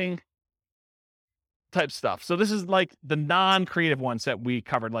financing type stuff. So this is like the non-creative ones that we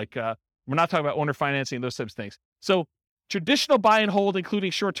covered. Like we're not talking about owner financing and those types of things. So traditional buy and hold,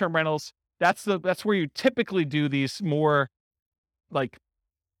 including short-term rentals, that's where you typically do these more like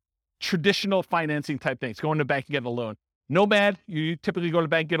traditional financing type things. Going to the bank and getting a loan. Nomad, you typically go to the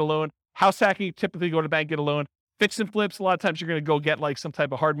bank and get a loan. House hacking, you typically go to the bank and get a loan. Fix and flips, a lot of times you're going to go get like some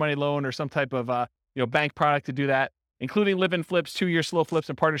type of hard money loan or some type of bank product to do that, including live-in flips, 2-year slow flips,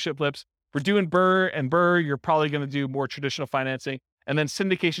 and partnership flips. If we're doing BRRRR and BRRRR, you're probably going to do more traditional financing. And then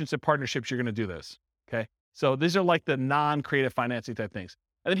syndications and partnerships, you're going to do those. Okay. So these are like the non-creative financing type things.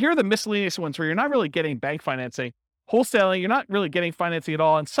 And then here are the miscellaneous ones where you're not really getting bank financing. Wholesaling, you're not really getting financing at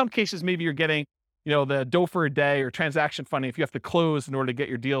all. In some cases, maybe you're getting, the dough for a day or transaction funding if you have to close in order to get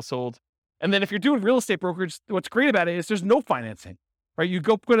your deal sold. And then if you're doing real estate brokerage, what's great about it is there's no financing, right? You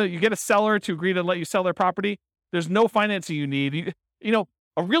get a seller to agree to let you sell their property. There's no financing you need.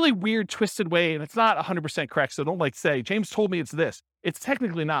 A really weird, twisted way, and it's not 100% correct, so don't say, James told me it's this. It's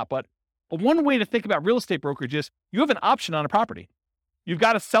technically not, but one way to think about real estate brokerage is you have an option on a property. You've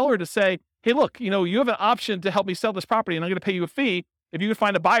got a seller to say, hey, look, you have an option to help me sell this property, and I'm going to pay you a fee if you can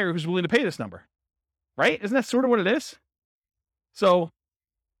find a buyer who's willing to pay this number, right? Isn't that sort of what it is? So,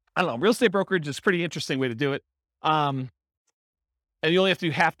 I don't know, real estate brokerage is a pretty interesting way to do it. And you only have to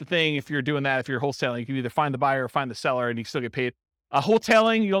do half the thing if you're doing that. If you're wholesaling, you can either find the buyer or find the seller and you still get paid.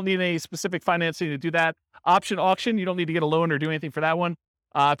 Wholesaling, you don't need any specific financing to do that. Option auction, you don't need to get a loan or do anything for that one.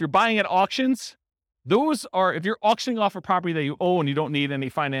 If you're buying at auctions, if you're auctioning off a property that you own, you don't need any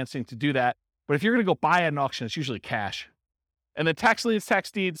financing to do that. But if you're going to go buy at an auction, it's usually cash. And then tax liens,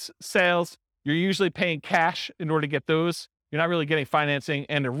 tax deeds, sales, you're usually paying cash in order to get those. You're not really getting financing,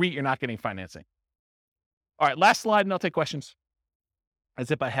 and a REIT, you're not getting financing. All right, last slide, and I'll take questions.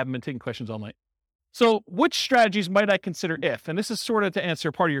 As if I haven't been taking questions all night. So which strategies might I consider if, and this is sort of to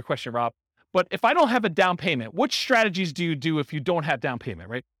answer part of your question, Rob, but if I don't have a down payment, which strategies do you do if you don't have down payment,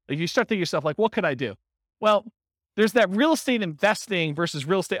 right? Like you start thinking to yourself, like, what could I do? Well, there's that real estate investing versus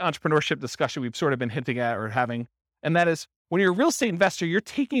real estate entrepreneurship discussion we've sort of been hinting at or having. And that is when you're a real estate investor, you're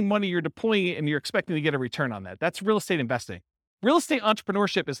taking money, you're deploying it, and you're expecting to get a return on that. That's real estate investing. Real estate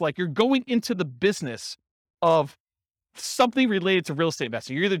entrepreneurship is like you're going into the business of something related to real estate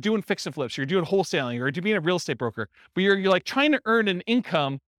investing. You're either doing fix and flips, you're doing wholesaling, or you're being a real estate broker, but you're like trying to earn an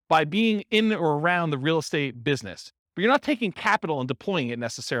income by being in or around the real estate business. But you're not taking capital and deploying it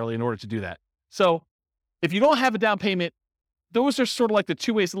necessarily in order to do that. So if you don't have a down payment, those are sort of like the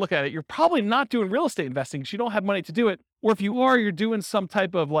 2 ways to look at it. You're probably not doing real estate investing because you don't have money to do it. Or if you are, you're doing some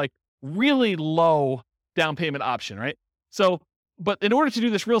type of like really low down payment option, right? So, but in order to do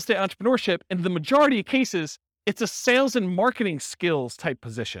this real estate entrepreneurship, in the majority of cases, it's a sales and marketing skills type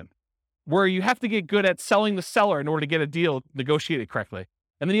position where you have to get good at selling the seller in order to get a deal negotiated correctly.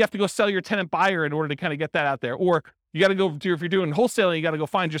 And then you have to go sell your tenant buyer in order to kind of get that out there. Or you got to go do, if you're doing wholesaling, you got to go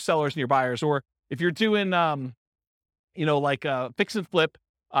find your sellers and your buyers. Or if you're doing, fix and flip,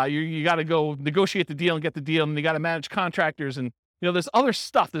 you got to go negotiate the deal and get the deal. And you got to manage contractors. And, there's other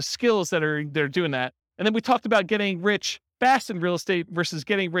stuff, there's skills they're doing that. And then we talked about getting rich fast in real estate versus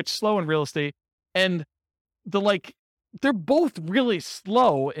getting rich slow in real estate. And they're both really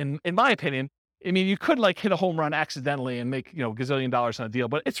slow in my opinion. I mean, you could hit a home run accidentally and make, gazillion dollars on a deal,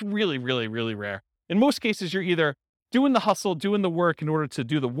 but it's really, really, really rare. In most cases, you're either doing the hustle, doing the work in order to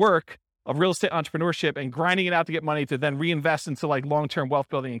do the work of real estate entrepreneurship and grinding it out to get money to then reinvest into long-term wealth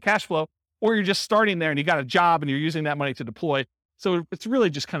building and cash flow, or you're just starting there and you got a job and you're using that money to deploy. So it's really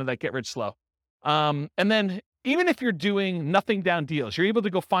just kind of that get rich slow. And then even if you're doing nothing down deals, you're able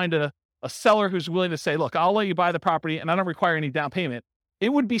to go find a seller who's willing to say, look, I'll let you buy the property and I don't require any down payment. It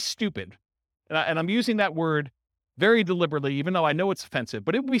would be stupid. And I'm using that word very deliberately, even though I know it's offensive,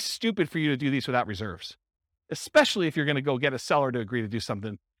 but it would be stupid for you to do these without reserves, especially if you're going to go get a seller to agree to do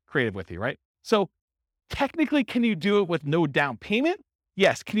something creative with you, right? So technically, can you do it with no down payment?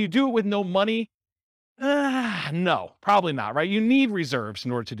 Yes. Can you do it with no money? No, probably not, right? You need reserves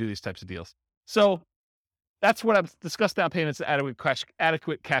in order to do these types of deals. So that's what I've discussed, down payments and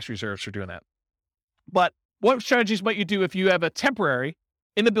adequate cash reserves for doing that. But what strategies might you do if you have a temporary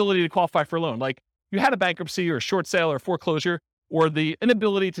inability to qualify for a loan? Like you had a bankruptcy or a short sale or foreclosure, or the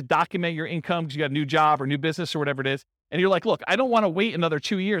inability to document your income because you got a new job or new business or whatever it is. And you're like, look, I don't want to wait another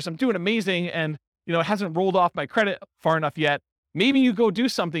 2 years. I'm doing amazing. And, it hasn't rolled off my credit far enough yet. Maybe you go do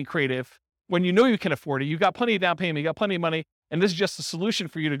something creative when you know you can afford it. You've got plenty of down payment, you got plenty of money. And this is just a solution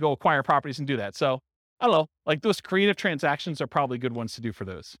for you to go acquire properties and do that. So I don't know, like those creative transactions are probably good ones to do for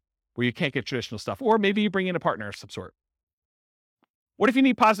those where you can't get traditional stuff. Or maybe you bring in a partner of some sort. What if you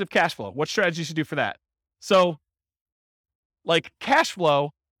need positive cash flow? What strategies to do for that? So like cash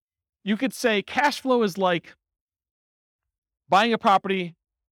flow, you could say cash flow is like buying a property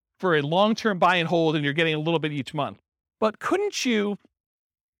for a long-term buy and hold, and you're getting a little bit each month. But couldn't you,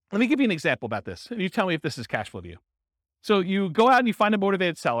 let me give you an example about this, and you tell me if this is cash flow to you. So you go out and you find a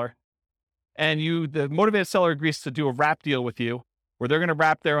motivated seller, and the motivated seller agrees to do a wrap deal with you, where they're going to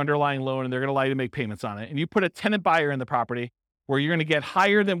wrap their underlying loan and they're going to allow you to make payments on it. And you put a tenant buyer in the property where you're going to get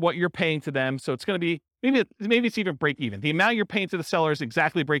higher than what you're paying to them. So it's going to be, maybe it's even break even. The amount you're paying to the seller is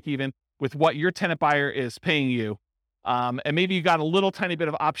exactly break even with what your tenant buyer is paying you. And maybe you got a little tiny bit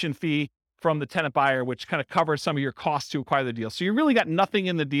of option fee from the tenant buyer, which kind of covers some of your costs to acquire the deal. So you really got nothing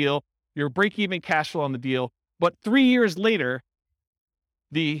in the deal. You're break even cash flow on the deal. But 3 years later,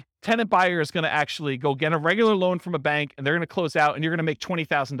 the tenant buyer is going to actually go get a regular loan from a bank, and they're going to close out, and you're going to make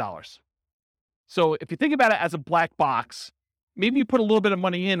 $20,000. So if you think about it as a black box, maybe you put a little bit of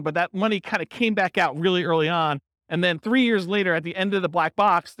money in, but that money kind of came back out really early on. And then 3 years later, at the end of the black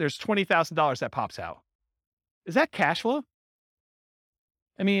box, there's $20,000 that pops out. Is that cash flow?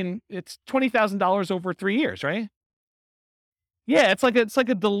 I mean, it's $20,000 over 3 years, right? Yeah, it's like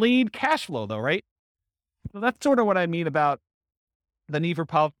a delayed cash flow though, right? So that's sort of what I mean about the need for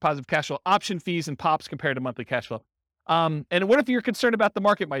positive cash flow, option fees and pops compared to monthly cash flow. And what if you're concerned about the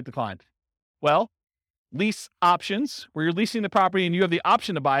market might decline? Well, lease options, where you're leasing the property and you have the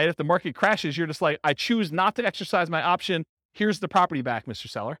option to buy it. If the market crashes, you're just like, I choose not to exercise my option. Here's the property back, Mr.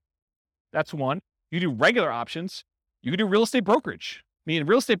 Seller. That's one. You do regular options. You can do real estate brokerage. I mean,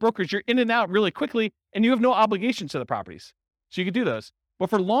 real estate brokerage, you're in and out really quickly and you have no obligation to the properties. So you can do those. But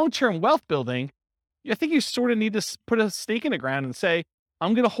for long-term wealth building, I think you sort of need to put a stake in the ground and say,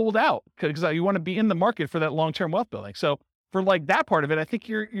 I'm going to hold out because you want to be in the market for that long-term wealth building. So for like that part of it, I think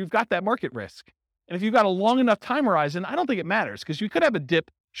you've got that market risk. And if you've got a long enough time horizon, I don't think it matters because you could have a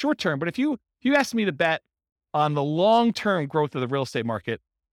dip short term. But if you asked me to bet on the long-term growth of the real estate market,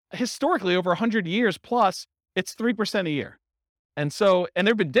 historically over 100 years plus, it's 3% a year. And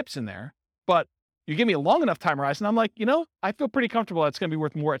there've been dips in there, but you give me a long enough time horizon, I'm like, I feel pretty comfortable it's going to be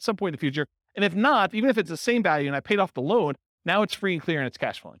worth more at some point in the future. And if not, even if it's the same value and I paid off the loan, now it's free and clear and it's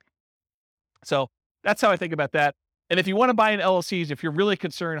cash flowing. So that's how I think about that. And if you want to buy in LLCs, if you're really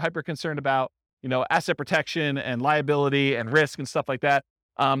hyper concerned about, asset protection and liability and risk and stuff like that,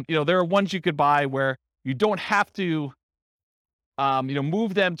 there are ones you could buy where you don't have to,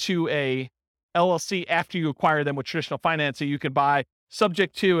 move them to a LLC after you acquire them with traditional financing. You could buy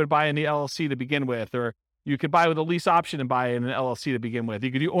subject to and buy in the LLC to begin with, or you could buy with a lease option and buy in an LLC to begin with.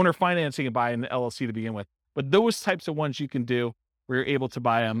 You could do owner financing and buy in an LLC to begin with. But those types of ones you can do where you're able to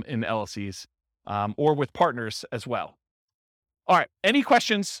buy them in LLCs or with partners as well. All right. Any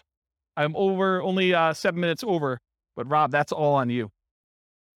questions? I'm only 7 minutes over, but Rob, that's all on you.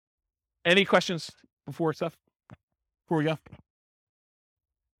 Any questions before we go?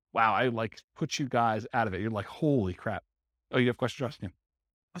 Wow, I put you guys out of it. You're like, holy crap. Oh, you have questions, Justin?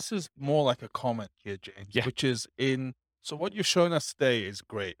 This is more like a comment here, James, Yeah. which is so what you're showing us today is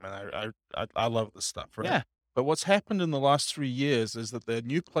great, man. I love this stuff, right? Yeah. But what's happened in the last 3 years is that there are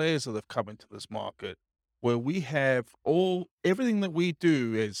new players that have come into this market where we have everything that we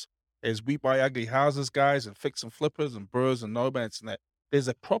do is we buy ugly houses, guys, and fix and flippers and burrs and nomads and that. There's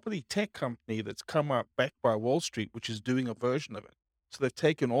a property tech company that's come up backed by Wall Street, which is doing a version of it. So they've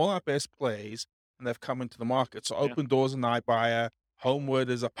taken all our best plays and they've come into the market. So Open Doors an iBuyer, Homeward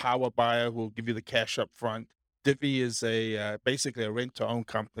is a power buyer who will give you the cash up front. Divvy is basically a rent-to-own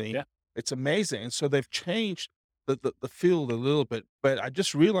company. Yeah. It's amazing. And so they've changed the field a little bit. But I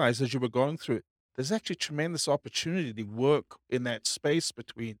just realized as you were going through it, there's actually tremendous opportunity to work in that space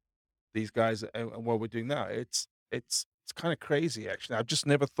between these guys and what we're doing now. It's kind of crazy, actually. I've just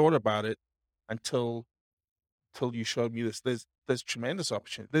never thought about it until you showed me this. There's tremendous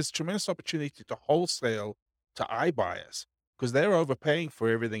opportunity. There's tremendous opportunity to wholesale to iBuyers because they're overpaying for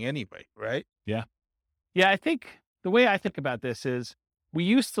everything anyway, right? Yeah. Yeah, I think the way I think about this is we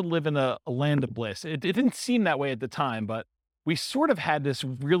used to live in a land of bliss. It didn't seem that way at the time, but we sort of had this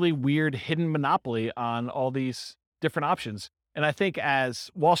really weird hidden monopoly on all these different options. And I think as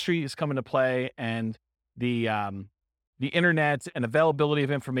Wall Street is coming to play and the the internet and availability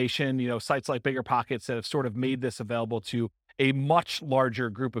of information, sites like BiggerPockets that have sort of made this available to a much larger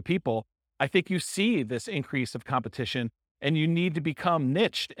group of people, I think you see this increase of competition, and you need to become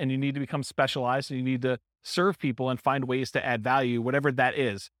niched, and you need to become specialized, and you need to serve people and find ways to add value, whatever that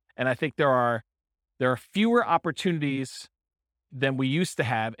is. And I think there are fewer opportunities than we used to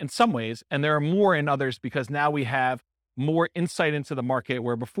have in some ways, and there are more in others because now we have more insight into the market,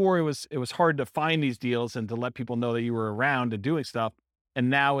 where before it was hard to find these deals and to let people know that you were around and doing stuff. And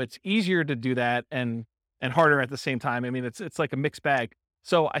now it's easier to do that and harder at the same time. I mean, it's like a mixed bag.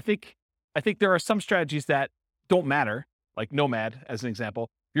 So I think there are some strategies that don't matter, like Nomad as an example.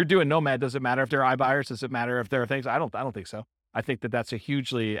 If you're doing Nomad, does it matter if there are iBuyers? Does it matter if there are things? I don't think so. I think that that's a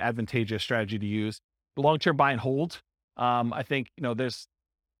hugely advantageous strategy to use. Long-term buy and hold. I think,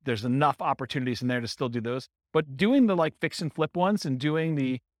 there's enough opportunities in there to still do those, but doing the like fix and flip ones and doing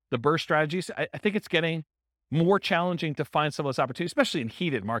the burst strategies, I think it's getting more challenging to find some of those opportunities, especially in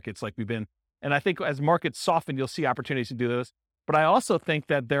heated markets like we've been. And I think as markets soften, you'll see opportunities to do those. But I also think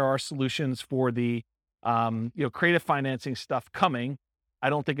that there are solutions for the, creative financing stuff coming. I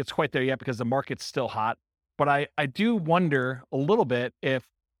don't think it's quite there yet because the market's still hot, but I do wonder a little bit if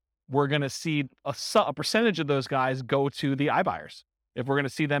we're going to see a percentage of those guys go to the iBuyers. If we're going to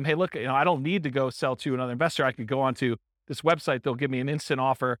see them, hey, look, I don't need to go sell to another investor. I could go onto this website. They'll give me an instant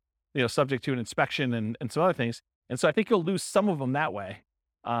offer, subject to an inspection and some other things. And so I think you'll lose some of them that way,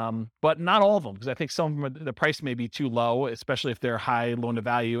 but not all of them, because I think some of them, the price may be too low, especially if they're high loan to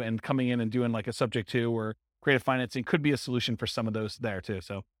value, and coming in and doing like a subject to or creative financing could be a solution for some of those there too.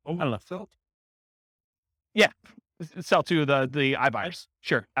 So I don't know. Yeah. Sell to the iBuyers.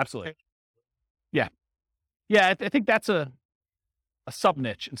 Sure. Absolutely. Yeah. Yeah. I think that's a sub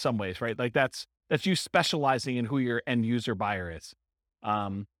niche in some ways, right? Like that's you specializing in who your end user buyer is.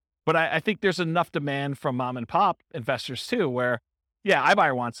 But I think there's enough demand from mom and pop investors too, where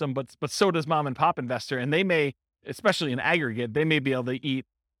iBuyer wants them, but so does mom and pop investor. And they may, especially in aggregate, they may be able to eat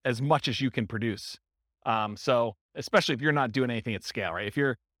as much as you can produce. So especially if you're not doing anything at scale, right? If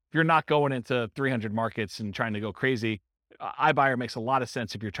you're not going into 300 markets and trying to go crazy, iBuyer makes a lot of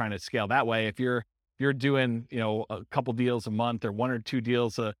sense if you're trying to scale that way. If you're doing, a couple deals a month or one or two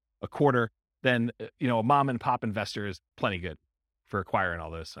deals a quarter, then, a mom and pop investor is plenty good for acquiring all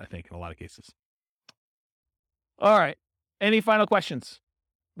those, I think, in a lot of cases. All right. Any final questions?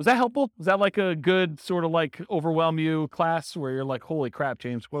 Was that helpful? Was that like a good sort of like overwhelm you class where you're like, holy crap,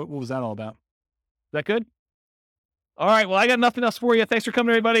 James, what was that all about? Is that good? All right. Well, I got nothing else for you. Thanks for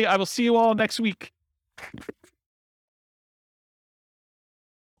coming, everybody. I will see you all next week.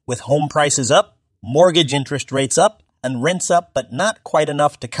 With home prices up, mortgage interest rates up, and rents up, but not quite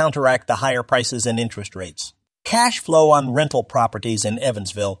enough to counteract the higher prices and interest rates, cash flow on rental properties in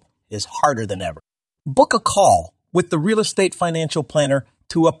Evansville is harder than ever. Book a call with the Real Estate Financial Planner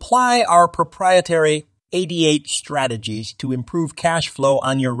to apply our proprietary 88 strategies to improve cash flow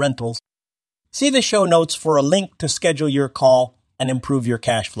on your rentals. See the show notes for a link to schedule your call and improve your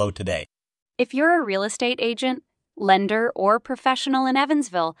cash flow today. If you're a real estate agent, lender, or professional in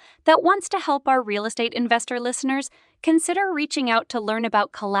Evansville that wants to help our real estate investor listeners, consider reaching out to learn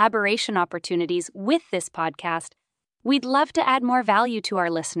about collaboration opportunities with this podcast. We'd love to add more value to our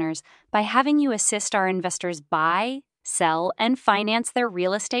listeners by having you assist our investors buy, sell, and finance their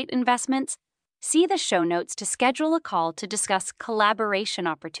real estate investments. See the show notes to schedule a call to discuss collaboration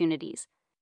opportunities.